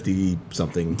Also, you- 50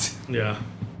 something. Yeah.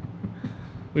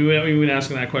 We've been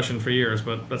asking that question for years,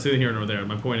 but that's neither here nor there.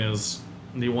 My point is,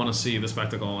 you want to see the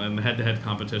spectacle, and the head-to-head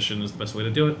competition is the best way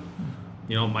to do it.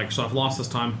 You know, Microsoft lost this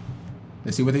time.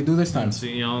 Let's see what they do this time.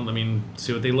 See,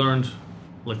 see what they learned,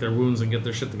 lick their wounds, and get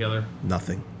their shit together.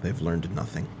 Nothing. They've learned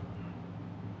nothing.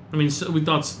 I mean, so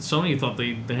Sony thought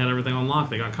they had everything on lock.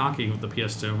 They got cocky with the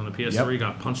PS2, and the PS3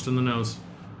 got punched in the nose.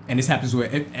 And this happens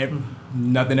with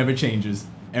nothing ever changes.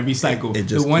 Every cycle. It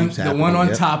just the one keeps happening, on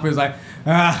yep. top is like,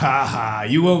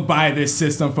 you will buy this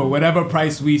system for whatever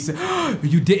price we say.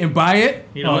 You didn't buy it?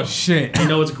 You know oh, what? shit. You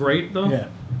know what's great, though? Yeah.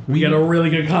 We get a really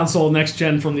good console next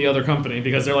gen from the other company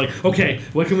because they're like, okay,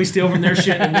 what can we steal from their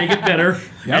shit and make it better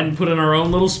and put in our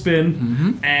own little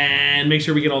spin and make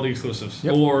sure we get all the exclusives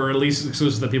or at least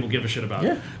exclusives that people give a shit about.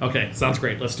 Yeah. Okay, sounds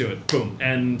great. Let's do it. Boom.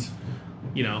 And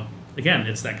again,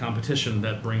 it's that competition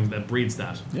that breeds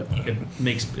that. Yep. It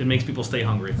makes people stay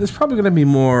hungry. There's probably going to be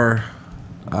more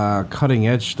cutting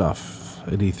edge stuff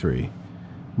at E3.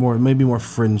 Maybe more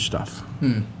fringe stuff.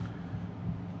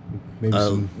 Maybe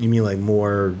You mean like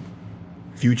more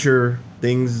future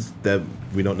things that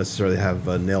we don't necessarily have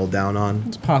nailed down on?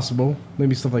 it's possible.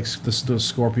 Maybe stuff like the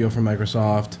Scorpio from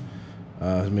Microsoft.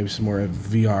 Maybe some more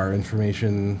VR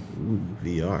information.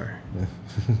 VR.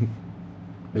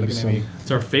 Maybe Looking at some me.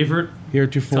 It's our favorite.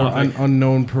 heretofore Topic.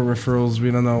 unknown peripherals we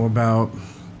don't know about.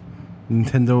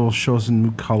 Nintendo will show some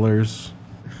new colors.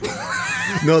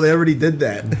 No, they already did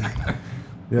that.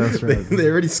 Yeah, that's right. They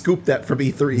already scooped that from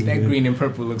E3. That green and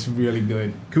purple looks really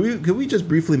good. Could we just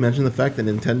briefly mention the fact that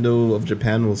Nintendo of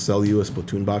Japan will sell you a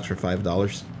Splatoon box for $5?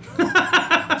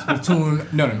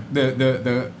 Splatoon. No.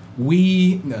 The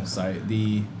Wii. No, sorry.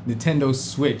 The Nintendo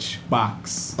Switch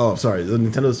box. Oh, sorry, the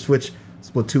Nintendo Switch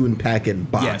Splatoon pack and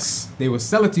box. Yes. They will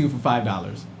sell it to you for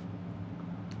 $5. It's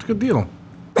a good deal.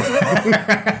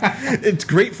 It's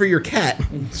great for your cat.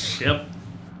 Yep.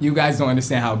 You guys don't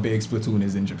understand how big Splatoon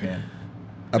is in Japan.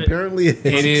 Apparently,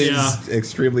 It is.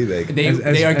 extremely big. They As-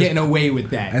 they are as- getting away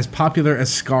with that. As popular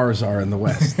as scars are in the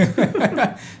West.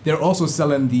 They're also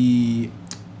selling the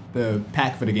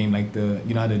pack for the game, like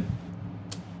how the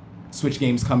Switch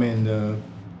games come in the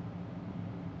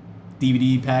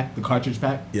DVD pack, the cartridge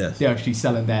pack. Yes. They're actually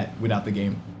selling that without the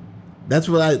game. That's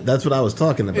what I was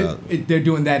talking about. They're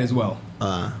doing that as well.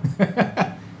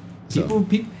 So-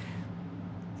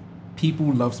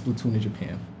 People love Splatoon in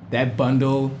Japan. That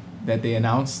bundle that they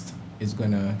announced is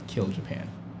gonna kill Japan.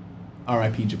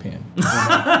 R.I.P. Japan. When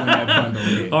that bundle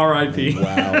hit. R.I.P.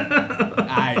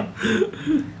 Wow.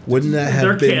 Wouldn't that have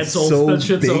They're been canceled. so That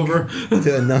shit's big over.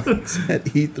 to announce at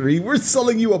E3? We're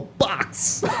selling you a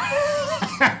box.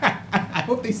 I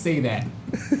hope they say that.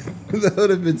 That would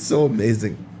have been so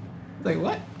amazing. Like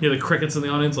what? Yeah, the crickets in the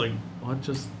audience, like, what?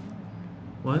 Just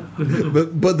what?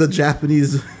 But the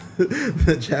Japanese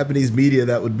media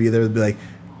that would be there would be like,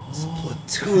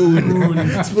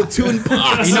 Splatoon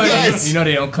box. Yes. You know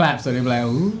they don't clap, so they're like,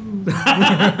 ooh.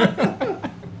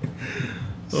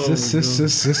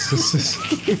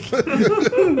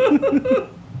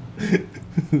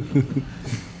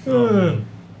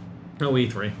 No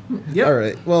E3. Yep. All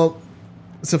right. Well,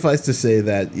 suffice to say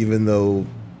that even though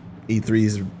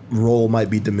E3's role might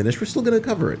be diminished, we're still going to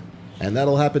cover it, and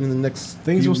that'll happen in the next.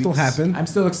 Things few will still weeks. happen. I'm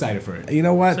still excited for it. You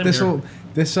know what? Same This here.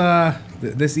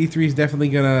 this E3 is definitely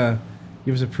gonna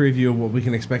give us a preview of what we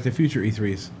can expect at future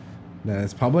E3s. Now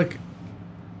it's public.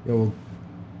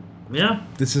 Yeah.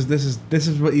 This is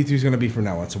what E3 is gonna be from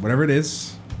now on. So whatever it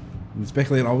is, we can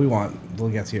speculate all we want until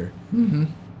it gets here.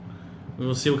 We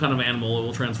will see what kind of animal it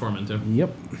will transform into.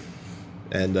 Yep.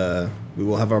 And we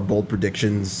will have our bold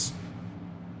predictions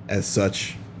as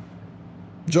such.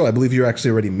 Joe, I believe you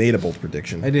actually already made a bold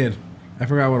prediction. I did. I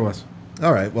forgot what it was.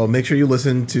 All right. Well, make sure you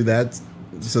listen to that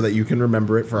so that you can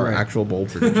remember it for our Right. actual bold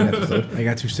prediction episode. I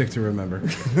got too sick to remember.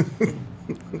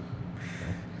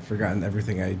 Forgotten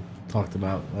everything I talked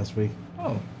about last week.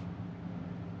 Oh.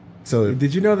 So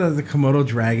Did you know that the Komodo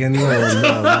dragon? no.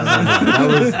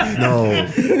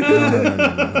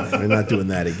 We're not doing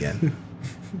that again.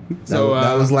 So,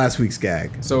 that was last week's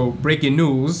gag. So breaking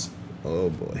news. Oh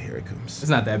boy, here it comes. It's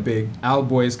not that big.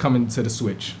 Owlboy is coming to the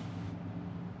Switch.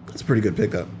 That's a pretty good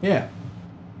pickup. Yeah.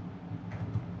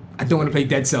 I don't want to play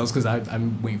Dead Cells because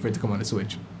I'm waiting for it to come on the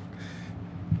Switch.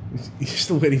 You're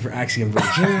still waiting for Axiom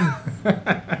Verge.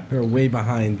 They're way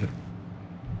behind.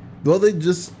 Well, they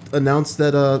just announced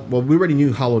that. Well, we already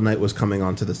knew Hollow Knight was coming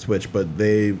onto the Switch, but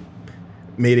they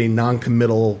made a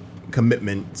non-committal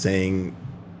commitment saying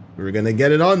we're gonna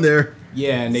get it on there.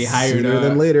 Yeah, and they hired Sooner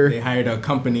than later. They hired a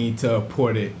company to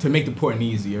port it to make the porting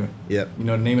easier. Yep. You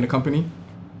know the name of the company?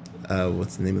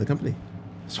 What's the name of the company?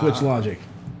 Switch Logic.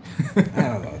 I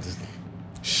don't know. Just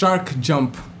Shark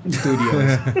Jump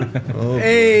Studios.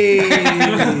 Hey.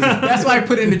 That's why I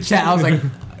put it in the chat. I was like,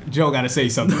 Joe got to say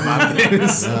something about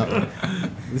this.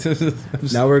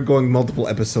 Now we're going multiple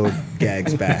episode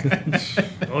gags back.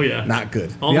 Oh yeah. Not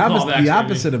good. All The, the opposite, callbacks, the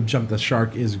opposite of jump the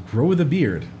shark is grow the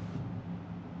beard.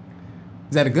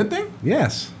 Is that a good thing?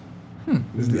 Yes.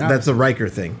 That's a Riker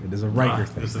thing. It is a Riker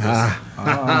thing. This is-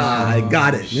 I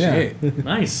got it. Yeah. Shit.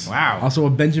 Nice. Wow. Also a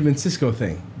Benjamin Sisko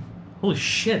thing. Holy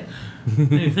shit. I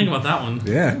didn't even think about that one.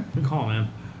 Yeah. Good call,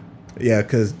 man. Yeah,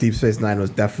 because Deep Space Nine was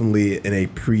definitely in a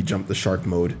pre-jump the shark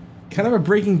mode. Kind of a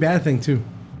Breaking Bad thing too.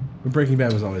 But Breaking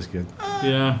Bad was always good.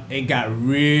 Yeah. It got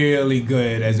really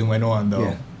good as it went on, though.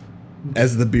 Yeah.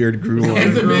 As the beard grew As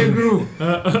on. the man grew.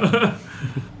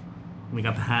 We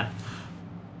got the hat.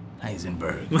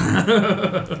 Heisenberg.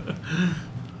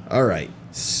 All right.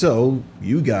 So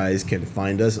you guys can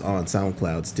find us on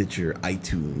SoundCloud, Stitcher,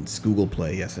 iTunes, Google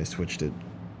Play. Yes, I switched it.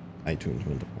 iTunes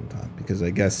one time because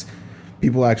I guess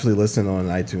people actually listen on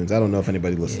iTunes. I don't know if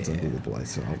anybody listens on Google Play,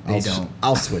 so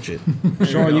I'll switch it.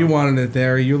 Sean, you wanted it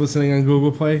there. Are you listening on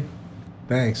Google Play?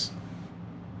 Thanks.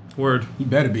 Word. He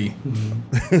better be.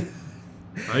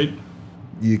 Right?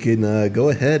 You can go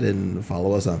ahead and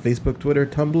follow us on Facebook, Twitter,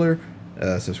 Tumblr.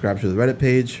 Subscribe to the Reddit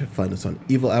page. Find us on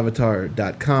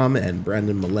evilavatar.com and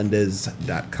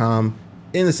brandonmelendez.com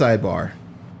in the sidebar.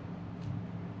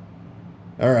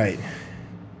 All right.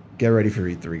 Get ready for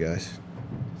E3, guys.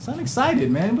 So I'm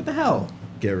excited, man. What the hell?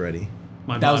 Get ready.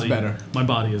 That was better. My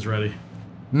body is ready.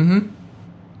 That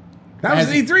was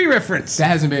an E3 reference. That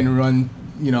hasn't been run,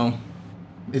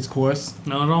 its course.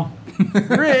 Not at all.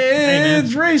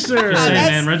 Ridge Racer. Just saying,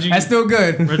 man. Reggie. That's still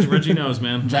good. Reggie knows,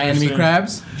 man. Giant enemy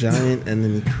crabs. Giant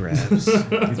enemy crabs.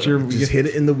 Get your- Just hit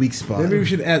it in the weak spot. Maybe we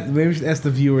should ask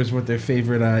the viewers what their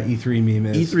favorite E3 meme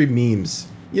is. E3 memes.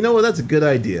 You know what? That's a good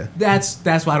idea. That's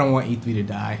why I don't want E3 to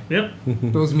die. Yep.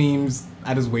 Those memes,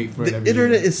 I just wait for it The every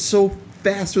internet year. is so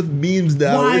fast with memes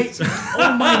now. Why? It's,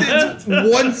 Oh my god. it's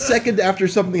 1 second after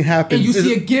something happens. And you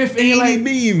see a there's GIF and you're 80 like,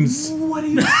 memes. what are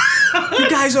you? You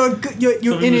guys are good. Your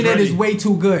Someone was internet is ready. way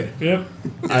too good. Yep.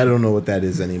 I don't know what that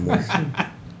is anymore.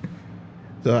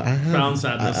 So I have, Found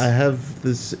sadness. I have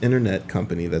this internet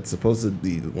company that's supposed to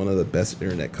be one of the best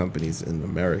internet companies in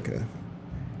America,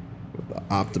 with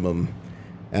Optimum,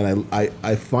 and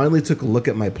I finally took a look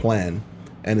at my plan,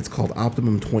 and it's called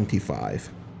Optimum 25.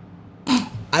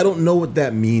 I don't know what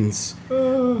that means,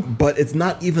 but it's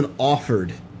not even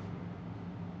offered.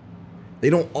 They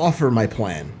don't offer my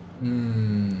plan.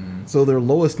 So their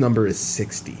lowest number is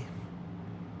 60.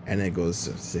 And it goes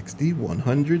 60,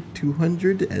 100,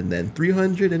 200, and then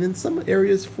 300, and in some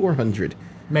areas 400.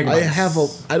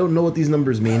 Megabytes. I don't know what these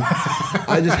numbers mean.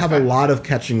 I just have a lot of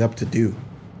catching up to do.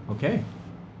 Okay.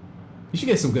 You should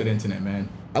get some good internet, man.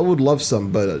 I would love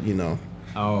some, but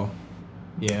Oh.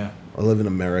 Yeah. I live in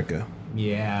America.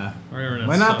 Yeah. Our internet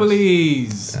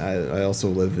Monopolies. I also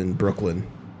live in Brooklyn.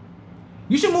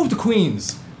 You should move to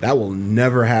Queens. That will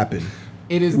never happen.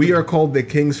 It is. We are called the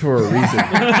Kings for a reason.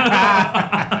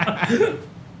 sucks.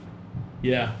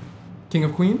 Yeah. King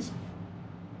of Queens.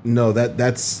 No,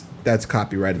 that's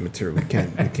copyrighted material. We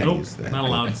can't Nope. use that. Not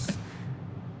allowed.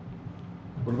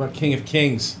 What about King of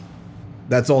Kings?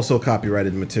 That's also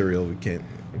copyrighted material. We can't.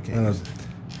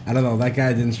 I don't know. That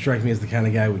guy didn't strike me as the kind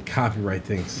of guy who would copyright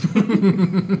things.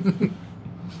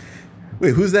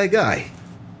 Wait, who's that guy?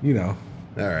 You know.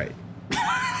 All right.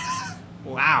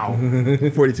 Wow.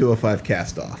 4205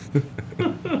 cast off.